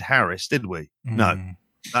did with Ed Harris, did we? No,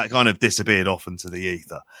 that kind of disappeared off into the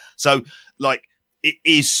ether. So like, it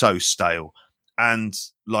is so stale. And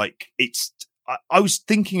like, I was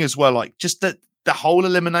thinking as well, like just the whole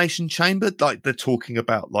Elimination Chamber, like they're talking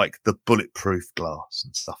about like the bulletproof glass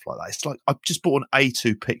and stuff like that. It's like, I've just bought an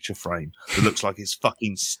A2 picture frame that looks like it's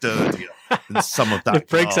fucking sturdier than some of that. It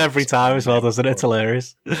breaks every time as well, doesn't it? It's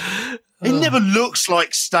hilarious. It never looks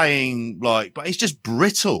like staying like, but it's just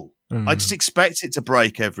brittle. I just expect it to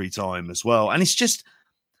break every time as well. And it's just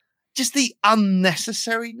the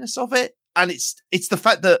unnecessariness of it. And it's the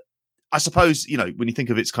fact that I suppose, you know, when you think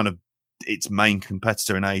of its main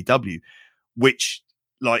competitor in AEW, which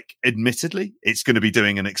like, admittedly, it's going to be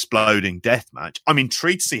doing an exploding death match. I'm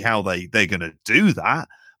intrigued to see how they're going to do that.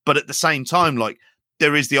 But at the same time, like,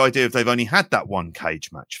 there is the idea of they've only had that one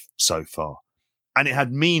cage match so far. And it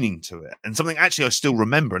had meaning to it. And something actually I still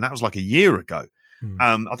remember, and that was like a year ago.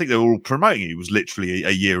 I think they were all promoting it. It was literally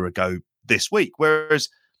a year ago this week. Whereas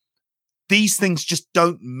these things just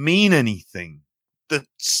don't mean anything. The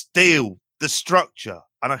steel, the structure,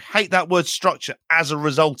 and I hate that word structure as a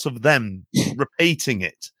result of them repeating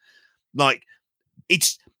it. Like,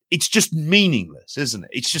 it's just meaningless, isn't it?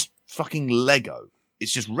 It's just fucking Lego.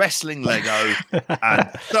 It's just wrestling Lego and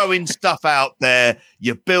throwing stuff out there.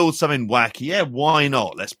 You build something wacky. Yeah, why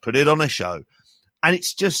not? Let's put it on a show. And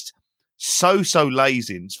it's just so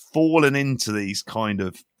lazy, and it's fallen into these kind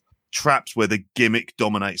of traps where the gimmick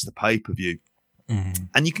dominates the pay-per-view.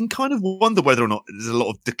 And you can kind of wonder whether or not there's a lot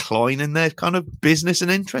of decline in their kind of business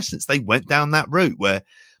and interest since they went down that route where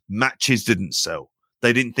matches didn't sell.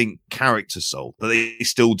 They didn't think characters sold, but they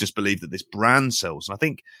still just believe that this brand sells. And I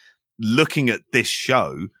think looking at this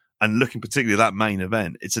show and looking particularly at that main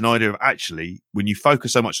event, it's an idea of actually, when you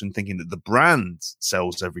focus so much on thinking that the brand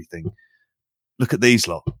sells everything, look at these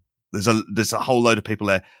lot. There's a whole load of people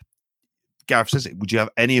there. Gareth says it. Would you have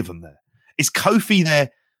any of them there? Is Kofi there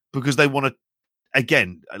because they want to,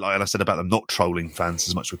 again, like I said about them not trolling fans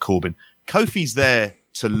as much with Corbin, Kofi's there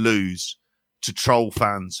to lose to troll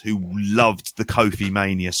fans who loved the Kofi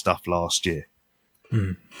Mania stuff last year.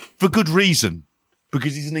 For good reason.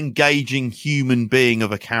 Because he's an engaging human being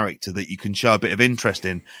of a character that you can show a bit of interest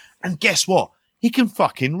in. And guess what? He can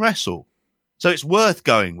fucking wrestle. So it's worth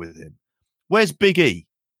going with him. Where's Big E?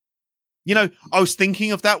 You know, I was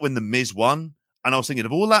thinking of that when The Miz won, and I was thinking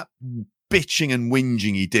of all that bitching and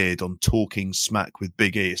whinging he did on Talking Smack with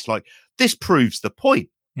Big E. It's like, this proves the point.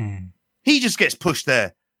 He just gets pushed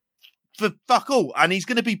there for fuck all, and he's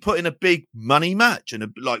going to be put in a big money match,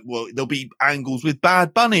 and there'll be angles with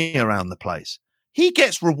Bad Bunny around the place. He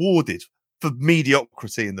gets rewarded for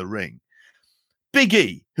mediocrity in the ring. Big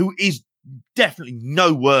E, who is definitely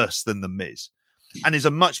no worse than The Miz, and is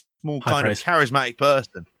a much more kind of charismatic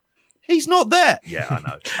person. He's not there. Yeah, I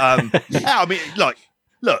know. I mean, like,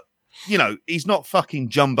 look, you know, he's not fucking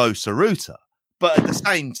Jumbo Saruta, but at the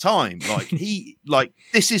same time,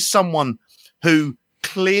 this is someone who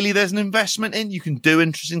clearly there's an investment in. You can do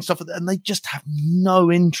interesting stuff, and they just have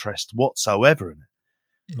no interest whatsoever in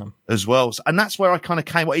it as well. And that's where I kind of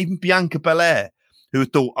came. Even Bianca Belair, who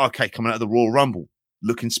thought, okay, coming out of the Royal Rumble,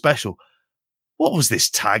 looking special. What was this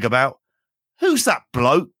tag about? Who's that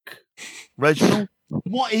bloke, Reginald?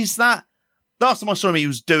 What is that? Last time I saw him, he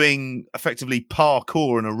was doing effectively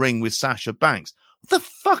parkour in a ring with Sasha Banks. What the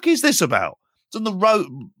fuck is this about? It's on the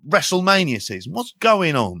WrestleMania season. What's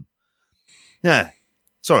going on? Yeah.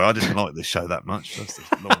 Sorry, I didn't like this show that much. That's the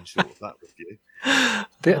long and short of that review.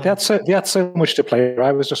 They had so much to play.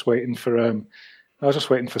 I was just waiting for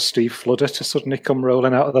Steve Fludder to suddenly come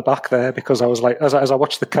rolling out of the back there, because I was like, as I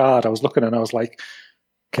watched the card, I was looking and I was like,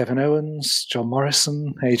 Kevin Owens, John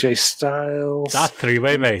Morrison, AJ Styles, that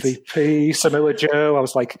three-way, mate, VP, Samoa Joe. I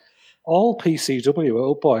was like, all PCW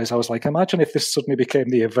old boys. I was like, imagine if this suddenly became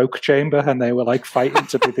the Evoke Chamber and they were like fighting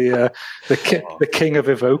to be the king of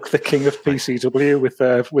Evoke, the king of PCW with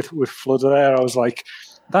Fludder there. I was like,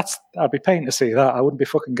 I'd be paying to see that. I wouldn't be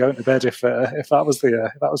fucking going to bed if that was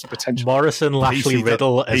the potential. Morrison, Lashley,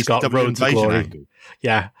 Riddle has got Road to Glory. Angle.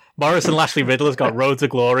 Yeah. Morrison, Lashley, Riddle has got Road to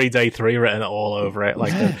Glory Day 3 written all over it,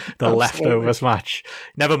 like the leftovers match.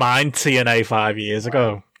 Never mind TNA 5 years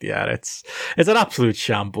ago. Yeah, it's an absolute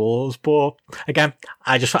shambles. But again,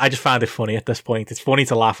 I just find it funny at this point. It's funny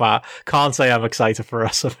to laugh at. Can't say I'm excited for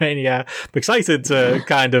WrestleMania. I'm excited to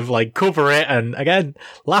kind of like cover it and again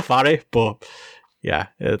laugh at it. But yeah,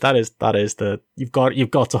 that is you've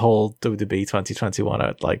got to hold WWE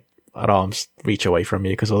 2021 at arm's reach away from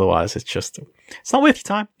you, because otherwise it's not worth your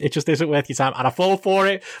time. It just isn't worth your time. And I fall for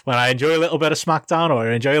it when I enjoy a little bit of SmackDown or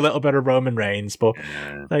I enjoy a little bit of Roman Reigns, but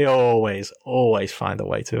they always find a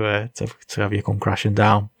way to have you come crashing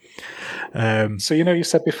down. So you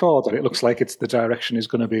said before that it looks like it's the direction is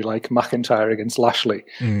going to be like McIntyre against Lashley.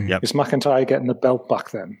 Yep. Is McIntyre getting the belt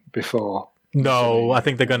back then before? No, I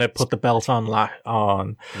think they're going to put the belt on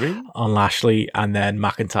Lashley, and then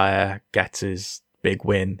McIntyre gets his big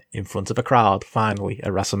win in front of a crowd finally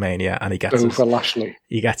at WrestleMania, and he gets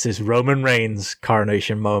his Roman Reigns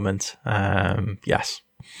coronation moment. Yes,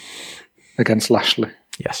 against Lashley.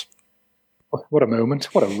 Yes. What a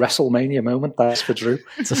moment! What a WrestleMania moment that's for Drew.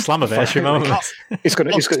 It's a Slammiversary moment. He's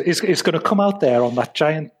going to come out there on that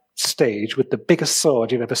giant stage with the biggest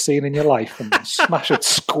sword you've ever seen in your life and smash it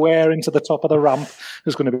square into the top of the ramp.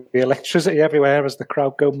 There's going to be electricity everywhere as the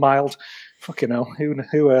crowd go mild. Fucking hell, who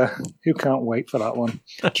can't wait for that one?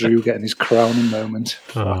 Drew getting his crowning moment.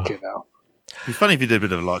 Fucking hell. It'd be funny if he did a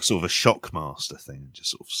bit of like sort of a Shockmaster thing and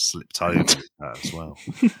just sort of slipped over that as well.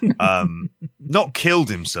 Not killed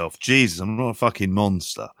himself. Jesus, I'm not a fucking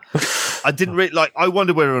monster. I didn't really like. I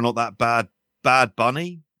wonder whether or not that Bad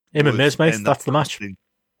Bunny. Him and Miz, mate. That's the match.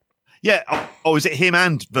 Yeah. Oh, is it him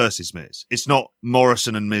and versus Miz? It's not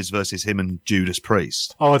Morrison and Miz versus him and Judas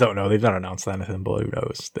Priest. Oh, I don't know. They've not announced anything, but who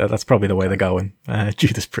knows? That's probably the way they're going.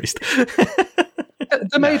 Judas Priest.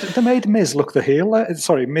 They made Miz look the heel.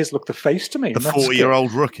 Miz looked the face to me. The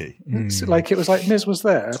 40-year-old rookie. It was like Miz was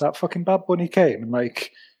there. That fucking Bad Bunny came and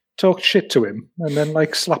like talked shit to him, and then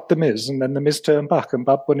like slapped the Miz, and then the Miz turned back, and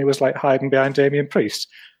Bad Bunny was like hiding behind Damian Priest.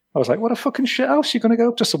 I was like, what a fucking shit house. You're going to go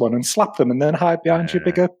up to someone and slap them and then hide behind your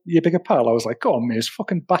bigger pal. I was like, go on, Miz,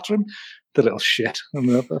 fucking batter him. The little shit.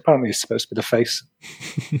 And apparently he's supposed to be the face.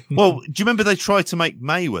 Well, do you remember they tried to make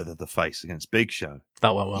Mayweather the face against Big Show?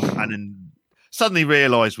 That went well. And then suddenly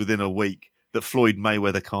realised within a week that Floyd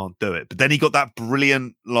Mayweather can't do it. But then he got that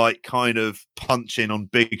brilliant, like, kind of punch in on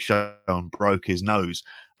Big Show and broke his nose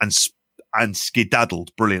and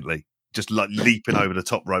skedaddled brilliantly, just like leaping over the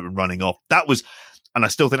top rope and running off. That was... And I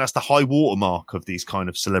still think that's the high watermark of these kind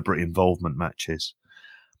of celebrity involvement matches.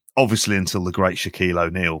 obviously until the great Shaquille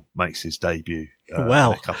O'Neal makes his debut in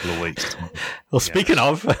a couple of weeks. Well, speaking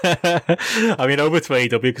of, I mean, over to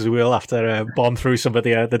AEW, because we will have to bomb through some of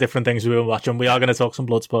the different things we were watching. We are going to talk some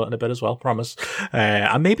Bloodsport in a bit as well, promise.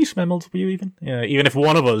 And maybe some MLW even. Even if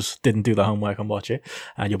one of us didn't do the homework and watch it.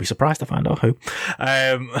 And you'll be surprised to find out who.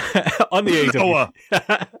 On the AEW.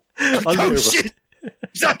 Oh, shit!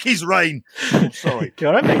 Zaki's reign. Oh, sorry. You're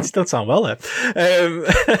all right, mate. Still sound well there. Fine,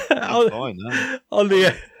 no. On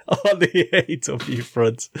the AEW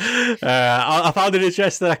front, I found it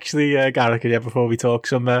interesting actually, Garrick. Before we talk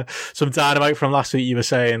some Dynamite from last week, you were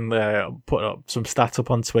saying put up some stats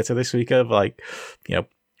up on Twitter this week of like,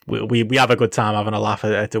 we have a good time having a laugh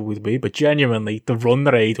at WWE, but genuinely the run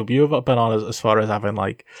that AEW have been on as far as having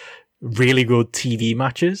like really good TV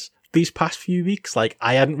matches these past few weeks, like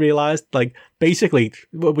I hadn't realized. Like basically,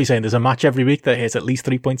 what we're saying, there's a match every week that hits at least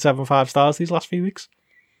 3.75 stars these last few weeks.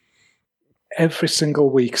 Every single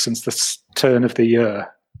week since the turn of the year,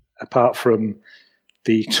 apart from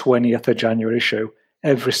the 20th of January show,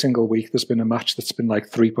 every single week there's been a match that's been like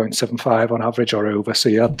 3.75 on average or over. So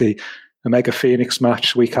you had the Omega Phoenix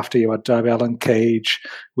match. Week after you had Darby Allin Cage.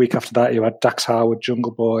 Week after that you had Dax Howard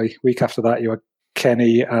Jungle Boy. Week after that you had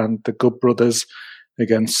Kenny and the Good Brothers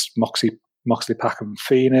against Moxley, Pac and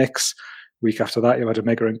Phoenix. Week after that you had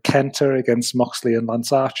Omega and Kenta against Moxley and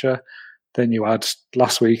Lance Archer. Then you had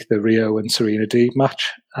last week the Rio and Serena Deeb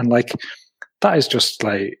match. And like, that is just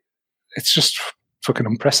like, it's just fucking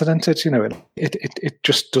unprecedented. It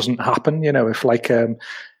just doesn't happen. If like,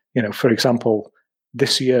 for example,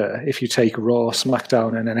 this year, if you take Raw,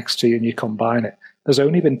 SmackDown and NXT and you combine it, there's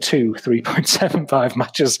only been 2 3.75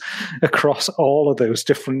 matches across all of those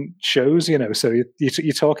different shows, So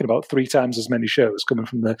you're talking about 3 times as many shows coming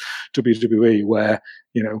from the WWE where,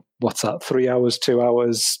 what's that, 3 hours, 2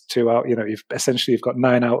 hours, 2 hours, you've got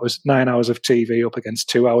 9 hours of TV up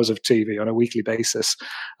against 2 hours of TV on a weekly basis.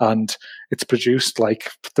 And it's produced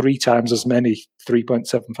like 3 times as many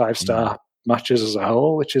 3.75 star matches as a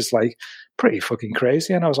whole, which is like pretty fucking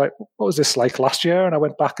crazy. And I was like, what was this like last year? And I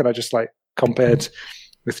went back and I just like compared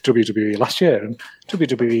with WWE last year. And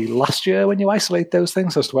WWE last year, when you isolate those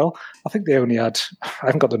things as well, I think they only had, I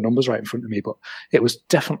haven't got the numbers right in front of me, but it was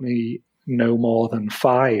definitely no more than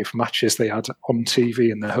 5 matches they had on TV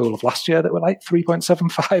in the whole of last year that were like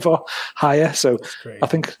 3.75 or higher. So I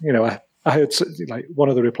think, I heard like one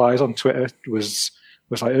of the replies on Twitter was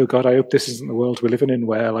like, oh God, I hope this isn't the world we're living in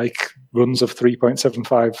where like runs of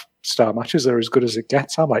 3.75 star matches are as good as it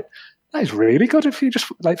gets. I'm like, that is really good if you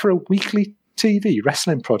just like for a weekly TV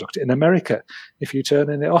wrestling product in America, if you turn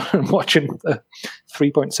it on and watching a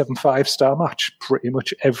 3.75 star match pretty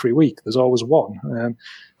much every week, there's always one.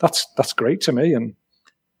 That's great to me. And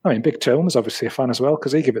I mean, Big Tone was obviously a fan as well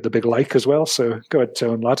because he gave it the big like as well. So go ahead,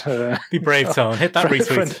 Tone, lad. Be brave, Tone. Hit that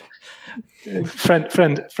retweet. Friend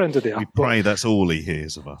of the app. We pray that's all he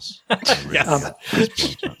hears of us. Yes.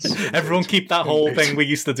 Everyone keep that whole thing we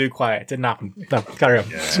used to do quiet. Didn't happen. No, carry on.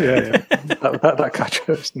 Yeah. That catch.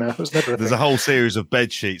 No, it was never. There's a whole series of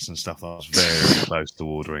bed sheets and stuff that I was very close to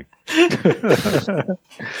ordering.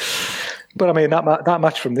 But I mean, that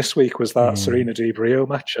match from this week was that Serena Deeb Rio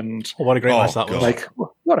match, and what a great match that was! Like,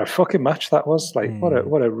 what a fucking match that was! Like, what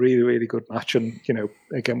a really, really good match. And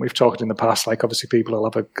again, we've talked in the past. Like, obviously, people will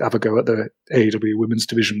have a go at the AEW women's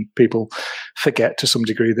division. People forget to some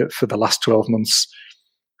degree that for the last 12 months,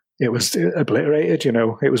 it was obliterated.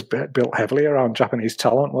 It was built heavily around Japanese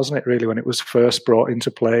talent, wasn't it? Really, when it was first brought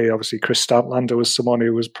into play, obviously, Chris Statlander was someone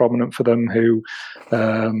who was prominent for them,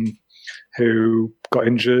 who got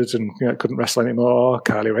injured and couldn't wrestle anymore.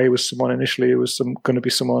 Kylie Ray was someone initially who was going to be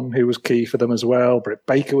someone who was key for them as well. Britt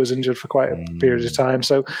Baker was injured for quite a period of time.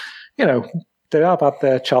 So, they have had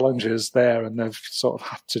their challenges there and they've sort of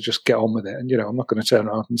had to just get on with it. And, I'm not going to turn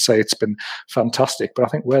around and say it's been fantastic, but I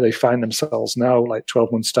think where they find themselves now, like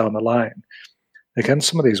 12 months down the line, against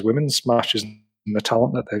some of these women's matches and the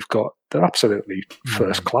talent that they've got, they're absolutely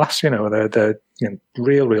first class. They're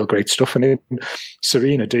real great stuff. And even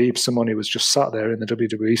Serena Deeb, someone who was just sat there in the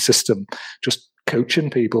WWE system, just coaching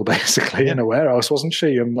people basically in a warehouse, wasn't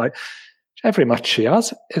she? And like every match she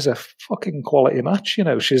has is a fucking quality match.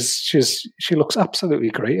 She looks absolutely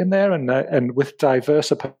great in there, and with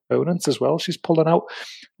diverse opponents as well. She's pulling out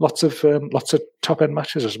lots of top end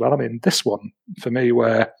matches as well. I mean, this one for me,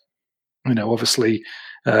 where obviously.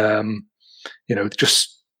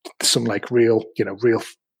 Just some like real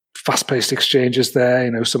fast-paced exchanges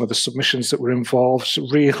there. Some of the submissions that were involved,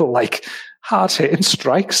 real like hard-hitting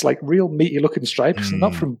strikes, like real meaty-looking strikes,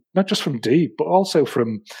 not just from Deeb, but also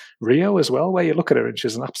from Rio as well, where you look at her and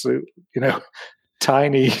she's an absolute,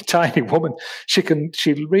 tiny woman. She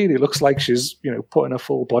really looks like she's, putting her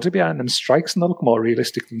full body behind them strikes, and they look more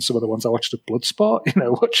realistic than some of the ones I watched at Bloodsport,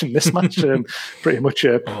 watching this match pretty much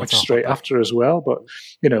straight after as well. But,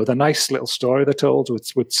 the nice little story they told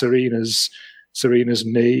with Serena's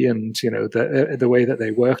knee, and, the way that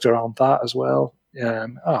they worked around that as well.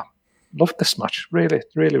 Loved this match. Really,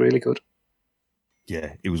 really, really good.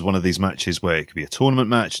 Yeah, it was one of these matches where it could be a tournament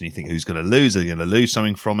match and you think, who's going to lose? Are they going to lose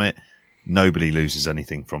something from it? Nobody loses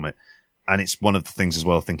anything from it. And it's one of the things as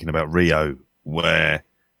well, thinking about Rio, where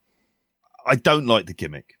I don't like the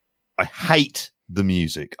gimmick. I hate the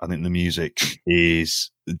music. I think the music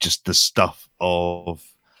is just the stuff of,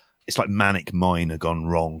 it's like Manic Miner gone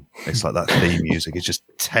wrong. It's like that theme music. It's just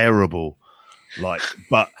terrible.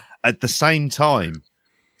 But at the same time,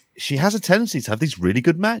 she has a tendency to have these really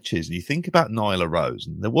good matches. And you think about Nyla Rose,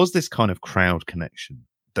 and there was this kind of crowd connection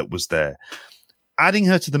that was there. Adding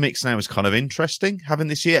her to the mix now is kind of interesting, having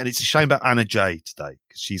this year. And it's a shame about Anna Jay today,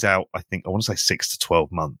 because she's out, I think, I want to say 6 to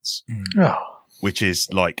 12 months, which is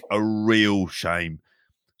like a real shame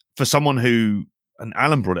for someone who, and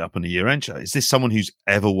Alan brought it up on the year-end show, is this someone who's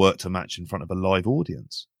ever worked a match in front of a live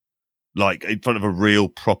audience? Like in front of a real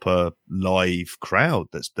proper live crowd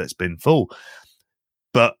that's been full.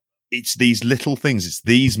 But it's these little things, it's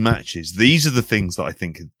these matches. These are the things that I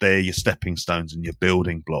think they're your stepping stones and your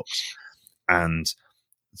building blocks. And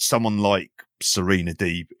someone like Serena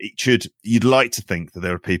Deeb, you'd like to think that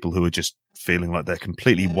there are people who are just feeling like they're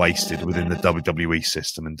completely wasted within the WWE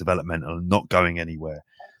system and developmental and not going anywhere.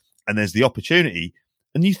 And there's the opportunity,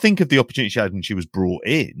 and you think of the opportunity she had when she was brought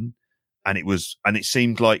in, and it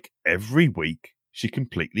seemed like every week she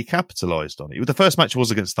completely capitalized on it. The first match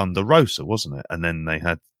was against Thunder Rosa, wasn't it? And then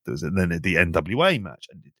the NWA match.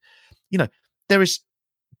 And, there is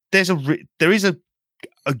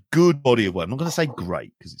a good body of work. I'm not going to say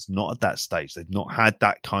great, because it's not at that stage. They've not had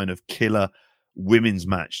that kind of killer women's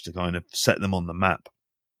match to kind of set them on the map.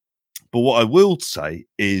 But what I will say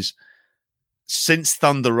is, since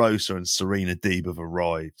Thunder Rosa and Serena Deeb have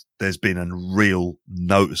arrived, there's been a real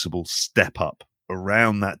noticeable step up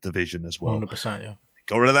around that division as well. 100%, yeah.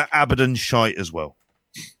 Got rid of that Abaddon shite as well.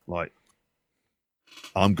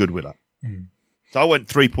 I'm good with that. So I went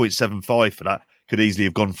 3.75 for that. Could easily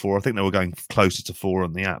have gone 4. I think they were going closer to 4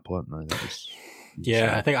 on the app, weren't they?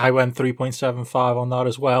 I think I went 3.75 on that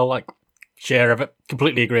as well. Share of it.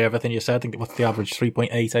 Completely agree with everything you said. I think what's the average?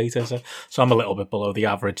 3.88 is it? So I'm a little bit below the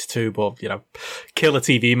average too, but killer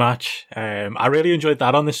TV match. I really enjoyed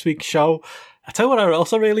that on this week's show. I tell you what I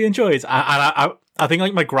also really enjoyed. I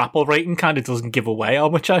think my grapple rating kind of doesn't give away how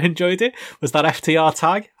much I enjoyed it. Was that FTR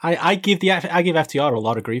tag? I give FTR a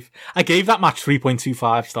lot of grief. I gave that match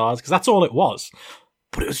 3.25 stars because that's all it was.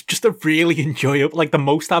 But it was just a really enjoyable, the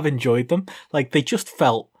most I've enjoyed them. They just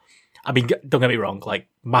felt, I mean, don't get me wrong,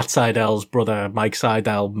 Matt Seidel's brother, Mike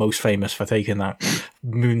Seidel, most famous for taking that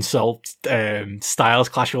moonsault Styles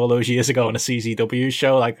clash all those years ago on a CZW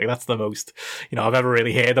show. That's the most, I've ever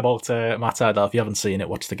really heard about Matt Seidel. If you haven't seen it,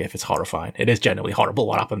 watch the GIF. It's horrifying. It is genuinely horrible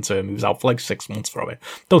what happened to him. He was out for 6 months from it.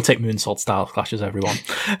 Don't take moonsault Styles clashes, everyone.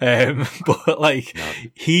 But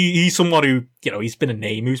he's someone who, he's been a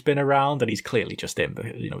name who's been around, and he's clearly just in,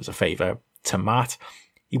 as a favour to Matt.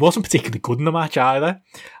 He wasn't particularly good in the match either,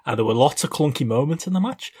 and there were lots of clunky moments in the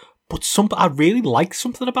match. But I really liked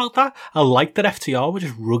something about that. I liked that FTR were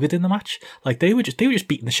just rugged in the match. They were just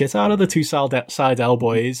beating the shit out of the two Seidel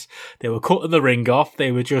boys. They were cutting the ring off.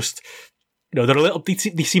 They were just, they're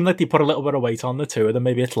they seem like they put a little bit of weight on the two of them.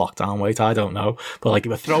 Maybe it's lockdown weight, I don't know. But they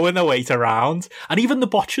were throwing the weight around. And even the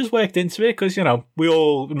botches worked into it, because, we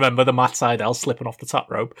all remember the Matt Seidel slipping off the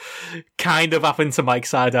top rope. Kind of happened to Mike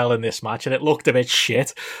Seidel in this match, and it looked a bit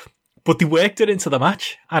shit. But they worked it into the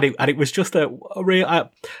match, and it was just a real.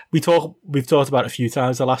 We've talked about it a few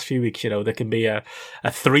times the last few weeks. There can be a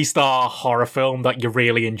 3-star horror film that you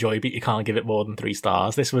really enjoy, but you can't give it more than 3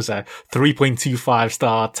 stars. This was a 3.25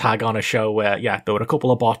 star tag on a show where, there were a couple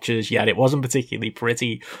of botches. Yeah, it wasn't particularly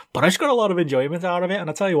pretty, but I just got a lot of enjoyment out of it. And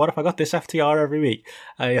I tell you what, if I got this FTR every week,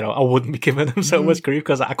 I wouldn't be giving them so much grief,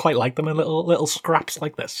 because I quite like them in little scraps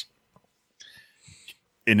like this.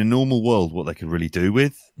 In a normal world, what they could really do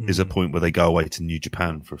with is a point where they go away to New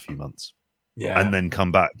Japan for a few months, and then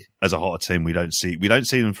come back as a hotter team. We don't see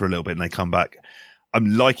them for a little bit, and they come back.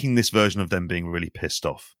 I'm liking this version of them being really pissed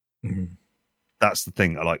off. Mm-hmm. That's the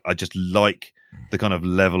thing. I just like the kind of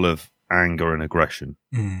level of anger and aggression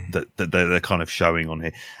that they're kind of showing on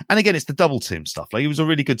here. And again, it's the double team stuff. It was a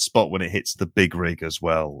really good spot when it hits the big rig as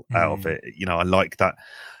well out of it. I like that.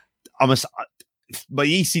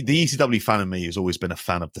 the ECW fan in me has always been a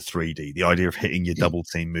fan of the 3D. The idea of hitting your double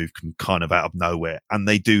team move kind of out of nowhere, and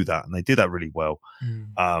they do that, and they do that really well.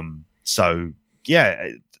 So yeah,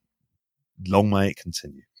 long may it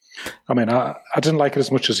continue. I mean, I didn't like it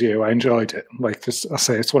as much as you. I enjoyed it. Like this, I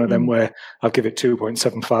say, it's one of them where I'll give it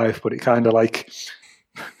 2.75, but it kind of like,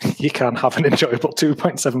 you can have an enjoyable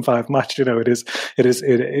 2.75 match. You know, it is what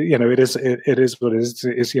it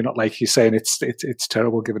is. You're not like you're saying it's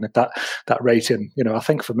terrible giving it that rating. You know, I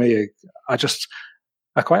think for me, I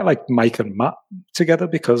quite like Mike and Matt together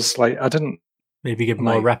because like I didn't maybe give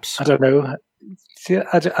more reps. I don't know. Yeah,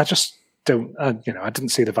 I just don't. I didn't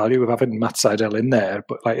see the value of having Matt Sydal in there,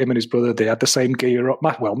 but like him and his brother, they had the same gear up,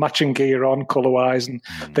 matching gear on, color wise and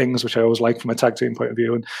things, which I always like from a tag team point of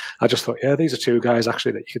view. And I just thought, yeah, these are two guys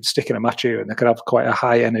actually that you could stick in a match here, and they could have quite a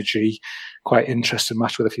high energy, quite interesting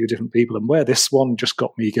match with a few different people. And where this one just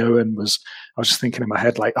got me going was, I was just thinking in my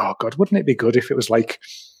head, like, oh God, wouldn't it be good if it was like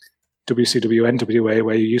WCW, NWA,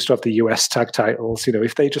 where you used to have the US tag titles? You know,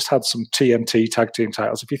 if they just had some TNT tag team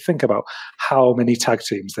titles, if you think about how many tag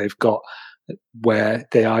teams they've got where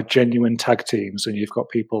they are genuine tag teams, and you've got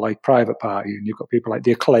people like Private Party and you've got people like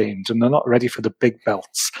The Acclaimed, and they're not ready for the big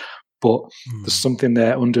belts, but there's something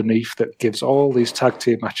there underneath that gives all these tag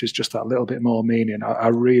team matches just that little bit more meaning. I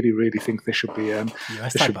really, really think they should be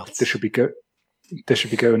they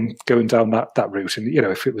should be going down that route. And you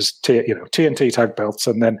know, if it was TNT tag belts,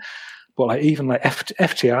 and then but like even like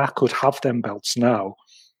FTR could have them belts now,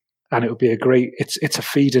 and it would be a great. It's a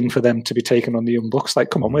feed in for them to be taken on the Young Bucks. Like,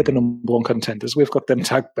 come on, we're the number one contenders. We've got them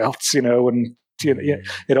tag belts, you know, and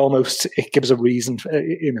it gives a reason.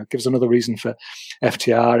 Gives another reason for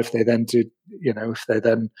FTR if they then do, if they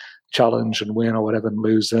then challenge and win or whatever and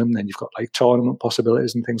lose them, then you've got like tournament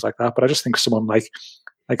possibilities and things like that. But I just think someone like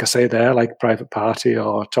I say there, like Private Party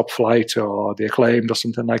or Top Flight or The Acclaimed or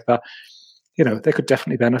something like that, they could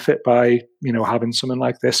definitely benefit by, having something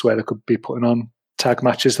like this where they could be putting on tag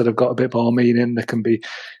matches that have got a bit more meaning. They can be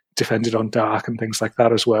defended on dark and things like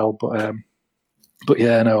that as well. But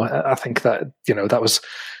yeah, no, I think that, that was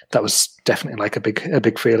definitely like a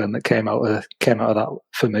big feeling that came out of that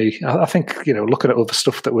for me. I think, looking at other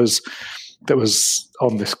stuff that was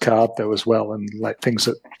on this card though as well, and like things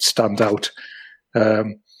that stand out, I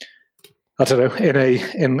don't know,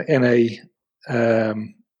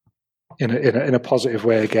 in a positive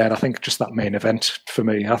way again. I think just that main event for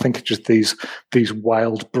me. I think just these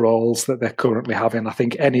wild brawls that they're currently having. I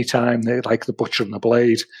think any time they like the Butcher and the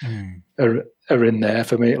Blade are in there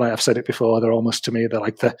for me. Like I've said it before, they're almost to me they're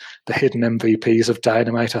like the hidden MVPs of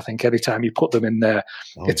Dynamite. I think anytime you put them in there,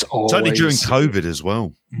 it's always certainly during COVID as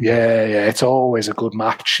well. Yeah, it's always a good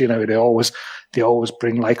match. They always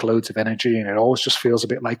bring like loads of energy, and it always just feels a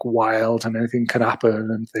bit like wild, and anything can happen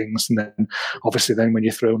and things. And then obviously when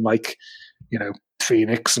you're throwing like,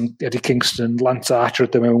 Phoenix and Eddie Kingston, Lance Archer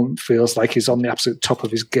at the moment feels like he's on the absolute top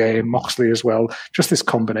of his game. Moxley as well. Just this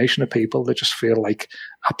combination of people that just feel like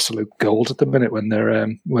absolute gold at the minute when they're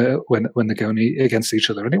when they're going against each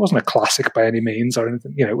other. And it wasn't a classic by any means or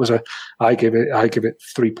anything. It was I give it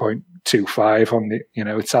 3.25 on the.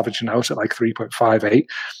 It's averaging out at like 3.58.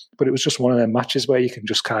 But it was just one of them matches where you can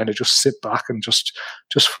just kind of just sit back and just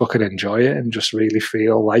fucking enjoy it and just really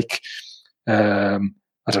feel like, I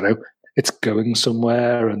don't know, it's going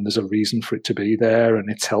somewhere and there's a reason for it to be there,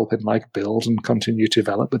 and it's helping like build and continue to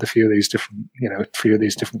develop with a few of these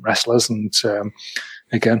different wrestlers. And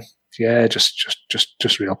again, yeah,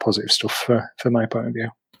 just real positive stuff for my point of view.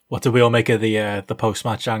 What do we all make of the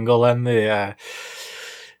post-match angle then? We're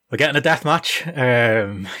getting a death match.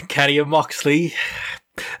 Kenny and Moxley.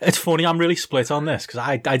 It's funny, I'm really split on this because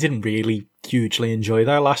I didn't really hugely enjoy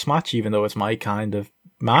their last match, even though it's my kind of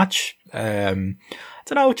match. I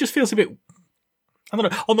don't know, it just feels a bit, I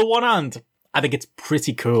don't know. On the one hand, I think it's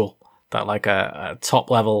pretty cool that like a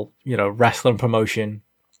top level, wrestling promotion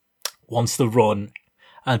wants to run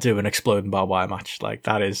and do an exploding barbed wire match. Like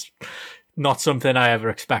that is not something I ever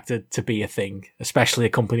expected to be a thing, especially a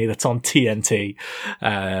company that's on TNT. But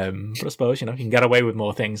I suppose, you can get away with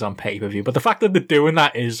more things on pay-per-view. But the fact that they're doing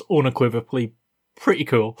that is unequivocally pretty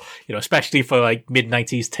cool, especially for like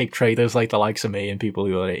mid-90s tape traders like the likes of me and people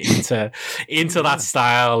who are into that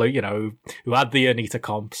style, who had the Anita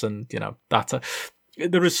comps, and,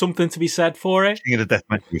 there is something to be said for it. King of the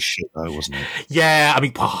Deathmatch was shit though, wasn't it? Yeah, I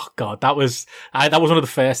mean, oh god, that was one of the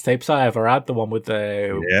first tapes I ever had. The one with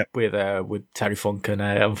with Terry Funk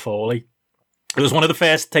and Foley. It was one of the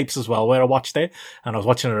first tapes as well where I watched it, and I was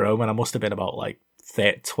watching it at home, and I must have been about like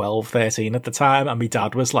 12, 13 at the time, and my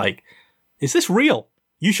dad was like, "Is this real?"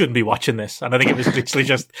 you shouldn't be watching this. And I think it was literally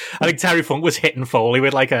just, I think Terry Funk was hitting Foley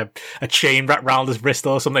with like a chain wrapped around his wrist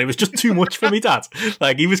or something. It was just too much for me, Dad.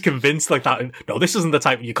 Like, he was convinced like that. No, this isn't the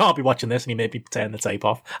type, you can't be watching this. And he made me turn the tape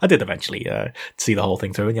off. I did eventually see the whole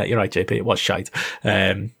thing through. And yeah, you're right, JP, it was shite.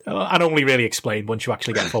 And only really explained once you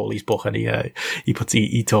actually get Foley's book and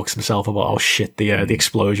he talks himself about how shit the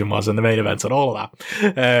explosion was in the main event and all of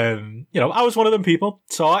that. I was one of them people.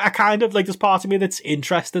 So I kind of like, there's part of me that's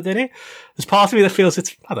interested in it. There's part of me that feels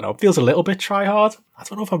feels a little bit try hard. I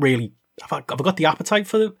don't know if I've got the appetite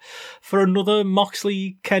for another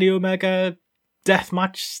Moxley Kenny Omega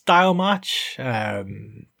deathmatch style match. I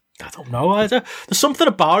don't know. There's something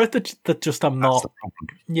about it that just I'm not.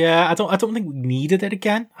 Yeah, I don't think we needed it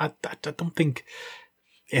again. I don't think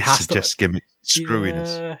it has to just give me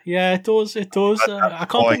screwiness. Yeah, it does. It does. I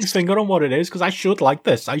can't put my finger on what it is because I should like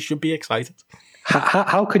this. I should be excited.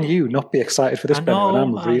 How can you not be excited for this, Benny? And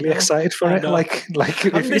I'm really excited for it. Like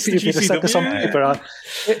if you'd have said this on paper, I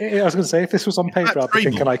was going to say, if this was on paper, I'd be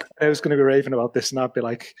thinking like I was going to be raving about this, and I'd be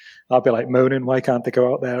like moaning, why can't they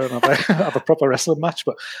go out there and have a proper wrestling match?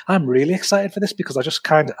 But I'm really excited for this because I just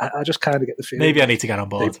kind of get the feeling maybe I need to get on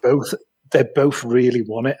board. They both really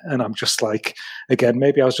want it, and I'm just like, again,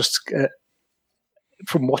 maybe I was just.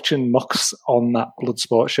 From watching Mox on that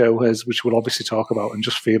Bloodsport show, which we'll obviously talk about, and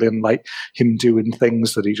just feeling like him doing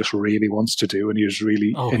things that he just really wants to do and he just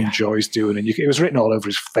really enjoys doing. And it was written all over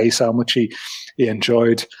his face how much he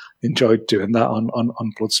enjoyed doing that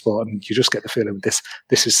on Bloodsport. And you just get the feeling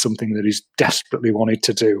this is something that he's desperately wanted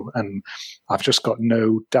to do. And I've just got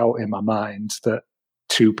no doubt in my mind that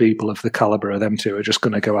two people of the caliber of them two are just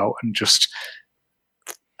going to go out and just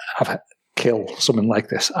kill something like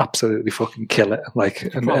this, absolutely fucking kill it,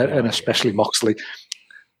 and especially Moxley.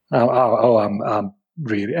 I'm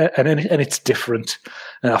really, and it's different,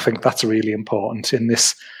 and I think that's really important in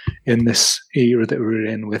this era that we're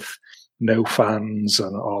in with no fans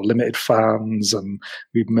or limited fans, and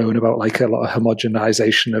we moan about like a lot of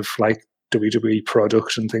homogenization of like WWE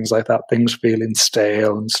product and things like that, things feeling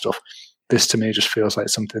stale and stuff. This to me just feels like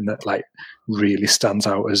something that like really stands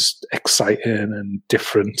out as exciting and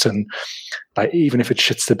different, and like even if it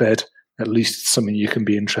shits the bed, at least it's something you can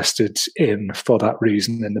be interested in for that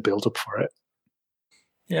reason in the build up for it.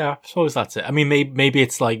 Yeah, I suppose that's it. I mean, maybe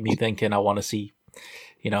it's like me thinking I want to see,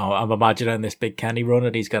 I'm imagining this big Kenny run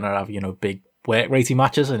and he's going to have, big weight rating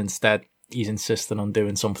matches, and instead he's insisting on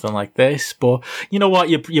doing something like this. But you know what?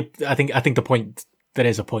 I think the point, there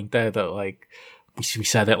is a point there that like, we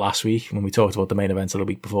said it last week when we talked about the main event of the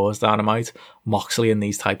week before, is Dynamite. Moxley in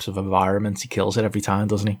these types of environments, he kills it every time,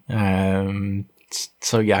 doesn't he?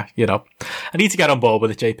 So yeah, I need to get on board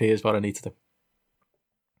with it, JP, is what I need to do.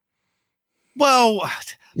 Well,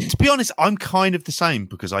 to be honest, I'm kind of the same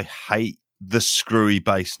because I hate the screwy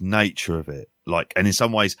based nature of it. Like, and in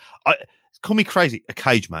some ways, call me crazy, a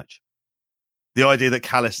cage match. The idea that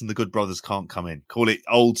Callis and the Good Brothers can't come in, call it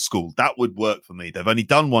old school, that would work for me. They've only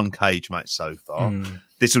done one cage match so far.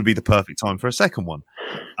 This would be the perfect time for a second one.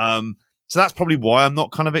 So that's probably why I'm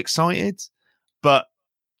not kind of excited. But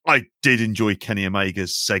I did enjoy Kenny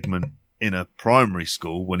Omega's segment in a primary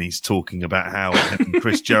school when he's talking about how him and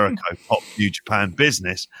Chris Jericho popped New Japan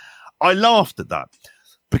Business. I laughed at that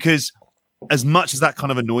because as much as that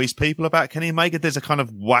kind of annoys people about Kenny Omega, there's a kind of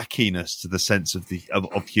wackiness to the sense of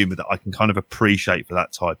of humor that I can kind of appreciate for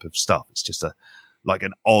that type of stuff. It's just like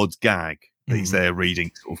an odd gag that he's there reading,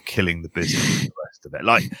 sort of killing the business and the rest of it.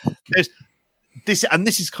 Like there's this, and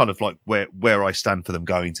this is kind of like where I stand for them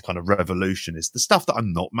going to kind of Revolution, is the stuff that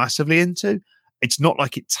I'm not massively into. It's not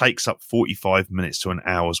like it takes up 45 minutes to an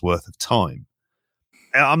hour's worth of time.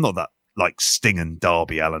 I'm not that like Sting and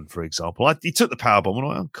Darby Allin, for example. He took the powerbomb and I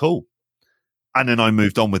went, oh, cool. And then I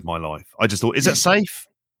moved on with my life. I just thought, is that safe?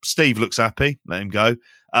 Steve looks happy. Let him go.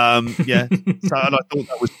 Yeah. So, and I thought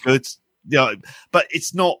that was good. Yeah, but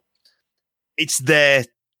it's not. It's there.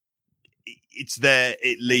 It's there.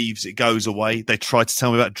 It leaves. It goes away. They tried to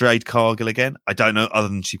tell me about Jade Cargill again. I don't know, other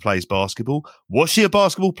than she plays basketball. Was she a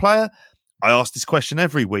basketball player? I ask this question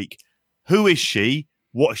every week. Who is she?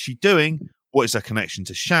 What is she doing? What is her connection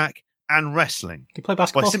to Shaq and wrestling? Do you play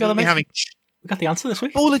basketball together, mate? We got the answer this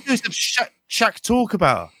week. All they do is have Shaq talk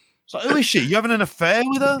about her. So who is she? You having an affair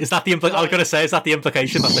with her? Is that the I was going to say, is that the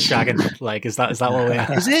implication of the shagging? Like, is that what we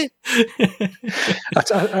are? Is it?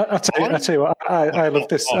 I tell you what, I love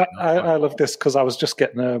this. I love this because I was just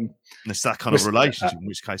getting it's that kind of relationship, in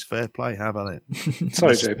which case, fair play. How about it?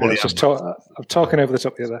 Sorry, JP. I'm talking over the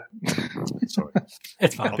top of you there. Sorry.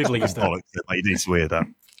 It's fine. People are used to it. You need to hear that.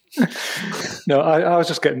 No, I was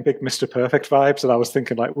just getting big Mr. Perfect vibes, and I was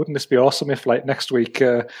thinking, like, wouldn't this be awesome if, like, next week,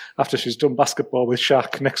 after she's done basketball with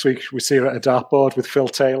Shaq, next week we see her at a dartboard with Phil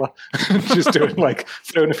Taylor. She's doing, like,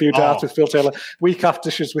 throwing a few darts with Phil Taylor. Week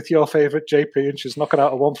after, she's with your favourite JP, and she's knocking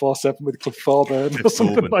out a 147 with Cliff Thorburn or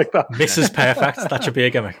something like that. Mrs. Perfect, that should be a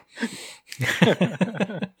gimmick.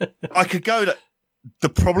 I could go to... The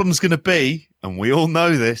problem's going to be, and we all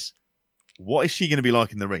know this, what is she going to be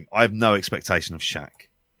like in the ring? I have no expectation of Shaq.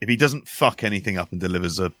 If he doesn't fuck anything up and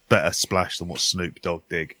delivers a better splash than what Snoop Dogg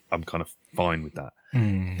did, I'm kind of fine with that.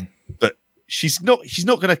 But she's not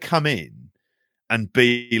going to come in and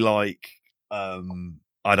be like,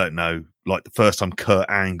 I don't know, like the first time Kurt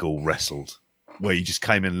Angle wrestled, where you just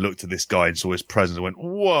came in and looked at this guy and saw his presence and went,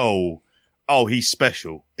 whoa, oh, he's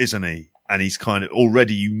special, isn't he? And he's kind of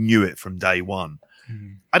already, you knew it from day one.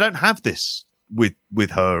 I don't have this with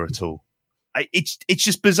her at all. It's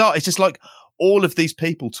just bizarre. It's just like all of these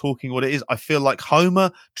people talking what it is. I feel like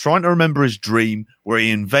Homer trying to remember his dream where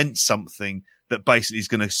he invents something that basically is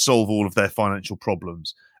going to solve all of their financial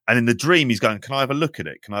problems. And in the dream, he's going, can I have a look at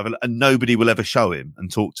it? Can I have a look? And nobody will ever show him and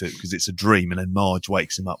talk to it because it's a dream. And then Marge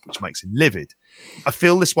wakes him up, which makes him livid. I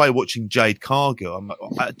feel this way watching Jade Cargill.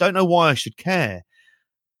 I don't know why I should care.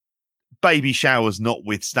 Baby showers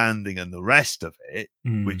notwithstanding and the rest of it,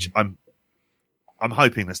 which I'm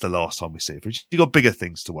hoping that's the last time we see it. You've got bigger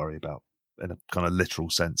things to worry about in a kind of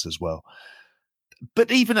literal sense as well.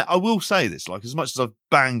 But even, I will say this, like as much as I've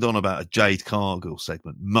banged on about a Jade Cargill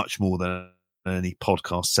segment, much more than any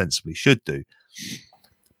podcast sensibly should do,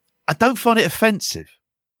 I don't find it offensive.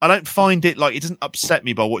 I don't find it like, it doesn't upset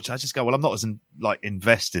me by watching. I just go, well, I'm not as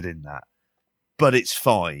invested in that. But it's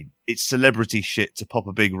fine. It's celebrity shit to pop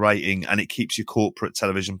a big rating and it keeps your corporate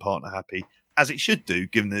television partner happy, as it should do,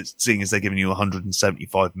 given that seeing as they're giving you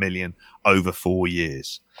 175 million over 4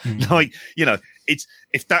 years. Like, you know, it's,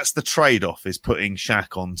 if that's the trade-off is putting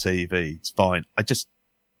Shaq on TV, it's fine.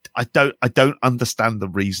 I don't understand the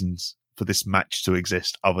reasons for this match to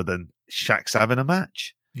exist other than Shaq's having a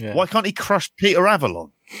match. Yeah. Why can't he crush Peter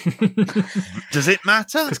Avalon? Does it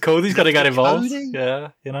matter? Because Cody's got to get involved. Cody?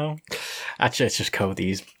 Yeah, you know. Actually, it's just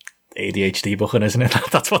Cody's ADHD booking, isn't it?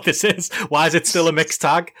 That's what this is. Why is it still a mixed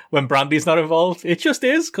tag when Brandy's not involved? It just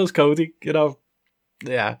is because Cody, you know.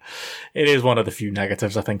 Yeah, it is one of the few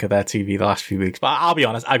negatives, I think, of their TV the last few weeks. But I'll be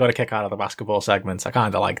honest, I got a kick out of the basketball segments. I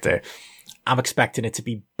kind of liked it. I'm expecting it to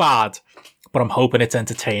be bad, but I'm hoping it's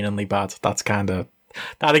entertainingly bad. That's kind of...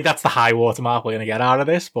 I think that's the high watermark we're going to get out of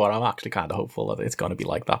this, but I'm actually kind of hopeful that it's going to be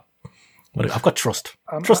like that. I've got trust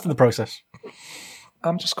in the process.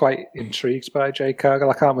 I'm just quite intrigued by Jade Cargill.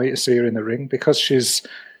 I can't wait to see her in the ring because she's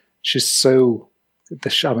so...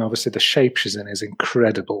 obviously the shape she's in is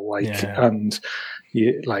incredible, and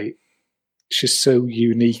she's so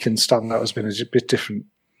unique and stand out has been a bit different.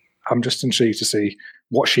 I'm just intrigued to see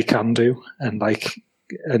what she can do and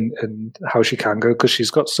and how she can go, because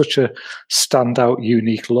she's got such a standout,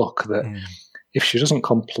 unique look that if she doesn't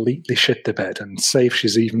completely shit the bed, and say if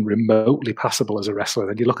she's even remotely passable as a wrestler,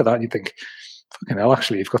 then you look at that and you think, fucking hell,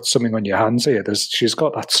 actually, you've got something on your hands here. She's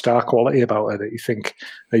got that star quality about her that you think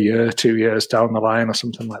a year, 2 years down the line or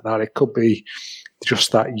something like that, it could be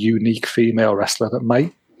just that unique female wrestler that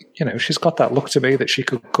might, you know, she's got that look to me that she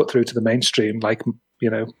could cut through to the mainstream, like, you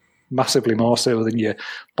know, massively more so than your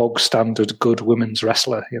bog standard good women's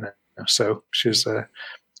wrestler, you know. So she's,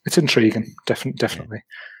 it's intriguing, definitely.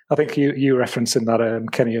 I think you referencing that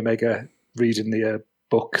Kenny Omega reading the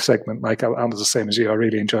book segment, like I was the same as you. I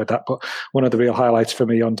really enjoyed that. But one of the real highlights for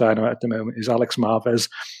me on Dynamite at the moment is Alex Marvez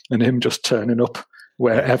and him just turning up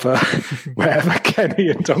wherever Kenny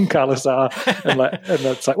and Don Callis are, and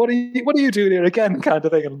that's like, what are you doing here again, kind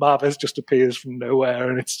of thing. And Marvez just appears from nowhere,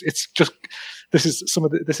 and it's just this is some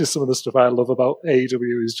of the stuff I love about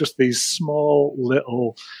AEW, is just these small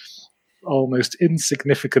little, almost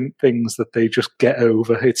insignificant things that they just get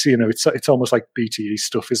over. It's, you know, it's almost like BTE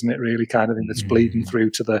stuff, isn't it? Really, kind of thing that's bleeding through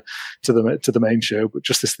to the main show. But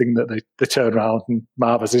just this thing that they turn around and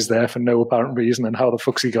Marvez is there for no apparent reason, and how the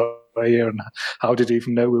fuck's he got here, and how did he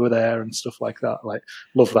even know we were there, and stuff like that. Like,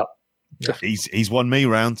 love that. He's won me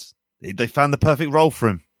round. They found the perfect role for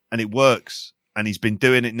him, and it works. And he's been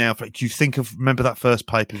doing it now. Do you remember that first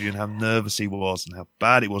pay-per-view and how nervous he was and how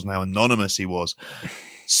bad it was and how anonymous he was?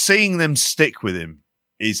 Seeing them stick with him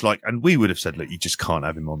is like, and we would have said, look, you just can't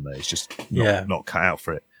have him on there. It's just not cut out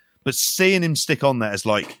for it. But seeing him stick on there as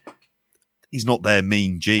like, he's not their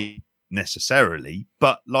mean G necessarily,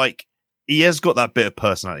 but like, he has got that bit of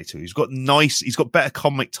personality too. He's got better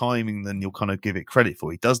comic timing than you'll kind of give it credit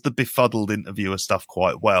for. He does the befuddled interviewer stuff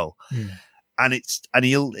quite well. And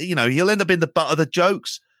he'll end up in the butt of the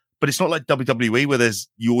jokes, but it's not like WWE where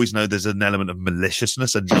you always know there's an element of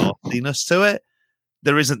maliciousness and nastiness to it.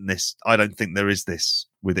 There isn't this. I don't think there is this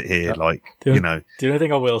with it here. Like, The only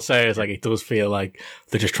thing I will say is, like, it does feel like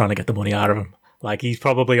they're just trying to get the money out of him. Like, he's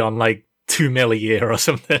probably on like $2 million a year or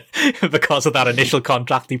something because of that initial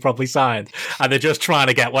contract he probably signed, and they're just trying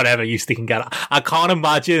to get whatever use they can get. I can't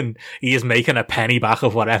imagine he is making a penny back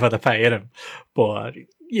of whatever they're paying him. But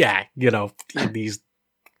yeah, in these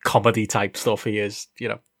comedy type stuff, he is,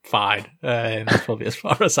 fine. That's probably as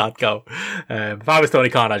far as I'd go. If I was Tony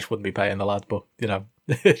Khan, I just wouldn't be paying the lad, but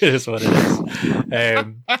it is what it is. I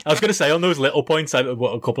was going to say, on those little points, a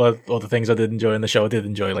couple of other things I did enjoy in the show. I did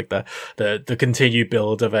enjoy like the continued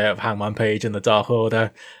build of Hangman Page and the Dark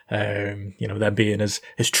Order. Them being his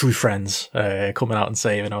true friends, coming out and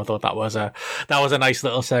saving. I thought that was a nice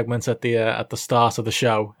little segment at the start of the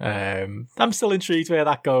show. I'm still intrigued where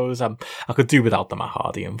that goes. I could do without the Matt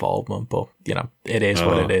Hardy involvement, but it is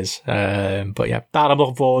what it is. But yeah, that I'm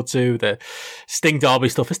looking forward to. The Sting Derby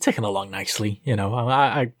stuff is ticking along nicely.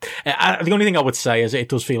 I the only thing I would say is it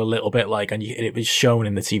does feel a little bit like, and it was shown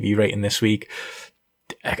in the TV rating this week,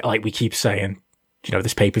 like we keep saying,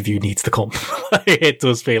 this pay-per-view needs to come. It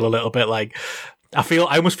does feel a little bit like, I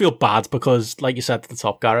almost feel bad because, like you said at the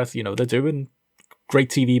top, Gareth, they're doing great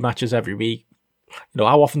TV matches every week.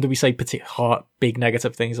 How often do we say big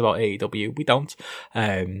negative things about AEW? We don't.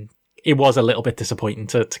 It was a little bit disappointing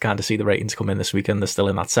to kind of see the ratings come in this weekend. They're still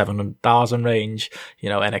in that 7,000 range.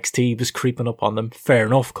 NXT was creeping up on them. Fair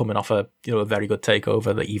enough, coming off a very good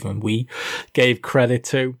takeover that even we gave credit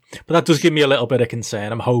to. But that does give me a little bit of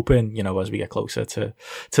concern. I'm hoping, as we get closer to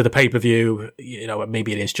the pay-per-view,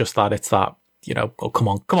 maybe it is just that. It's that, oh, come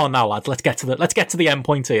on now, lads. Let's get to the end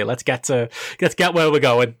point here. Let's get where we're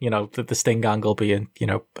going. The Sting angle being,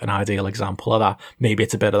 an ideal example of that. Maybe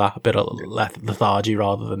it's a bit of lethargy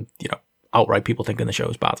rather than, outright people thinking the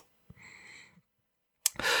show's bad.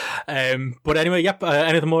 But anyway, yep.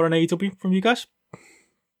 Anything more on AEW from you guys?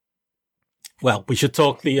 Well, we should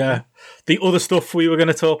talk the other stuff we were going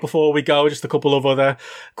to talk before we go. Just a couple of other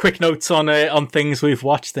quick notes on things we've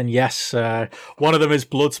watched. And yes, one of them is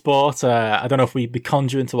Bloodsport. I don't know if we'd be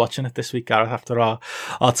conjuring to watching it this week, Gareth, after our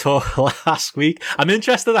talk last week. I'm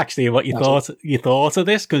interested actually in what you thought of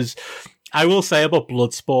this, because I will say about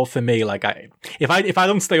Bloodsport, for me, like if I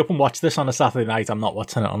don't stay up and watch this on a Saturday night, I'm not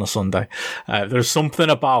watching it on a Sunday. There's something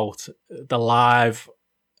about the live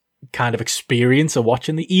kind of experience of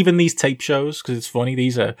watching even these tape shows, because it's funny,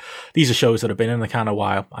 these are shows that have been in the can a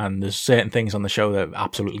while, and there's certain things on the show that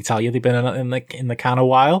absolutely tell you they've been in the can a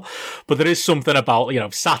while. But there is something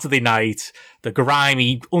about Saturday night, the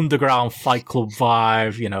grimy underground Fight Club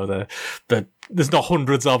vibe, there's not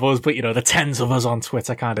hundreds of us, but the tens of us on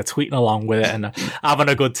Twitter kind of tweeting along with it and having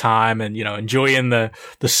a good time, and enjoying the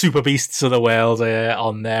super beasts of the world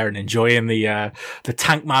on there, and enjoying the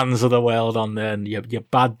tankmans of the world on there, and your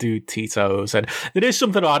bad dude Tito's. And there is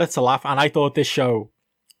something about it to laugh. And I thought this show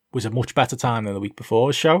was a much better time than the week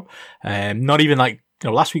before's show. Not even like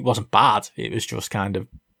last week wasn't bad. It was just kind of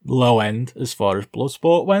low end as far as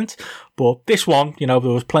Bloodsport went, but this one, there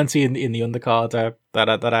was plenty in the undercard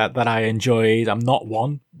that I enjoyed. I'm not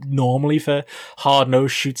one normally for hard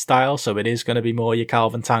nosed shoot style, so it is going to be more your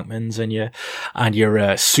Calvin Tankmans and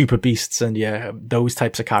your super beasts and your those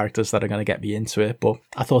types of characters that are going to get me into it. But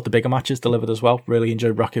I thought the bigger matches delivered as well. Really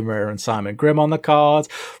enjoyed Rocky Mirror and Simon Grimm on the card.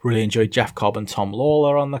 Really enjoyed Jeff Cobb and Tom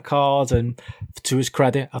Lawler on the card, and to his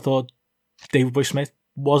credit, I thought David Boy Smith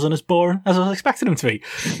wasn't as boring as I was expecting him to be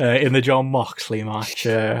in the John Moxley match.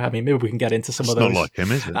 Maybe we can get into some of those. It's not like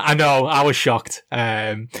him, is it? I know, I was shocked.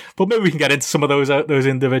 But maybe we can get into some of those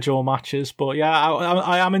individual matches. But yeah,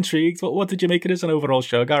 I am intrigued. What did you make of it as an overall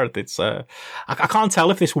show, Gareth? It's I can't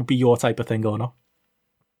tell if this would be your type of thing or not.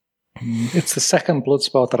 It's the second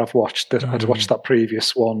Bloodsport that I've watched. I'd watched that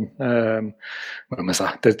previous one. When was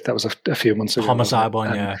that? That was a few months ago. Homicide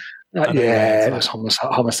one, yeah. It was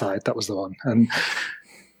Homicide. That was the one. And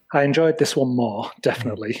I enjoyed this one more,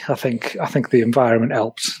 definitely. I think the environment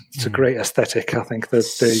helps. It's a great aesthetic. I think the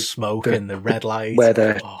smoke and the red light. Where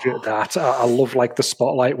I love like the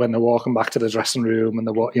spotlight when they're walking back to the dressing room and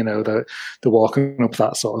they're walking up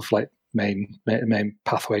that sort of like main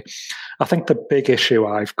pathway. I think the big issue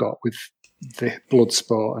I've got with the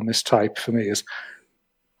Bloodsport and this type for me is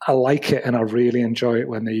I like it and I really enjoy it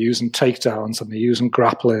when they're using takedowns and they're using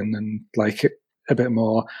grappling and like a bit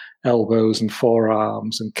more elbows and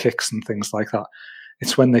forearms and kicks and things like that.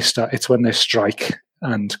 It's when they strike,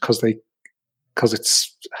 and because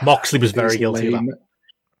it's Moxley was very guilty of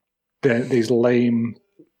that. These lame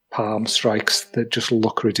palm strikes that just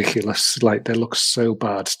look ridiculous. Like they look so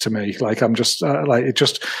bad to me. Like I'm just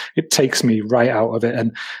it takes me right out of it.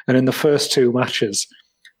 And in the first two matches,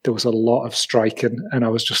 there was a lot of striking, and I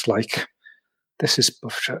was just like, this is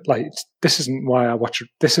like, this isn't why I watch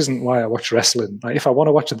wrestling. Like if I want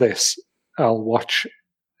to watch this, I'll watch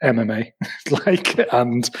MMA, like,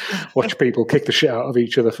 and watch people kick the shit out of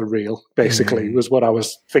each other for real. Basically, was what I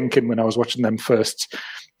was thinking when I was watching them first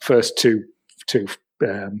two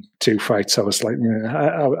fights. I was like,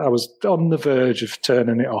 I was on the verge of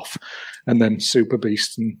turning it off, and then Super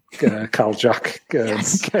Beast and Cal Jack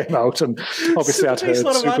came out, and obviously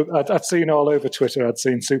I'd seen all over Twitter. I'd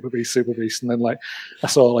seen Super Beast, and then like I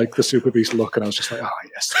saw like the Super Beast look, and I was just like, oh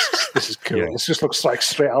yes, this is cool. Yeah. This just looks like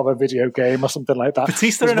straight out of a video game or something like that.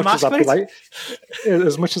 Batista in a mask,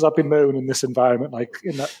 as much as I've been known in this environment, like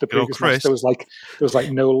in the previous match, there was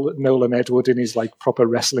like Nolan Edward in his like proper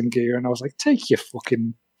wrestling gear, and I was like, take your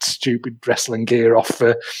fucking stupid wrestling gear off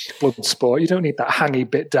for Bloodsport. You don't need that hangy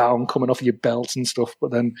bit down coming off your belt and stuff. But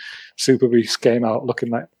then Super Beast came out looking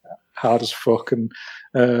like hard as fuck, and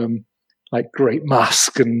like great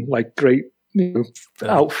mask and like great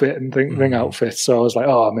outfit and ring outfit. So I was like,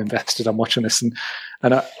 oh, I'm invested. I'm watching this,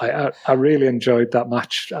 and I really enjoyed that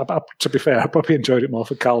match. To be fair, I probably enjoyed it more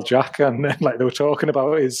for Cal Jack, and like they were talking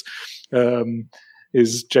about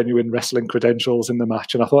his genuine wrestling credentials in the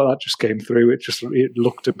match, and I thought that just came through. It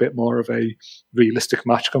looked a bit more of a realistic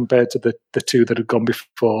match compared to the two that had gone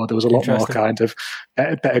before. There was a lot more kind of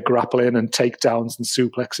better grappling and takedowns and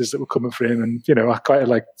suplexes that were coming for him, and I quite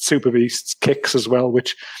like Super Beast's kicks as well,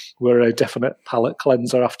 which were a definite palate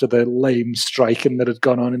cleanser after the lame striking that had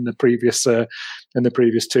gone on in the previous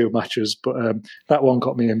two matches. But that one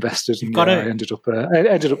got me invested, and I ended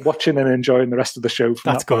up watching and enjoying the rest of the show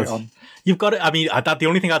from that point on. You've got to, I mean, the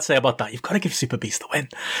only thing I'd say about that, you've got to give Super Beast the win.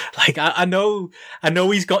 Like, I know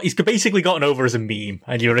he's basically gotten over as a meme,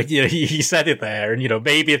 and he said it there, and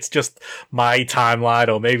maybe it's just my timeline,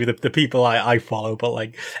 or maybe the people I follow, but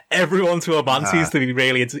like, everyone to a man seems to be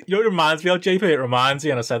really into, it reminds me of JP, it reminds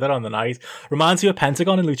me, and I said that on the night, reminds you of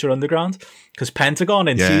Pentagon in Lucha Underground, because Pentagon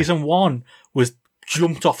in season 1 was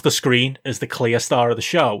jumped off the screen as the clear star of the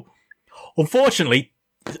show. Unfortunately,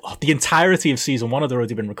 the entirety of season 1 had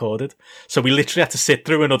already been recorded. So we literally had to sit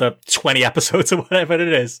through another 20 episodes or whatever it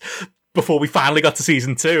is before we finally got to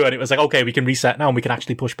season 2. And it was like, okay, we can reset now and we can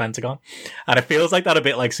actually push Pentagon. And it feels like that a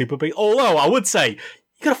bit like Super Beast. Although I would say,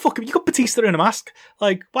 you got Batista in a mask.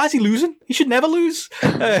 Like, why is he losing? He should never lose.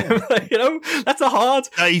 That's a hard.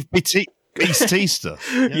 Batista.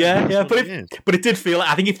 Yeah. But it did feel like,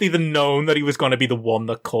 I think if they'd known that he was going to be the one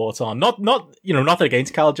that caught on, not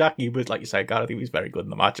against Cal Jack, he was, like you said, God, I think he was very good in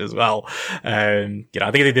the match as well. I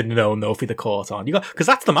think they didn't know if he'd have caught on. Because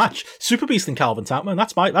that's the match. Super Beast and Calvin Tapman.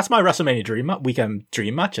 That's my WrestleMania weekend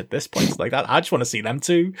dream match at this point. Like that, I just want to see them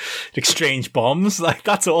two exchange bombs. Like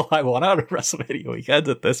that's all I want out of WrestleMania weekend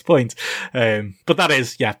at this point. But that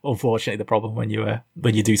is, unfortunately, the problem when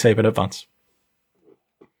you do tape in advance.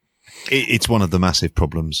 It's one of the massive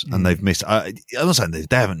problems, and they've missed. I'm not saying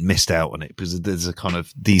they haven't missed out on it, because there's a kind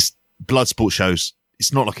of these Bloodsport shows.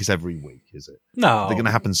 It's not like it's every week, is it? No, they're going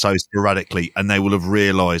to happen so sporadically, and they will have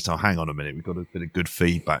realised. Oh, hang on a minute, we've got a bit of good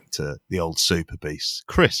feedback to the old Super Beast,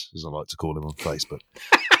 Chris, as I like to call him on Facebook.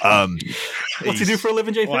 What's he do for a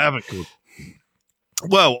living, JP? I haven't called.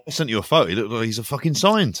 Well, I sent you a photo. He looked like he's a fucking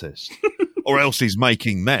scientist, or else he's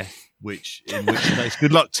making meth. In which case,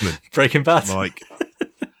 good luck to him. Breaking Bad, like.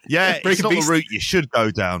 Yeah, it's not the route you should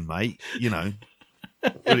go down, mate.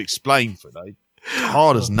 Would explain for it, though.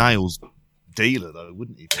 Hard as nails dealer, though,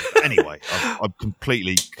 wouldn't he? But anyway, I'm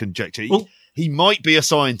completely conjecture. He might be a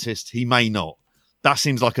scientist. He may not. That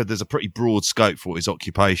seems like there's a pretty broad scope for what his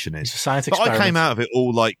occupation is. It's a science but experiment. I came out of it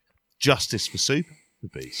all like justice for Super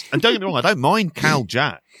Beast. And don't get me wrong, I don't mind Cal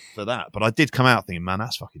Jack for that, but I did come out thinking, man,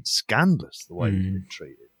 that's fucking scandalous the way he's been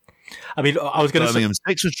treated. I mean, I was going to say Birmingham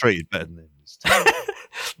 6 was treated better than him.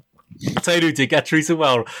 I'll tell you who did get treated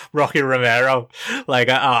well, Rocky Romero. Like,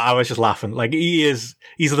 I was just laughing. Like, he's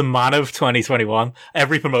the man of 2021.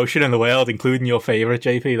 Every promotion in the world, including your favourite,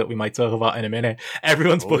 JP, that we might talk about in a minute.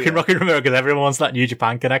 Everyone's booking Rocky Romero because everyone wants that New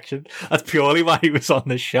Japan connection. That's purely why he was on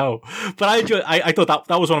this show. But I thought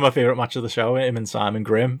that was one of my favourite matches of the show, him and Simon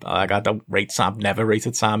Grimm. Like, I don't rate never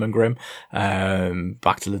rated Simon Grimm,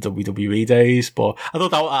 back to the WWE days. But I thought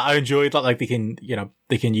that I enjoyed that, like, they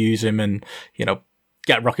can use him and,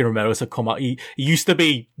 get Rocky Romero to come out. He used to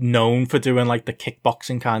be known for doing like the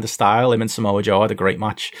kickboxing kind of style. Him and Samoa Joe had a great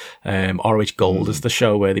match. ROH Gold is the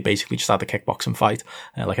show where they basically just had the kickboxing fight,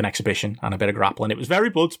 like an exhibition and a bit of grappling. It was very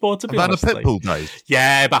Bloodsport, to be honest. About the Pitbull days?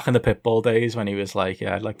 Yeah, back in the Pitbull days when he was like,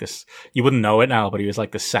 like this, you wouldn't know it now, but he was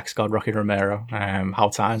like the sex god Rocky Romero. How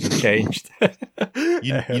times have changed.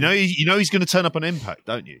 you know he's going to turn up on Impact,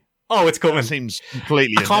 don't you? Oh, it's coming. That seems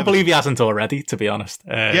completely. I can't believe he hasn't already, to be honest.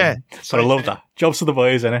 Yeah, but I love that. Jobs for the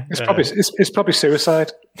boys, innit? It's probably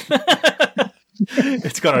suicide.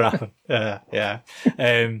 It's gonna happen. Yeah.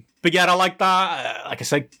 But yeah, I like that. Like I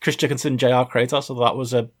said, Chris Dickinson, JR Kratos, so that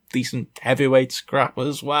was a decent heavyweight scrap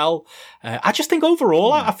as well. I just think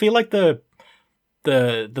overall, I feel like the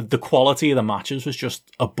quality of the matches was just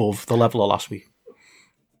above the level of last week.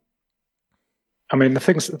 I mean, the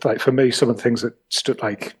things like for me, some of the things that stood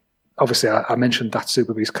like. Obviously, I mentioned that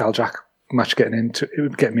Super Beast Cal Jack match getting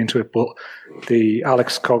me into it, but the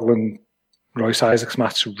Alex Coughlin Royce Isaacs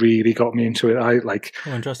match really got me into it.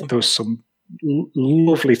 There was some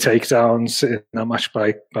lovely takedowns in that match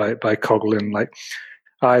by Coughlin. Like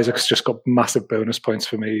Isaacs just got massive bonus points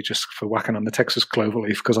for me just for whacking on the Texas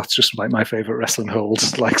Cloverleaf because that's just like my favorite wrestling hold.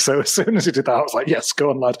 Like so, as soon as he did that, I was like, "Yes, go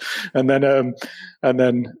on, lad!" And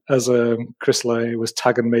then as Chris Lay was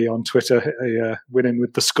tagging me on Twitter, winning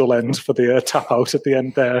with the skull end for the tap out at the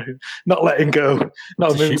end there, not letting go,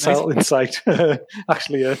 not a moonsault in sight,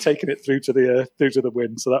 actually taking it through to the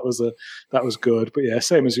win. So that was good. But yeah,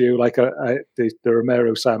 same as you, like the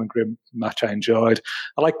Romero Simon Grimm match, I enjoyed.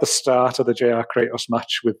 I like the start of the JR Kratos match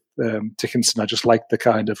with Dickinson. I just like the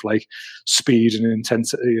kind of like speed and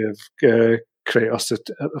intensity of Kratos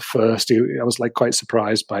at first. I was like quite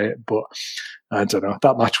surprised by it, but I don't know.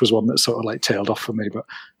 That match was one that sort of like tailed off for me. But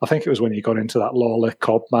I think it was when you got into that Lawler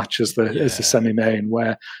Cobb match as the semi-main,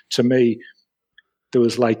 where to me there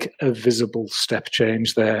was like a visible step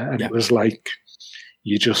change there, and it was like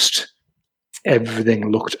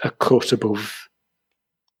everything looked a cut above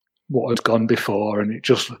what had gone before, and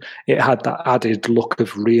it had that added look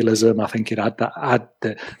of realism. I think it had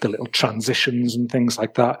the little transitions and things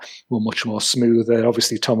like that were much more smoother.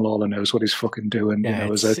 Obviously, Tom Lawler knows what he's fucking doing. Yeah,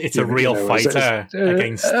 it's a real fighter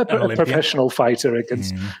against an Olympian. A professional fighter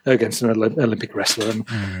against an Olympic wrestler. And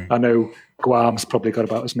I know Guam's probably got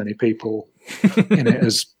about as many people in it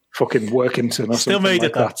as fucking Workington or Still something made like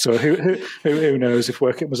it, though. that. So who knows? If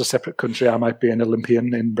Workington was a separate country, I might be an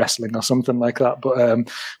Olympian in wrestling or something like that.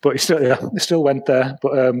 But he still went there.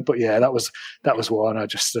 But yeah, that was one. I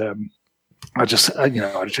just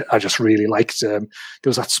really liked. There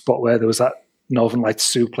was that spot where there was that Northern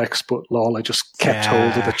Lights suplex, but Lawler just kept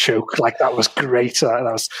hold of the choke. Like that was great. That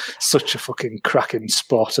was such a fucking cracking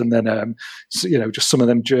spot. And then just some of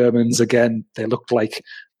them Germans again. They looked like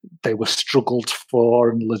they were struggled for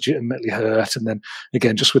and legitimately hurt, and then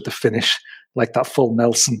again just with the finish, like that full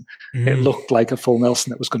Nelson, it looked like a full Nelson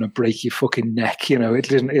that was going to break your fucking neck. It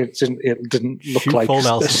didn't look like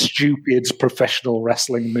a stupid professional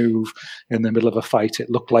wrestling move in the middle of a fight. It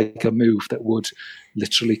looked like a move that would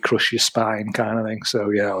literally crush your spine, kind of thing.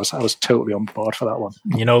 So yeah, I was totally on board for that one.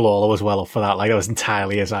 Lawler was well up for that. Like that was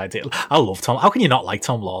entirely his idea. I love Tom. How can you not like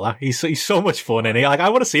Tom Lawler? He's so much fun, and I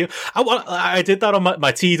want to see him. I did that on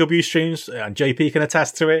my TW streams, and JP can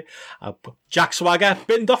attest to it. Jack Swagger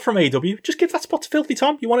binned off from AEW. Just give that spot to Filthy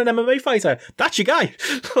Tom. You want an MMA fighter? That's your guy.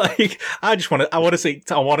 Like I want to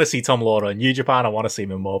see Tom Lawler in New Japan. I want to see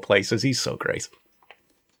him in more places. He's so great.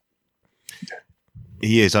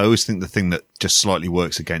 He is. I always think the thing that just slightly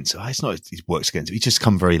works against it's not he works against it. He's just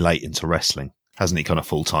come very late into wrestling, hasn't he? Kind of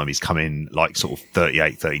full time. He's come in like sort of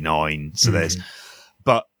 38, 39. So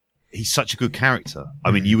but he's such a good character. I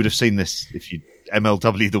mean, you would have seen this if you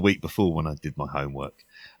MLW the week before when I did my homework.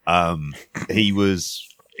 He was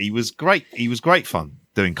great. He was great fun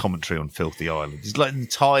doing commentary on Filthy Island. He's like an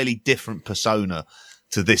entirely different persona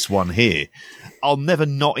to this one here. I'll never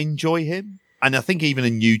not enjoy him. And I think even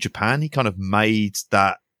in New Japan, he kind of made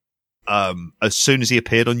that, as soon as he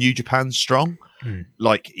appeared on New Japan Strong,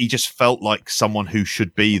 like he just felt like someone who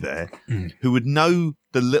should be there, who would know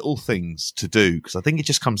the little things to do. Because I think it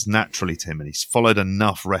just comes naturally to him, and he's followed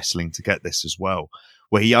enough wrestling to get this as well,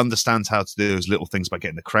 where he understands how to do those little things by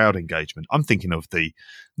getting the crowd engagement. I'm thinking of the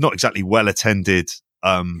not exactly well-attended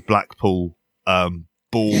Blackpool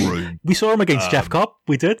ballroom. We saw him against Jeff Cobb.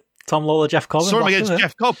 We did. Tom Lawler, Jeff Cobb. Saw him against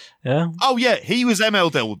Jeff Cobb. Yeah. Oh, yeah. He was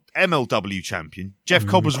MLW champion. Jeff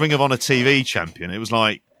Cobb was Ring of Honor TV champion. It was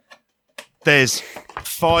like, there's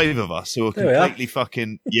 5 of us who are completely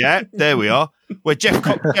fucking... Yeah, there we are. Where Jeff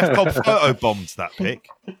Cobb photobombed that pic.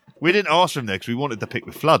 We didn't ask for him there because we wanted the pic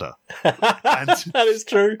with Fludder. That is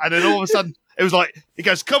true. And then all of a sudden, It was like, he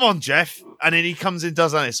goes, come on, Jeff. And then he comes in,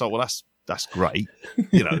 does that. And it's like, well, that's great,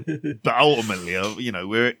 you know, but ultimately, you know,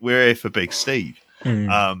 we're here for Big Steve.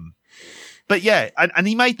 But yeah, and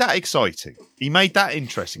he made that exciting. He made that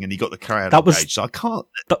interesting, and he got the crowd engaged. So I can't.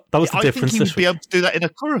 That was the difference. I think he would be able to do that in a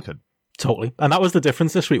Hurricane. Totally, and that was the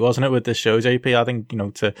difference this week, wasn't it? With this show, JP. I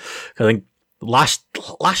think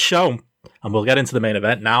last show, and we'll get into the main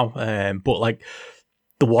event now. But like,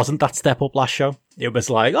 there wasn't that step up last show. It was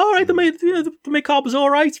like, all right, the mid card was all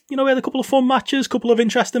right. You know, we had a couple of fun matches, couple of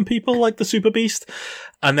interesting people like the Super Beast,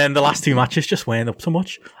 and then the last two matches just weren't up so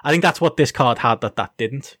much. I think that's what this card had that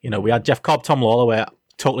didn't. You know, we had Jeff Cobb, Tom Lawler, where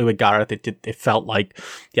totally with Gareth, it felt like,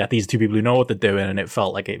 yeah, these are two people who know what they're doing, and it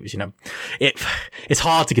felt like it was, you know, it's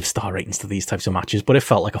hard to give star ratings to these types of matches, but it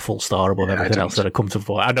felt like a full star above everything else that had come to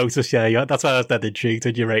before. I noticed, yeah, that's why I was dead intrigued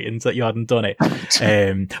with your ratings that you hadn't done it.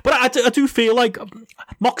 But I do feel like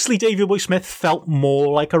Moxley, Davey Boy Smith felt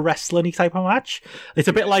more like a wrestling type of match. It's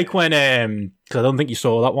a bit like when, because I don't think you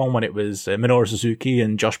saw that one when it was Minoru Suzuki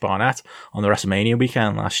and Josh Barnett on the WrestleMania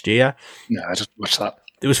weekend last year. No, I just watched that.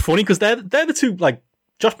 It was funny because they're the two, like,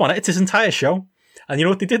 Josh Barnett, it's his entire show. And you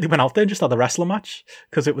know what they did? They went out there and just had a wrestler match.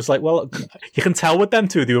 Because it was like, well, you can tell with them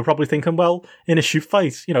two, they were probably thinking, well, in a shoot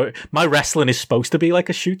fight, you know, my wrestling is supposed to be like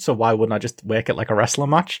a shoot, so why wouldn't I just work it like a wrestler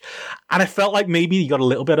match? And I felt like maybe you got a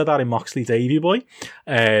little bit of that in Moxley Davey Boy.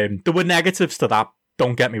 There were negatives to that,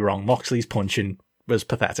 don't get me wrong. Moxley's punching was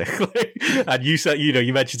pathetic. And you said, you know,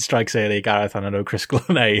 you mentioned strikes earlier, Gareth, and I know Chris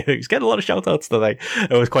Glenay, who's getting a lot of shout outs today,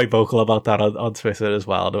 I was quite vocal about that on Twitter as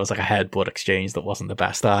well. There was like a headbutt exchange that wasn't the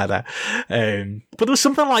best either. But there was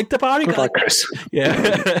something I liked about it. Good like Chris. Yeah.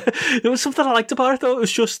 There was something I liked about it though. It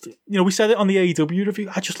was just, you know, we said it on the AEW review.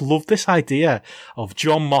 I just love this idea of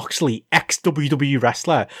Jon Moxley, ex-WWE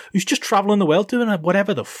wrestler, who's just traveling the world doing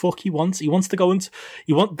whatever the fuck he wants. He wants to go and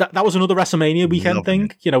that was another WrestleMania weekend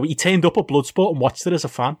thing. You know, he turned up at Bloodsport and watched it as a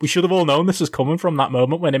fan. We should have all known this was coming from that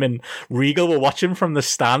moment when him and Regal were watching from the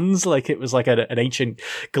stands, like it was like an ancient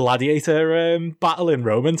gladiator battle in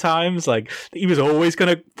Roman times. Like, he was always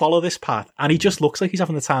going to follow this path, and he just looks like he's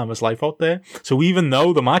having the time of his life out there. So even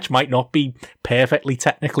though the match might not be perfectly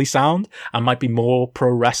technically sound and might be more pro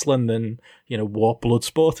wrestling than, you know, what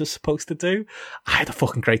Bloodsport is supposed to do, I had a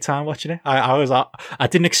fucking great time watching it. I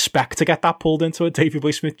didn't expect to get that pulled into a Davey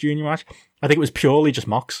Boy Smith Jr. match. I think it was purely just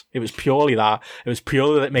Mox. It was purely that. It was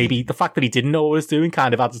purely that maybe the fact that he didn't know what he was doing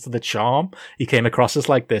kind of added to the charm. He came across as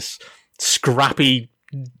like this scrappy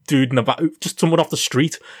dude in the back, just someone off the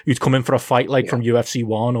street who'd come in for a fight, like from UFC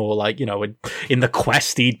 1, or like, you know, in the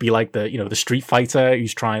Quest, he'd be like the, you know, the street fighter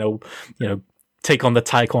who's trying to, you know, take on the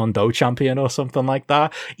Taekwondo champion or something like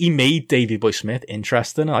that. He made Davey Boy Smith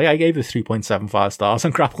interesting. I gave it 3.75 stars on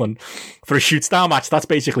Grappling. For a shoot style match, that's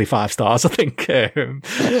basically 5 stars, I think.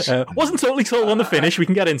 Wasn't totally sold on the finish. We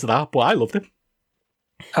can get into that, but I loved it.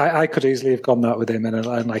 I could easily have gone that with him,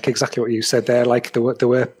 and like exactly what you said there. Like there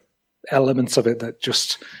were elements of it that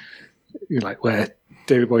just, you know, like where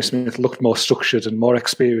Davey Boy Smith looked more structured and more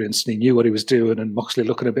experienced, and he knew what he was doing, and Moxley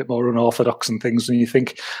looking a bit more unorthodox and things. And you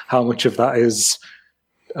think how much of that is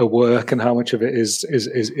a work and how much of it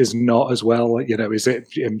is not as well. You know, is it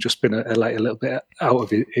him just been a little bit out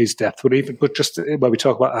of his depth? But just when we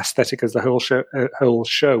talk about aesthetic as the whole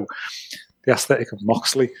show, the aesthetic of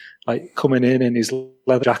Moxley, like coming in his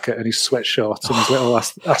leather jacket and his sweatshorts and his little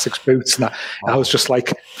Essex boots, and that, I was just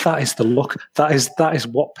like, that is the look. That is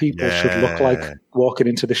what people should look like walking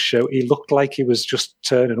into this show. He looked like he was just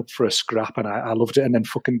turning up for a scrap, and I loved it. And then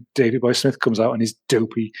fucking Davey Boy Smith comes out in his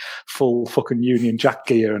dopey full fucking Union Jack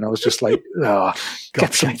gear, and I was just like,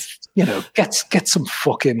 get some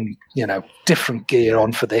fucking, you know, different gear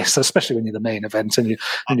on for this, especially when you're the main event and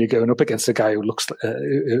you're going up against a guy who looks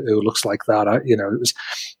like that. You know,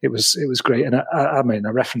 it was great. And I mean, I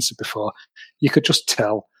referenced it before. You could just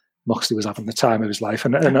tell Moxley was having the time of his life.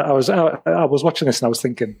 And I was watching this and I was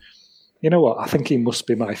thinking, you know what? I think he must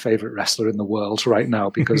be my favourite wrestler in the world right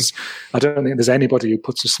now, because I don't think there's anybody who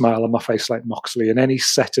puts a smile on my face like Moxley in any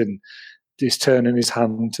setting. He's turning his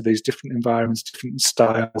hand to these different environments, different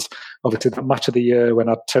styles. Obviously, that match of the year when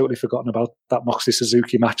I'd totally forgotten about that Moxley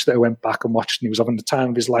Suzuki match that I went back and watched, and he was having the time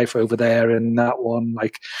of his life over there in that one.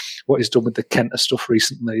 Like what he's done with the Kenta stuff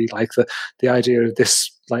recently, like the idea of this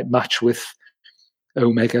like match with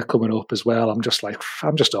Omega coming up as well. I'm just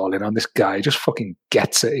all in on this guy. He just fucking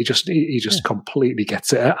gets it. He just completely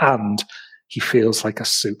gets it, and he feels like a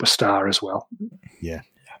superstar as well. Yeah,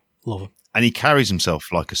 love him. And he carries himself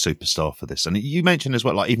like a superstar for this. And you mentioned as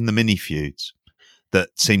well, like even the mini feuds that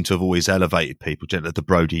seem to have always elevated people. The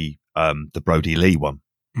Brody Lee one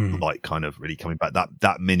like kind of really coming back.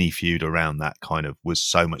 That mini feud around that kind of was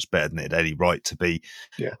so much better than it had any right to be.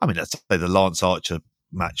 Yeah. I mean, let's say the Lance Archer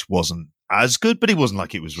match wasn't as good, but it wasn't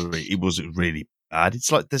like it wasn't really bad.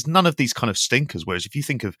 It's like there's none of these kind of stinkers. Whereas if you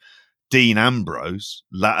think of Dean Ambrose,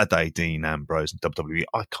 latter day Dean Ambrose in WWE,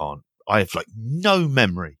 I have like no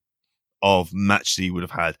memory of matches he would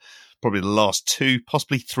have had probably the last 2,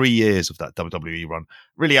 possibly 3 years of that WWE run,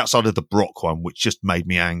 really outside of the Brock one, which just made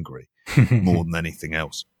me angry more than anything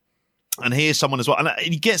else. And here's someone as well. And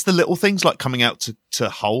he gets the little things like coming out to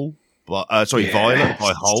Hole, Violet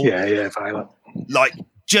by Hole. Yeah, Violet. Like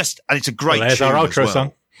and it's a great there's tune our as outro well.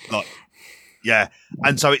 song. Like, yeah.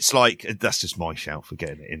 And so it's like, that's just my shout for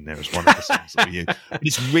getting it in there as one of the songs that we use. But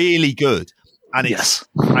it's really good. And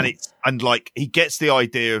and like he gets the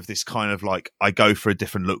idea of this kind of like, I go for a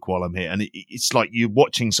different look while I'm here. And it's like you're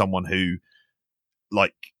watching someone who,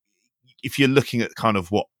 like, if you're looking at kind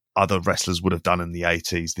of what other wrestlers would have done in the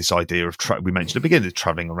 80s, this idea of we mentioned at the beginning of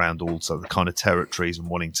traveling around also the kind of territories and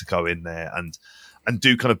wanting to go in there and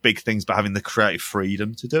do kind of big things, but having the creative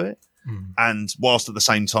freedom to do it. And whilst at the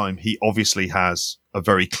same time, he obviously has a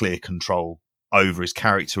very clear control over his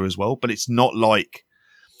character as well, but it's not like,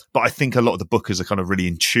 but I think a lot of the bookers are kind of really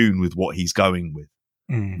in tune with what he's going with.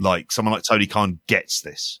 Like someone like Tony Khan gets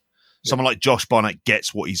this. Someone like Josh Barnett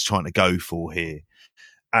gets what he's trying to go for here.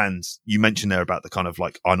 And you mentioned there about the kind of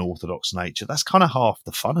like unorthodox nature. That's kind of half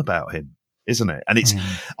the fun about him, isn't it? And it's,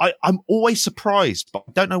 I'm always surprised, but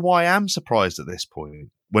I don't know why I am surprised at this point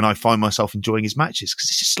when I find myself enjoying his matches. Cause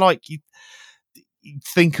it's just like you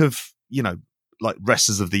think of, you know, like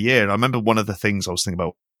wrestlers of the year. And I remember one of the things I was thinking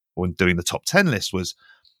about when doing the top 10 list was,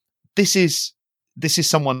 this is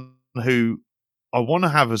someone who I want to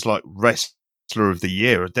have as like wrestler of the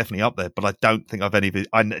year, definitely up there, but I don't think I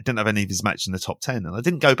didn't have any of his matches in the top 10. And I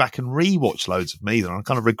didn't go back and rewatch loads of them either. And I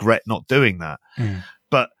kind of regret not doing that.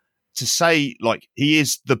 But to say like he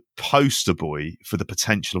is the poster boy for the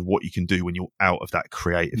potential of what you can do when you're out of that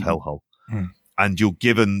creative hellhole and you're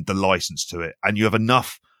given the license to it and you have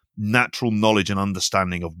enough natural knowledge and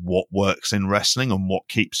understanding of what works in wrestling and what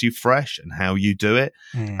keeps you fresh and how you do it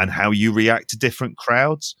and how you react to different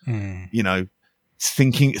crowds. You know,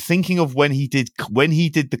 thinking of when he did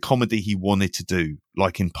the comedy he wanted to do,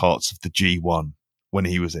 like in parts of the G1 when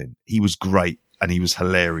he was great and he was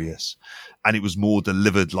hilarious and it was more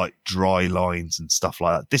delivered like dry lines and stuff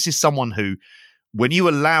like that. This is someone who, when you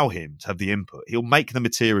allow him to have the input, he'll make the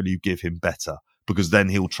material you give him better, because then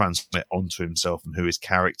he'll transmit onto himself and who his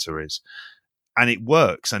character is. And it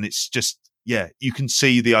works. And it's just, yeah, you can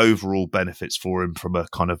see the overall benefits for him from a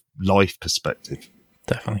kind of life perspective.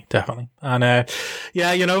 Definitely. And,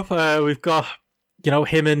 we've got,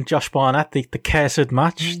 him and Josh Barnett, the cursed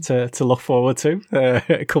match to look forward to,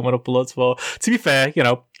 coming up Bloodsport. To be fair,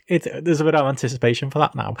 there's a bit of anticipation for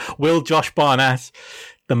that now. Will Josh Barnett,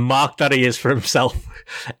 the mark that he is for himself,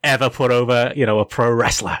 ever put over, a pro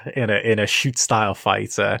wrestler in a shoot style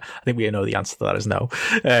fight? I think we know the answer to that is no.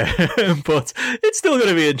 But it's still going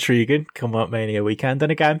to be intriguing come up Mania weekend.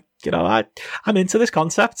 And again, I'm into this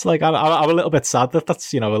concept. Like I'm a little bit sad that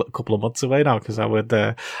that's, a couple of months away now, because I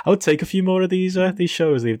would take a few more of these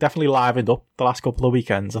shows. They've definitely livened up the last couple of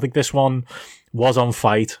weekends. I think this one was on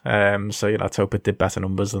Fight. So, let's hope it did better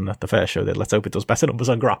numbers than the first show did. Let's hope it does better numbers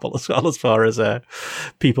on Grapple as well, as far as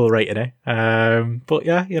people rating it. But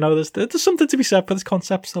yeah, there's something to be said for this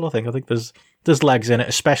concept still, I think. I think there's legs in it,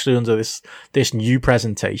 especially under this new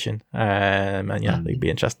presentation. And yeah, it'd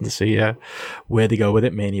be interesting to see where they go with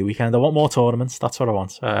it Mania weekend. I want more tournaments. That's what I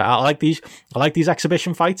want. I like these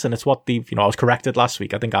exhibition fights, and it's what I was corrected last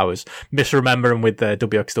week. I think I was misremembering with the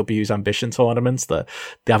WXW's Ambition tournaments that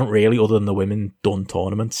they haven't really, other than the women, done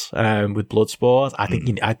tournaments with Bloodsport. I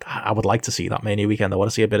think I would like to see that Mania weekend. I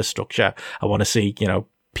want to see a bit of structure. I want to see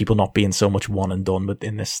people not being so much one and done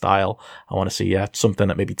in this style. I want to see something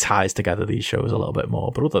that maybe ties together these shows a little bit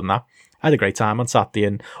more. But other than that, I had a great time on Saturday,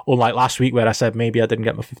 and unlike last week where I said maybe I didn't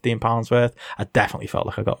get my £15 worth, I definitely felt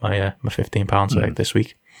like I got my £15 worth this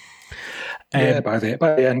week. By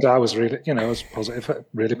the end, I was really,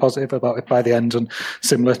 really positive about it by the end. And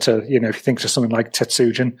similar to, if you think of something like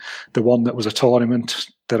Tetsujin, the one that was a tournament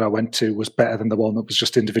that I went to was better than the one that was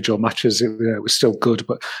just individual matches. It was still good,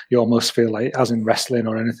 but you almost feel like, as in wrestling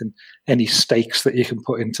or anything, any stakes that you can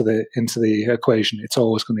put into the equation, it's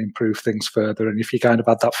always going to improve things further. And if you kind of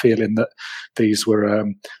had that feeling that these were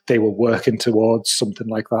they were working towards something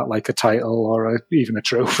like that, like a title or even a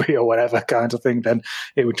trophy or whatever kind of thing, then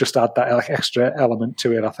it would just add that extra element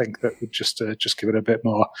to it. I think that would just give it a bit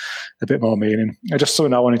more meaning. Just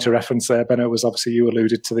something I wanted to reference there, Benno, was obviously you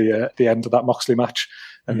alluded to the end of that Moxley match.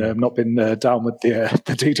 not been down with the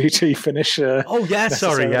DDT finish. Oh yeah,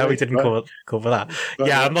 sorry, yeah, we didn't cover that.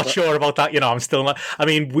 Yeah, I'm not sure about that. I'm still not. I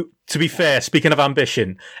mean, to be fair, speaking of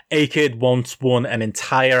ambition, A-Kid once won an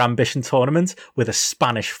entire ambition tournament with a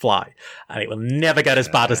Spanish fly, and it will never get as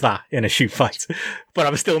bad as that in a shoot fight. But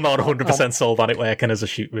I'm still not 100% sold on it working as a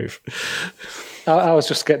shoot move. I was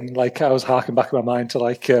just getting I was harking back in my mind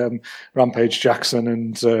to Rampage Jackson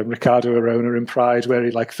and Ricardo Arona in Pride, where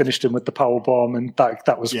he finished him with the power bomb, and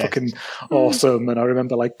that was fucking awesome. And I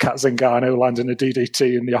remember Kat Zingano landing a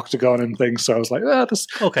DDT in the octagon and things. So I was like, there's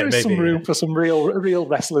some room for some real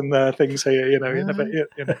wrestling things here. You never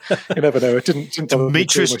know. It didn't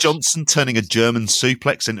Demetrius Johnson turning a German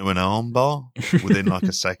suplex into an armbar within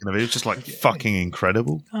a second of it. It was just fucking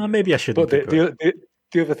incredible. Maybe I shouldn't. But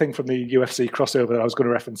the other thing from the UFC crossover that I was going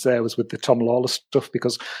to reference there was with the Tom Lawler stuff,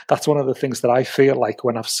 because that's one of the things that I feel like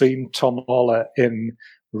when I've seen Tom Lawler in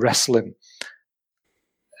wrestling,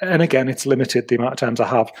 and again, it's limited the amount of times I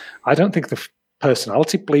have, I don't think the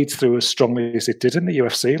personality bleeds through as strongly as it did in the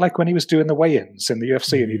UFC. Like when he was doing the weigh-ins in the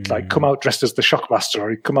UFC, and he'd come out dressed as the Shockmaster, or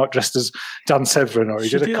he'd come out dressed as Dan Severn, or he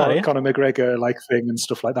did a Conor McGregor thing and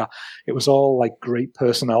stuff like that. It was all great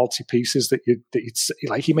personality pieces that you'd see.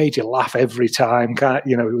 He made you laugh every time.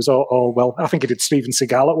 It was all well. I think he did Steven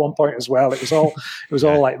Seagal at one point as well. It was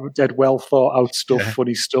all dead well thought out stuff,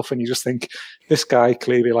 funny stuff, and you just think this guy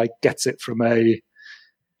clearly gets it from a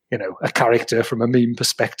character from a meme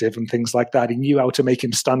perspective and things like that. He knew how to make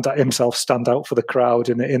himself stand out for the crowd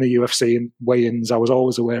in a UFC and weigh-ins. I was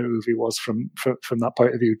always aware of who he was from that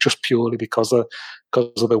point of view, just purely because of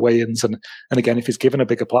the weigh-ins. And again, if he's given a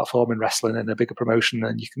bigger platform in wrestling and a bigger promotion,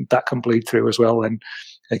 and that can bleed through as well. And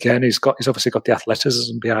again, he's obviously got the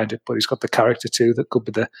athleticism behind it, but he's got the character too that could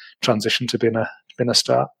be the transition to being a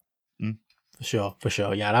star. For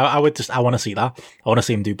sure. Yeah, I want to see that. I want to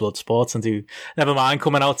see him do Bloodsport and never mind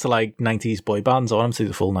coming out to 90s boy bands. I want him to do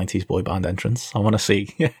the full 90s boy band entrance. I want to see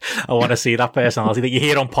that personality that you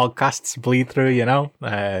hear on podcasts bleed through, he's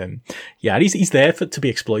there to be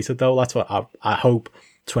exploited though. That's what I hope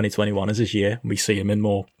 2021 is his year. We see him in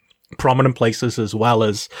more prominent places as well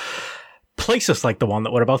as places like the one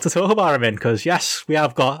that we're about to talk about him in, because yes, we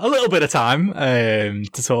have got a little bit of time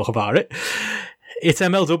to talk about it. It's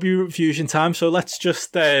MLW Fusion time, so let's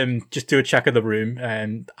just do a check of the room.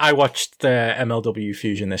 I watched MLW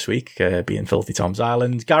Fusion this week, being Filthy Tom's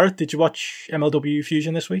Island. Gareth, did you watch MLW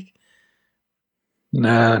Fusion this week?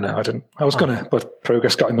 No, I didn't. I was gonna, but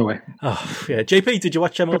progress got in the way. Oh yeah, JP, did you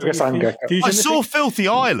watch MLW Fusion? I saw Filthy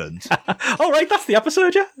Island. Oh right, that's the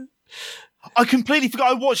episode, yeah. I completely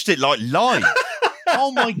forgot. I watched it live.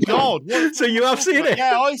 Oh my God! So you have seen it?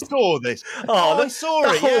 Yeah, I saw this. I saw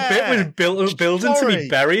it. The whole bit was building to me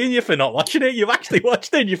burying you for not watching it. You've actually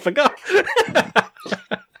watched it and you forgot.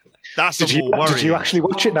 Did you actually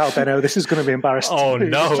watch it now, Benno? This is going to be embarrassing. Oh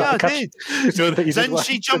no! Yeah, I did. Then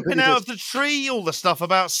she jumping out of the tree, all the stuff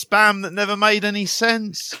about spam that never made any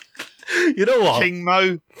sense. You know what? King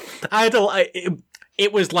Mo.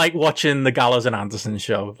 It was like watching the Gallows and Anderson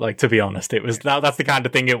show, to be honest. It was that's the kind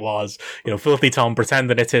of thing it was. Filthy Tom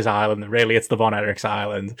pretending it's his island, and really it's the Von Erich's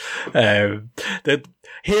island.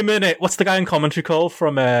 Him in it, what's the guy in commentary called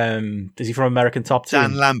from, is he from American Top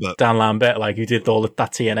Team? Dan Lambert, who did all that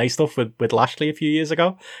TNA stuff with Lashley a few years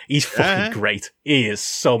ago. He's fucking great. He is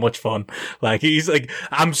so much fun.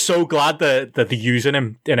 I'm so glad that they're using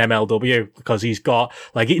him in MLW, because he's got,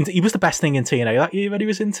 he was the best thing in TNA that year when he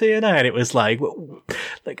was in TNA, and it was I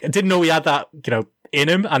didn't know he had that, in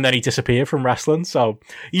him, and then he disappeared from wrestling. So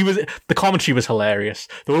the commentary was hilarious.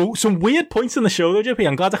 There were some weird points in the show though, JP.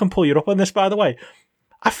 I'm glad I can pull you up on this, by the way.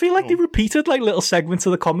 I feel like they repeated little segments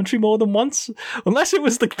of the commentary more than once, unless it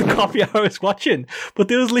was the copy I was watching. But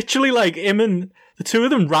there was literally him and the two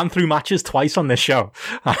of them ran through matches twice on this show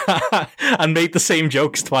and made the same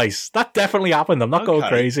jokes twice. That definitely happened. I'm not going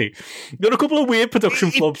crazy. There were a couple of weird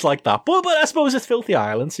production flubs like that, but I suppose it's Filthy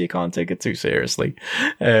Island, so you can't take it too seriously.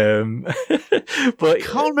 But I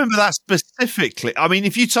can't remember that specifically. I mean,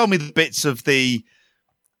 if you told me the bits of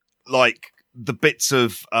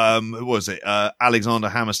who was it? Alexander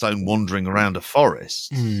Hammerstone wandering around a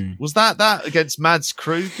forest. Was that against Mads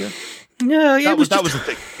Kruger? Yeah, that was the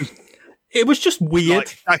thing. It was just weird.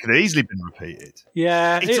 That could have easily been repeated.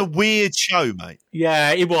 Yeah, it's a weird show, mate.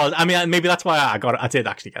 Yeah, it was. I mean, maybe that's why I did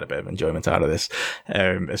actually get a bit of enjoyment out of this.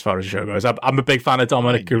 As far as the show goes, I'm a big fan of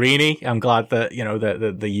Dominic Guarini. I'm glad that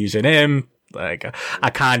they're using him. Like, I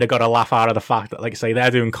kind of got a laugh out of the fact that, like I say,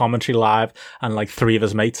 they're doing commentary live, and like 3 of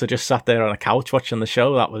his mates are just sat there on a couch watching the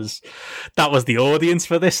show. That was the audience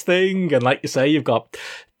for this thing. And like you say, you've got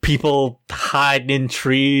people hiding in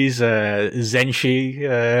trees. Zenshi,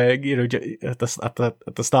 at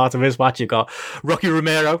the start of his match, you've got Rocky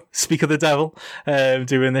Romero, Speak of the Devil,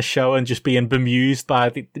 doing this show and just being bemused by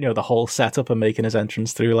the whole setup and making his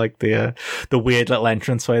entrance through like the weird little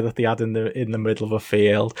entranceway that they had in the middle of a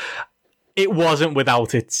field. It wasn't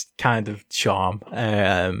without its kind of charm.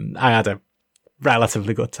 I had a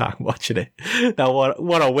relatively good time watching it. Now,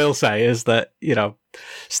 what I will say is that,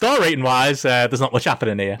 star rating wise, there's not much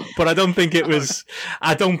happening here, but I don't think it was,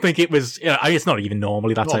 it's not even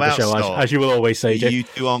normally that type of show, as you will always say, Jay. You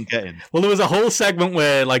two aren't getting. Well, there was a whole segment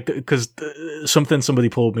where, like, because somebody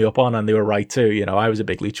pulled me up on, and they were right too. I was a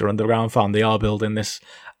big Lucha Underground fan. They are building this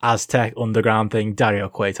Aztec Underground thing. Dario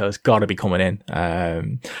Cueto's got to be coming in.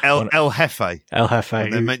 El Jefe.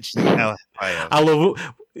 They mentioned El Jefe. I love it.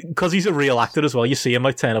 Because he's a real actor as well. You see him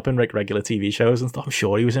like turn up in like regular TV shows and stuff. I'm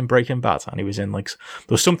sure he was in Breaking Bad, and he was in like,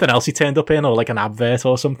 there was something else he turned up in, or like an advert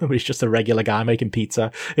or something, but he's just a regular guy making pizza.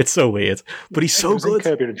 It's so weird, but he's so good.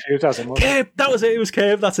 Curb Your Enthusiasm, that was it. It was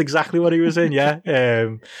Curb. That's exactly what he was in. Yeah.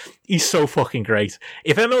 He's so fucking great.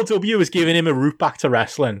 If MLW is giving him a route back to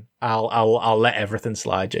wrestling, I'll let everything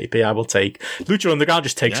slide, JP. I will take Lucha Underground.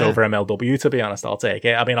 Just takes over MLW. To be honest, I'll take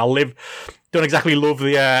it. I mean, don't exactly love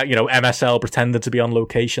the MSL pretended to be on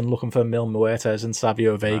location looking for Mil Muertes and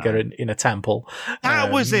Savio Vega in a temple. That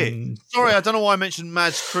was it. Sorry, I don't know why I mentioned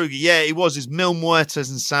Mads Kruger. Yeah, it was. It's Mil Muertes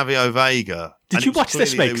and Savio Vega. Did you watch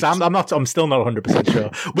this, mate? Because I'm still not 100% sure.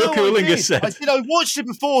 Will Cooling has said. I watched it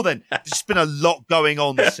before then. There's been a lot going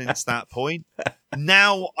on since that point.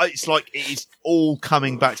 Now it's like it is all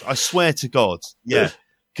coming back. I swear to God. Yeah.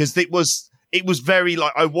 Because it was very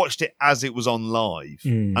like, I watched it as it was on live,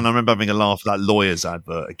 and I remember having a laugh at that Lawyers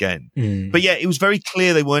advert again. But yeah, it was very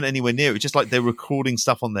clear they weren't anywhere near it. Just like they're recording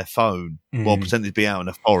stuff on their phone while pretending to be out in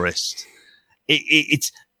a forest.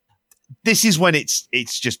 This is when it's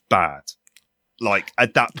just bad. Like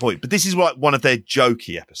at that point, but this is like one of their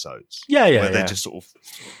jokey episodes. Where they're just sort of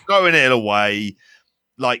throwing it away.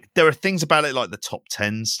 Like there are things about it, like the top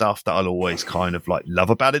 10 stuff, that I'll always kind of like love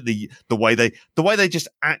about it. The way they just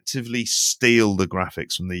actively steal the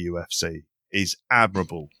graphics from the UFC is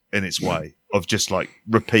admirable in its way of just like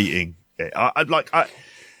repeating it.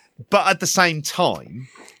 But at the same time,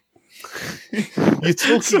 you're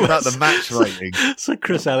talking about the match rating. So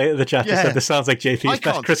Chris Elliott in the chat just said this sounds like JP's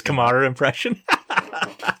best Chris Kamara impression.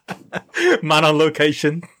 Man on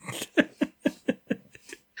location.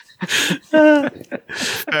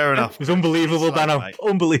 Fair enough. It was unbelievable, Dano. Mate.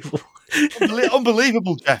 Unbelievable.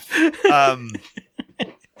 Unbelievable, Jeff.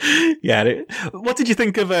 What did you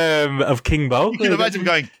think of King Bo? You can imagine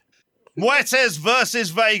going, Muertes versus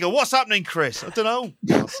Vega. What's happening, Chris? I don't know.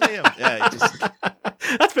 I'll see him. Yeah,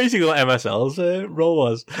 that's basically what MSL's role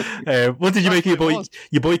was. What did you make of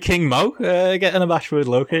your boy King Mo getting a match with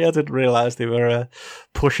Loki? I didn't realise they were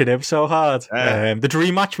pushing him so hard. The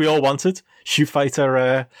dream match we all wanted: Shoot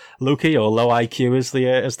Fighter Loki, or Low IQ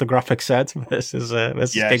as the graphic said, versus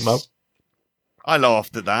King Mo. I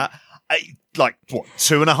laughed at that.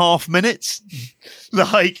 2.5 minutes?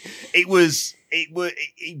 Like it was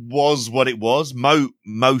what it was.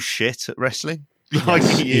 Mo shit at wrestling. Like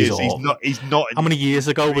he is. He's not. How many years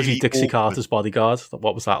ago was he Dixie Carter's bodyguard?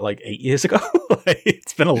 What was that, like 8 years ago?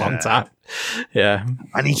 It's been a long time. Yeah.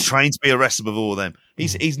 And he's trained to be a wrestler before then.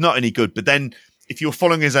 He's not any good. But then if you're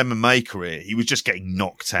following his MMA career, he was just getting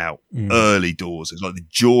knocked out early doors. It's like the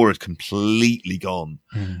jaw had completely gone.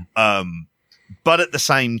 But at the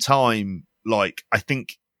same time, like I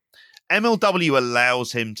think MLW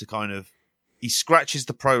allows him to he scratches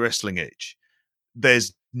the pro wrestling itch.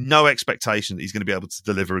 There's no expectation that he's going to be able to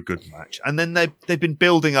deliver a good match. And then they've been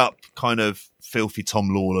building up kind of Filthy Tom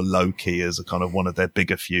Lawler low-key as a kind of one of their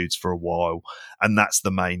bigger feuds for a while. And that's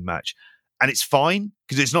the main match. And it's fine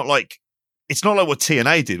because it's not like what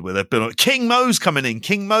TNA did where they've been like, King Mo's coming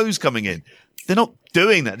in. They're not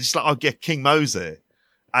doing that. It's like, oh, yeah, King Mo's there.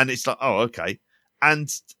 And it's like, oh, okay. And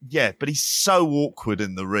yeah, but he's so awkward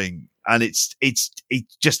in the ring. And it's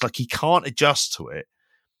just like he can't adjust to it.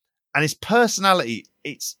 And his personality,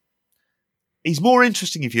 he's more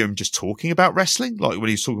interesting if you hear him just talking about wrestling, like when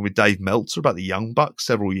he was talking with Dave Meltzer about the Young Bucks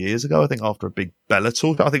several years ago, I think after a big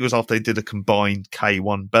Bellator. I think it was after they did a combined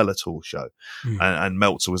K1 Bellator show. And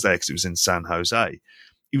Meltzer was there because it was in San Jose.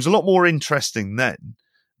 He was a lot more interesting then.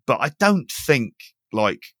 But I don't think,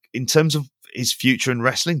 like, in terms of his future in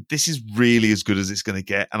wrestling, this is really as good as it's going to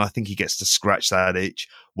get. And I think he gets to scratch that itch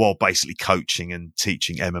while basically coaching and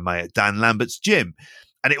teaching MMA at Dan Lambert's gym.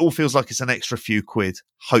 And it all feels like it's an extra few quid,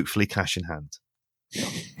 hopefully cash in hand.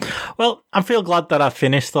 Well, I feel glad that I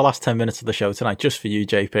finished the last 10 minutes of the show tonight just for you,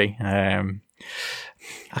 JP.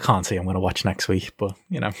 I can't say I'm going to watch next week, but,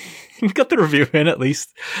 we've got the review in at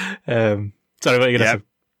least. Sorry, what are you going to say?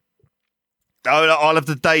 I'll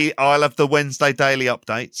have the Wednesday daily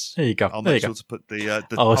updates. There you go. I'll make sure to put the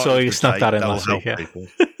so you snuck that in last week,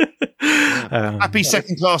 yeah. Happy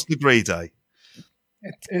second class degree day.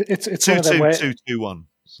 It's one of them where 221.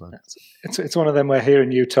 So. It's one of them where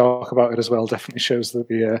hearing you talk about it as well definitely shows that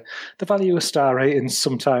the value of star ratings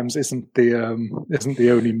sometimes isn't the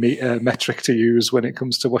only metric to use when it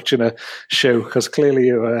comes to watching a show, because clearly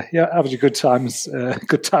you're having a good time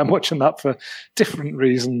watching that for different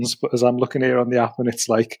reasons. But as I'm looking here on the app, and it's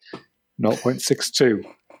like 0.62,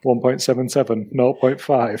 1.77,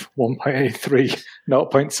 0.5, 1.83,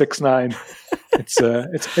 0.69.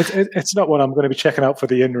 It's not one I'm going to be checking out for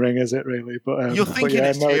the in-ring, is it really? But you're thinking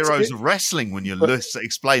it's heroes of wrestling when you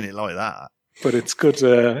explain it like that. But it's good.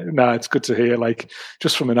 It's good to hear, like,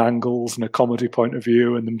 just from an angles and a comedy point of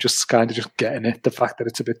view, and them just kind of just getting it. The fact that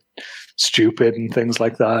it's a bit stupid and things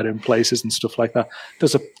like that in places and stuff like that.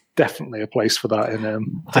 There's definitely a place for that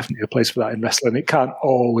in wrestling. It can't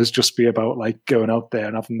always just be about like going out there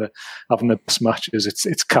and having the best matches.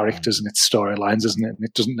 It's characters and it's storylines, isn't it? And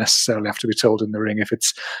it doesn't necessarily have to be told in the ring if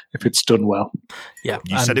it's done well. Yeah,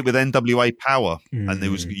 you said it with NWA Power, and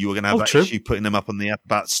you were going to have that issue putting them up on the app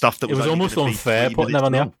about stuff that was almost unfair putting them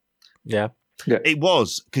on the app. Yeah. It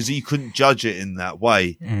was, because you couldn't judge it in that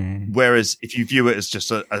way. Whereas if you view it as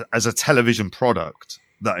just as a television product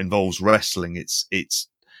that involves wrestling, it's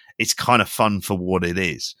kind of fun for what it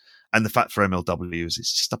is. And the fact for MLW is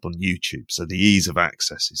it's just up on YouTube, so the ease of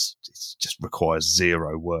access it just requires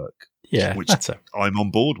zero work. Yeah, which I'm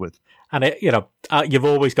on board with. And you've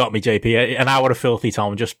always got me, JP. An hour of filthy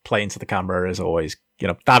Tom just playing to the camera is always,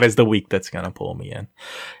 that is the week that's going to pull me in.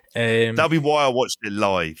 That'll be why I watched it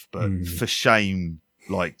live, but for shame,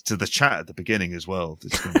 like, to the chat at the beginning as well,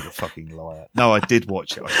 it's going to be a fucking liar. No, I did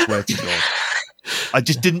watch it. I swear to God. I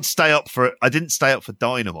just didn't stay up for it. I didn't stay up for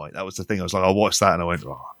Dynamite. That was the thing. I was like, I watched that and I went,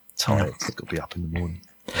 I'm tired. I've got to be up in the morning.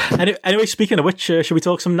 Anyway, speaking of which, should we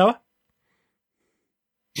talk some Noah?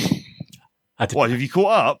 What, have you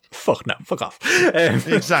caught up? Fuck no, fuck off.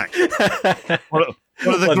 Exactly. One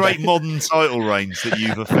of the great modern title reigns that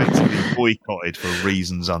you've effectively boycotted for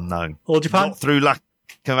reasons unknown. All Japan? Not through lack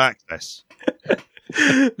of access.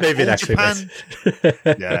 Maybe next Japan.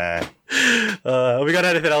 Yeah. Have we got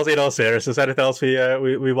anything else in all seriousness? Anything else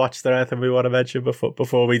we watched there and we want to mention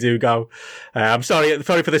before we do go? I'm sorry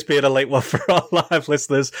for this being a late one for our live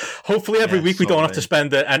listeners. Hopefully every week we don't have to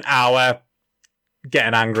spend an hour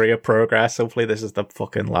getting angry at progress. Hopefully this is the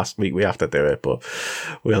fucking last week we have to do it, but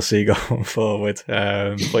we'll see going forward.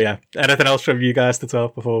 But yeah, anything else from you guys to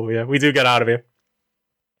talk before we do get out of here?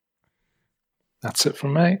 That's it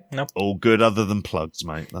from me. Nope. All good other than plugs,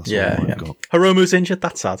 mate. That's all I've got. Hiromu's injured.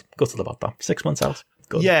 That's sad. Gutted about that. 6 months out.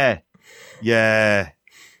 Good. Yeah.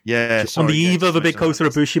 On the eve of a big Kota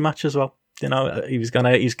Ibushi match as well. He's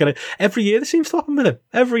gonna. Every year this seems to happen with him.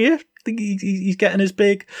 Every year he's getting his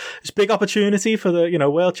big opportunity for the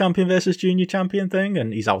world champion versus junior champion thing,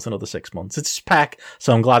 and he's out another 6 months. It's spec,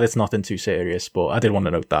 so I'm glad it's nothing too serious. But I did want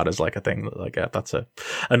to note that as like a thing. Like that's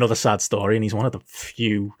another sad story, and he's one of the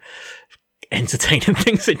few entertaining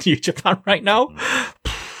things in New Japan right now.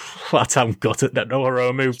 That's how I'm gutted that no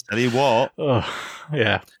Hiromu. Tell you what.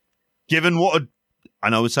 Yeah. Given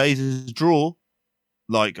and I would say it's a draw.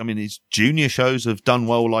 Like, I mean, his junior shows have done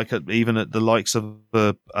well, like even at the likes of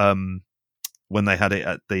when they had it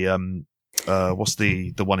at the what's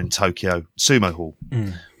the one in Tokyo, Sumo Hall.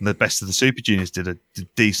 And the best of the Super Juniors did a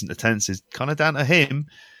decent attendance. Is kind of down to him.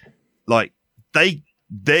 Like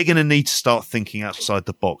they're going to need to start thinking outside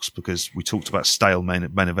the box, because we talked about stale main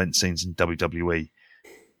event scenes in WWE.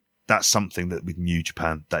 That's something that with New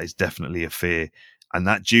Japan, that is definitely a fear. And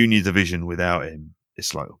that junior division without him,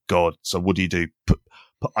 it's like, oh God. So what do you do?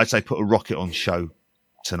 I'd say put a rocket on Sho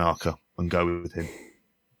Tanaka and go with him.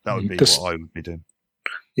 That would be what I would be doing.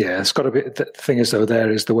 Yeah, it's got to be. The thing is, though,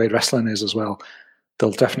 there is the way wrestling is as well.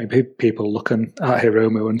 There'll definitely be people looking at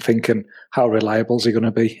Hiromu and thinking, how reliable is he going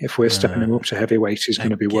to be? If we're stepping him up to heavyweight, he's going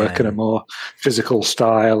to be working a more physical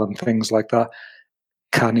style and things like that.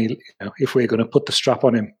 Can he, if we're going to put the strap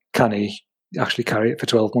on him, can he actually carry it for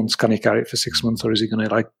 12 months? Can he carry it for 6 months? Or is he going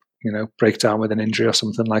to break down with an injury or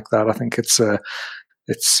something like that? I think it's I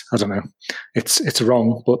don't know. It's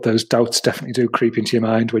wrong, but those doubts definitely do creep into your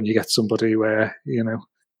mind when you get somebody where,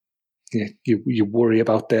 you worry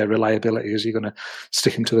about their reliability. Is you going to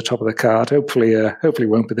stick him to the top of the card? Hopefully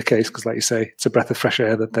won't be the case, because, like you say, it's a breath of fresh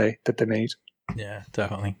air that they need. Yeah,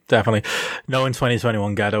 definitely. Knowing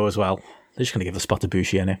 2021 Ghetto as well, they're just going to give the spot to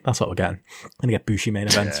Bushi in it. That's what we're getting. Going to get Bushi main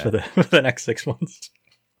events for the next 6 months.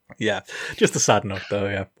 Yeah, just a sad note though.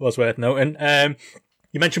 Yeah, was worth noting.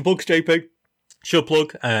 You mentioned plugs, JP. Should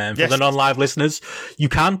plug for the non-live listeners. You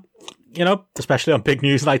can, especially on big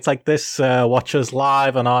news nights like this, watch us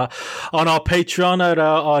live on our Patreon at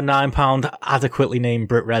our £9 adequately named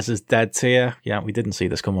Brit Rez's Dead tier. Yeah, we didn't see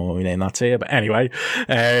this coming when we named that tier, but anyway.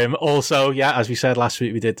 Also, as we said last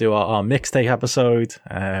week, we did do our mixtape episode.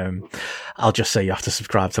 I'll just say you have to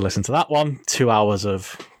subscribe to listen to that one. 2 hours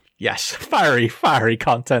of fiery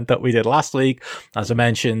content that we did last week. As I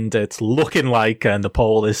mentioned, it's looking like, and the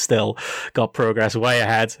poll is still got progress way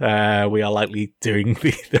ahead. We are likely doing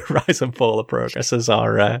the rise and fall of progress as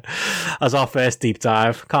our first deep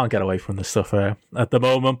dive. Can't get away from the stuff at the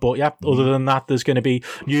moment, but other than that, there's going to be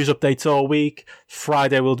news updates all week.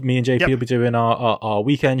 Friday, me and JP will be doing our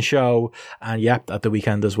weekend show, and at the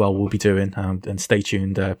weekend as well, we'll be doing, and stay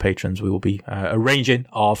tuned, patrons, we will be arranging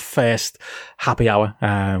our first happy hour,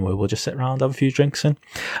 we'll just sit around, have a few drinks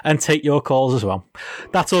and take your calls as well.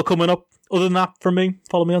 That's all coming up. Other than that, from me,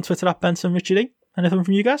 follow me on Twitter at BensonRichardE. Anything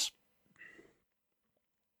from you guys?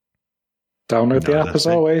 Download the app as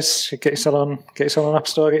always. Get yourself on App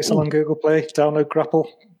Store, get yourself on Google Play, download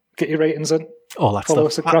Grapple, get your ratings in. All that Follow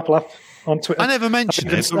stuff. us at Grapple app on Twitter. I never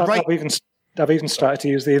mentioned it. I've even started to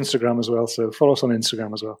use the Instagram as well, so follow us on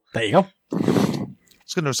Instagram as well. There you go. I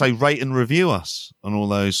was going to say rate and review us on all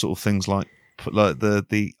those sort of things like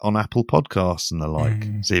the on Apple Podcasts and the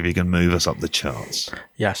like. See if you can move us up the charts.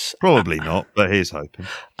 Yes, probably not, but here's hoping.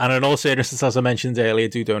 And in all seriousness, as I mentioned earlier,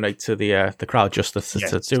 do donate to the Crowd Justice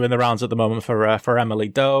that's doing the rounds at the moment for Emily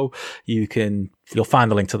Doe. You'll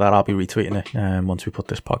find the link to that. I'll be retweeting it once we put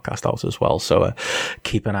this podcast out as well. So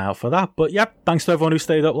keep an eye out for that. But thanks to everyone who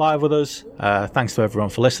stayed up live with us. Thanks to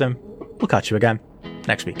everyone for listening. We'll catch you again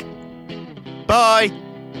next week. Bye.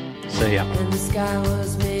 See ya. And the sky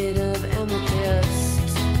was made of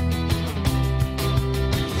amethyst,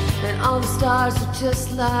 and all the stars were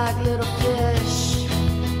just like little fish.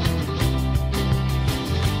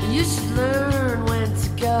 You should learn when to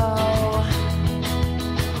go.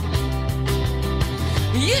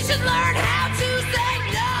 You should learn how to say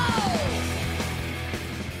no.